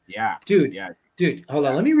 Yeah, dude. Hold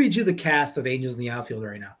on. Let me read you the cast of Angels in the Outfield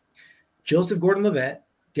right now. Joseph Gordon-Levitt,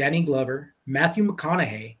 Danny Glover, Matthew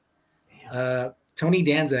McConaughey, Tony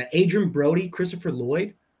Danza, Adrian Brody, Christopher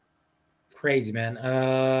Lloyd. Crazy, man.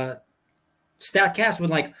 Stat cast when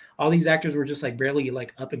like all these actors were just like barely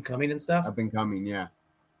like up and coming and stuff. Up and coming, yeah.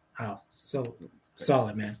 Wow, so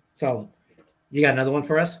solid, man. Solid. You got another one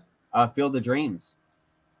for us? Field of Dreams.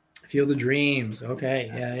 Field of Dreams.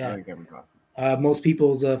 Okay, yeah. I like Kevin Costner. Most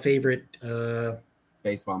people's favorite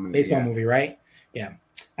baseball movie, right? Yeah.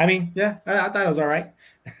 I mean, yeah, I thought it was all right.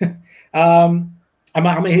 I'm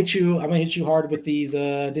gonna hit you hard with these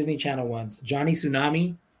Disney Channel ones. Johnny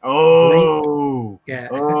Tsunami. Oh, yeah.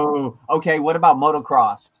 Oh, okay. What about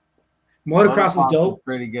Motocross? Motocross is dope. Is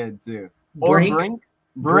pretty good too. Brink.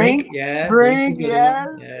 Brink. Yeah. Brink.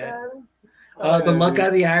 Yes. The Luck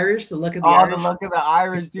of the Irish. The Luck of the Oh, Irish. the Luck of the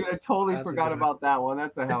Irish, dude. I totally That's a forgot good one. about that one.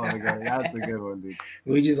 That's a hell of a good. That's a good one, dude.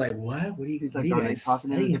 Luigi's like, what? What are you? He's What like, are you are they guys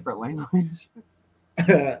talking in a saying? different language?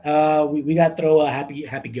 We got to throw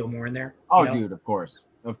Happy Gilmore in there. Oh, you know? dude, of course.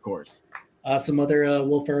 Some other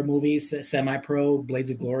Will Ferrell movies, Semi-Pro, Blades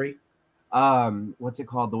of Glory. What's it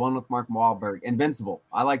called? The one with Mark Wahlberg, Invincible.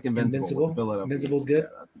 I liked Invincible. With the Philadelphia Invincible's Eagles. good.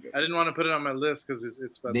 Yeah, that's a good I didn't want to put it on my list because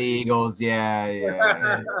it's about the Eagles.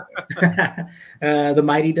 Yeah. The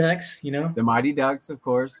Mighty Ducks, you know. The Mighty Ducks, of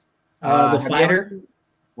course. The have you ever Fighter. seen-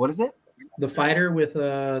 What is it? The Fighter with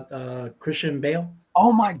Christian Bale.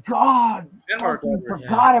 Oh my God! And I Mark Wahlberg.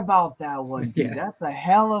 forgot about that one, dude. Yeah. That's a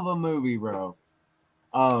hell of a movie, bro.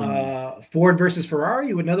 Ford versus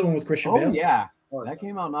Ferrari, another one with Christian Bale. Yeah, Oh, that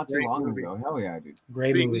came out not too great long movie. ago. Hell yeah, dude.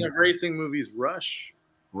 Great Speaking movie. of racing movies, Rush.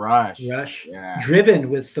 Rush. Yeah. Driven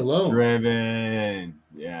with Stallone. Driven.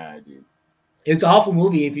 Yeah, dude. It's an awful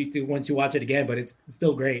movie if you once you watch it again, but it's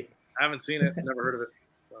still great. I haven't seen it. Never heard of it.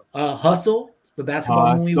 Hustle, the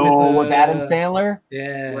basketball movie with Adam Sandler.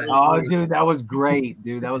 Yeah. Oh, dude, that was great,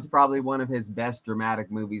 dude. That was probably one of his best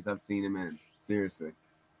dramatic movies I've seen him in. Seriously.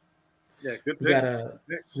 Yeah, good We got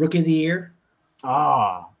picks. Rookie of the Year.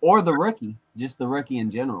 Or The Rookie. Just The Rookie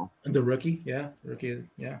in general. The Rookie, yeah. Rookie,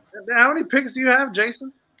 yeah. How many picks do you have,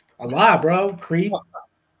 Jason? A lot, bro. Creed.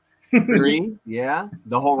 Creed, yeah.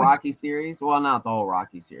 The whole Rocky series. Well, not the whole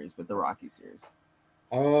Rocky series, but the Rocky series.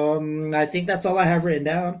 I think that's all I have written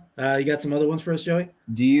down. You got some other ones for us, Joey?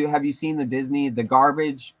 Have you seen the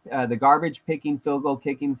garbage picking field goal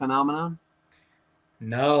kicking phenomenon?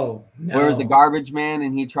 No. Where's the garbage man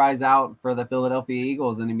and he tries out for the Philadelphia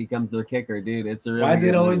Eagles and he becomes their kicker, dude. It's a really Why is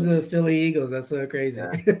it always movie. the Philly Eagles? That's so crazy.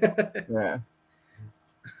 Yeah.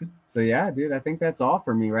 So yeah, dude, I think that's all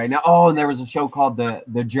for me right now. Oh, and there was a show called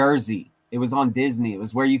the Jersey. It was on Disney. It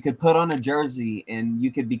was where you could put on a jersey and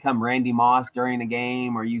you could become Randy Moss during a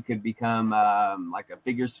game, or you could become like a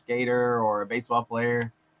figure skater or a baseball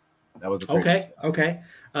player. That was a okay.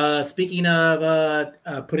 Speaking of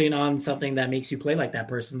putting on something that makes you play like that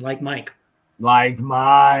person, like Mike. Like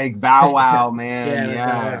Mike, Bow Wow, man. Yeah,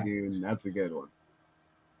 yeah, Wow. Dude, that's a good one.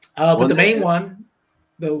 But the main one,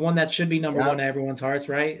 the one that should be number one in everyone's hearts,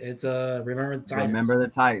 right? It's Remember the Titans. Remember the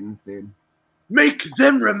Titans, dude. Make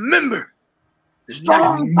them remember.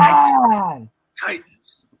 Strong side.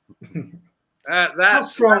 Titans. How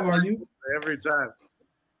strong are you? Every time.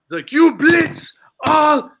 It's like, you blitz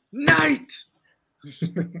all night.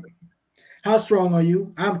 How strong are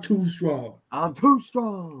you? I'm too strong. I'm too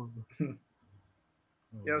strong.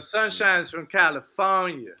 Sunshine's from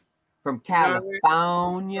California. From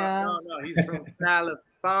California? No, he's from California.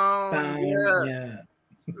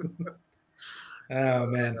 Oh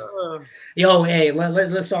man. Yo, hey,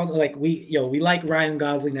 let's all we like Ryan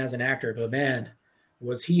Gosling as an actor, but man,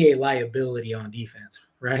 was he a liability on defense,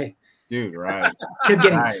 right? Dude, right. Kept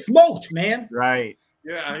getting smoked, man. Right.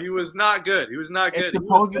 Yeah, he was not good. He was not good.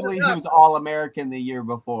 Supposedly he was All-American the year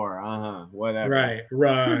before. Whatever. Right.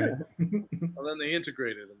 Well, then they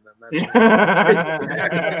integrated him.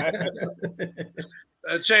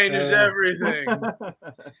 That changes everything.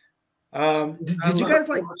 Did you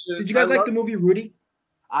guys like the movie Rudy?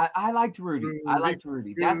 I liked Rudy.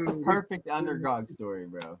 That's the perfect underdog story,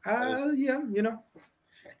 bro. Yeah,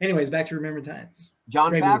 Anyways, back to Remember Times.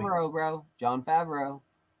 John Favreau, bro. John Favreau.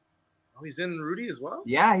 Oh, he's in Rudy as well?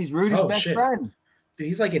 Yeah, he's Rudy's best friend. Dude,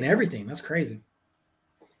 he's like in everything. That's crazy.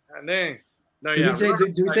 Dang. No,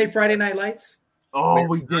 Did we say Friday Night Lights? Oh,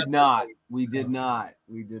 we did not. We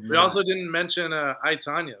also didn't mention I,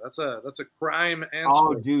 Tonya. That's a crime and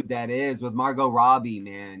sport. Dude, that is with Margot Robbie,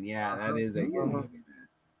 man. Yeah, that is a good movie, man.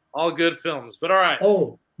 All good films, but all right.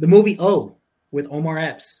 Oh, the movie with Omar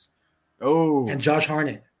Epps. Oh. And Josh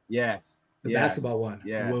Hartnett. Yes. The basketball one.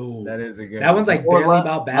 Yes. Whoa. That is a good That one's like barely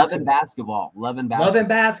about basketball. Love and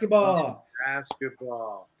basketball.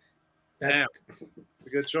 Damn. It's a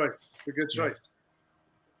good choice.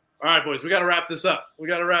 All right, boys, we got to wrap this up.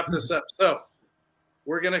 So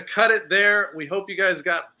we're going to cut it there. We hope you guys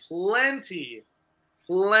got plenty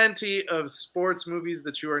of sports movies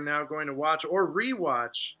that you are now going to watch or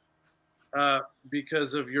rewatch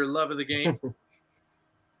because of your love of the game.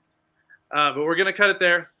 But we're going to cut it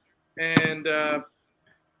there. And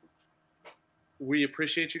we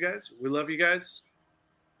appreciate you guys. We love you guys.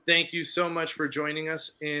 Thank you so much for joining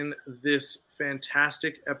us in this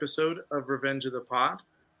fantastic episode of Revenge of the Pod.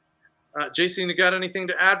 Jason, you got anything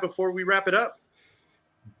to add before we wrap it up?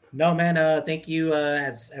 No, man. Thank you.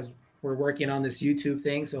 As we're working on this YouTube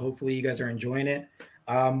thing, so hopefully you guys are enjoying it.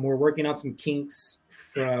 We're working on some kinks.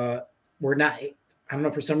 I I don't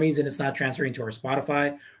know, for some reason it's not transferring to our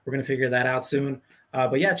Spotify. We're going to figure that out soon.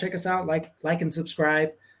 But yeah, check us out. Like and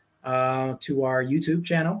subscribe to our YouTube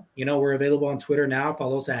channel. We're available on Twitter now.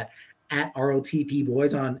 Follow us at ROTP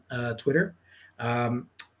Boys on Twitter. On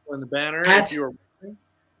the banner,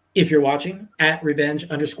 if you're watching, at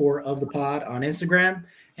Revenge_of the Pod on Instagram.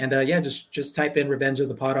 And just type in Revenge of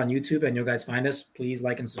the Pod on YouTube and you'll guys find us. Please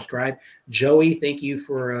like and subscribe. Joey, thank you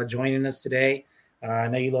for joining us today. I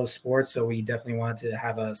know you love sports, so we definitely want to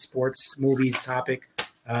have a sports movies topic.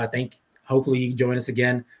 Hopefully you can join us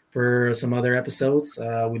again for some other episodes.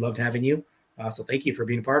 We loved having you. So thank you for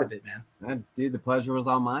being a part of it, man. Dude, the pleasure was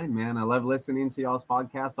all mine, man. I love listening to y'all's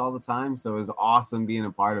podcast all the time. So it was awesome being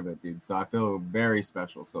a part of it, dude. So I feel very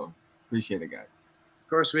special. So appreciate it, guys. Of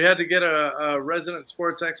course, we had to get a resident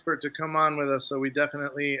sports expert to come on with us. So we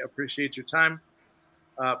definitely appreciate your time.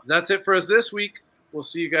 That's it for us this week. We'll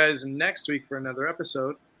see you guys next week for another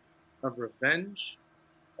episode of Revenge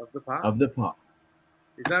of the Pod. Of the Pod.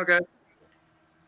 Peace out, guys.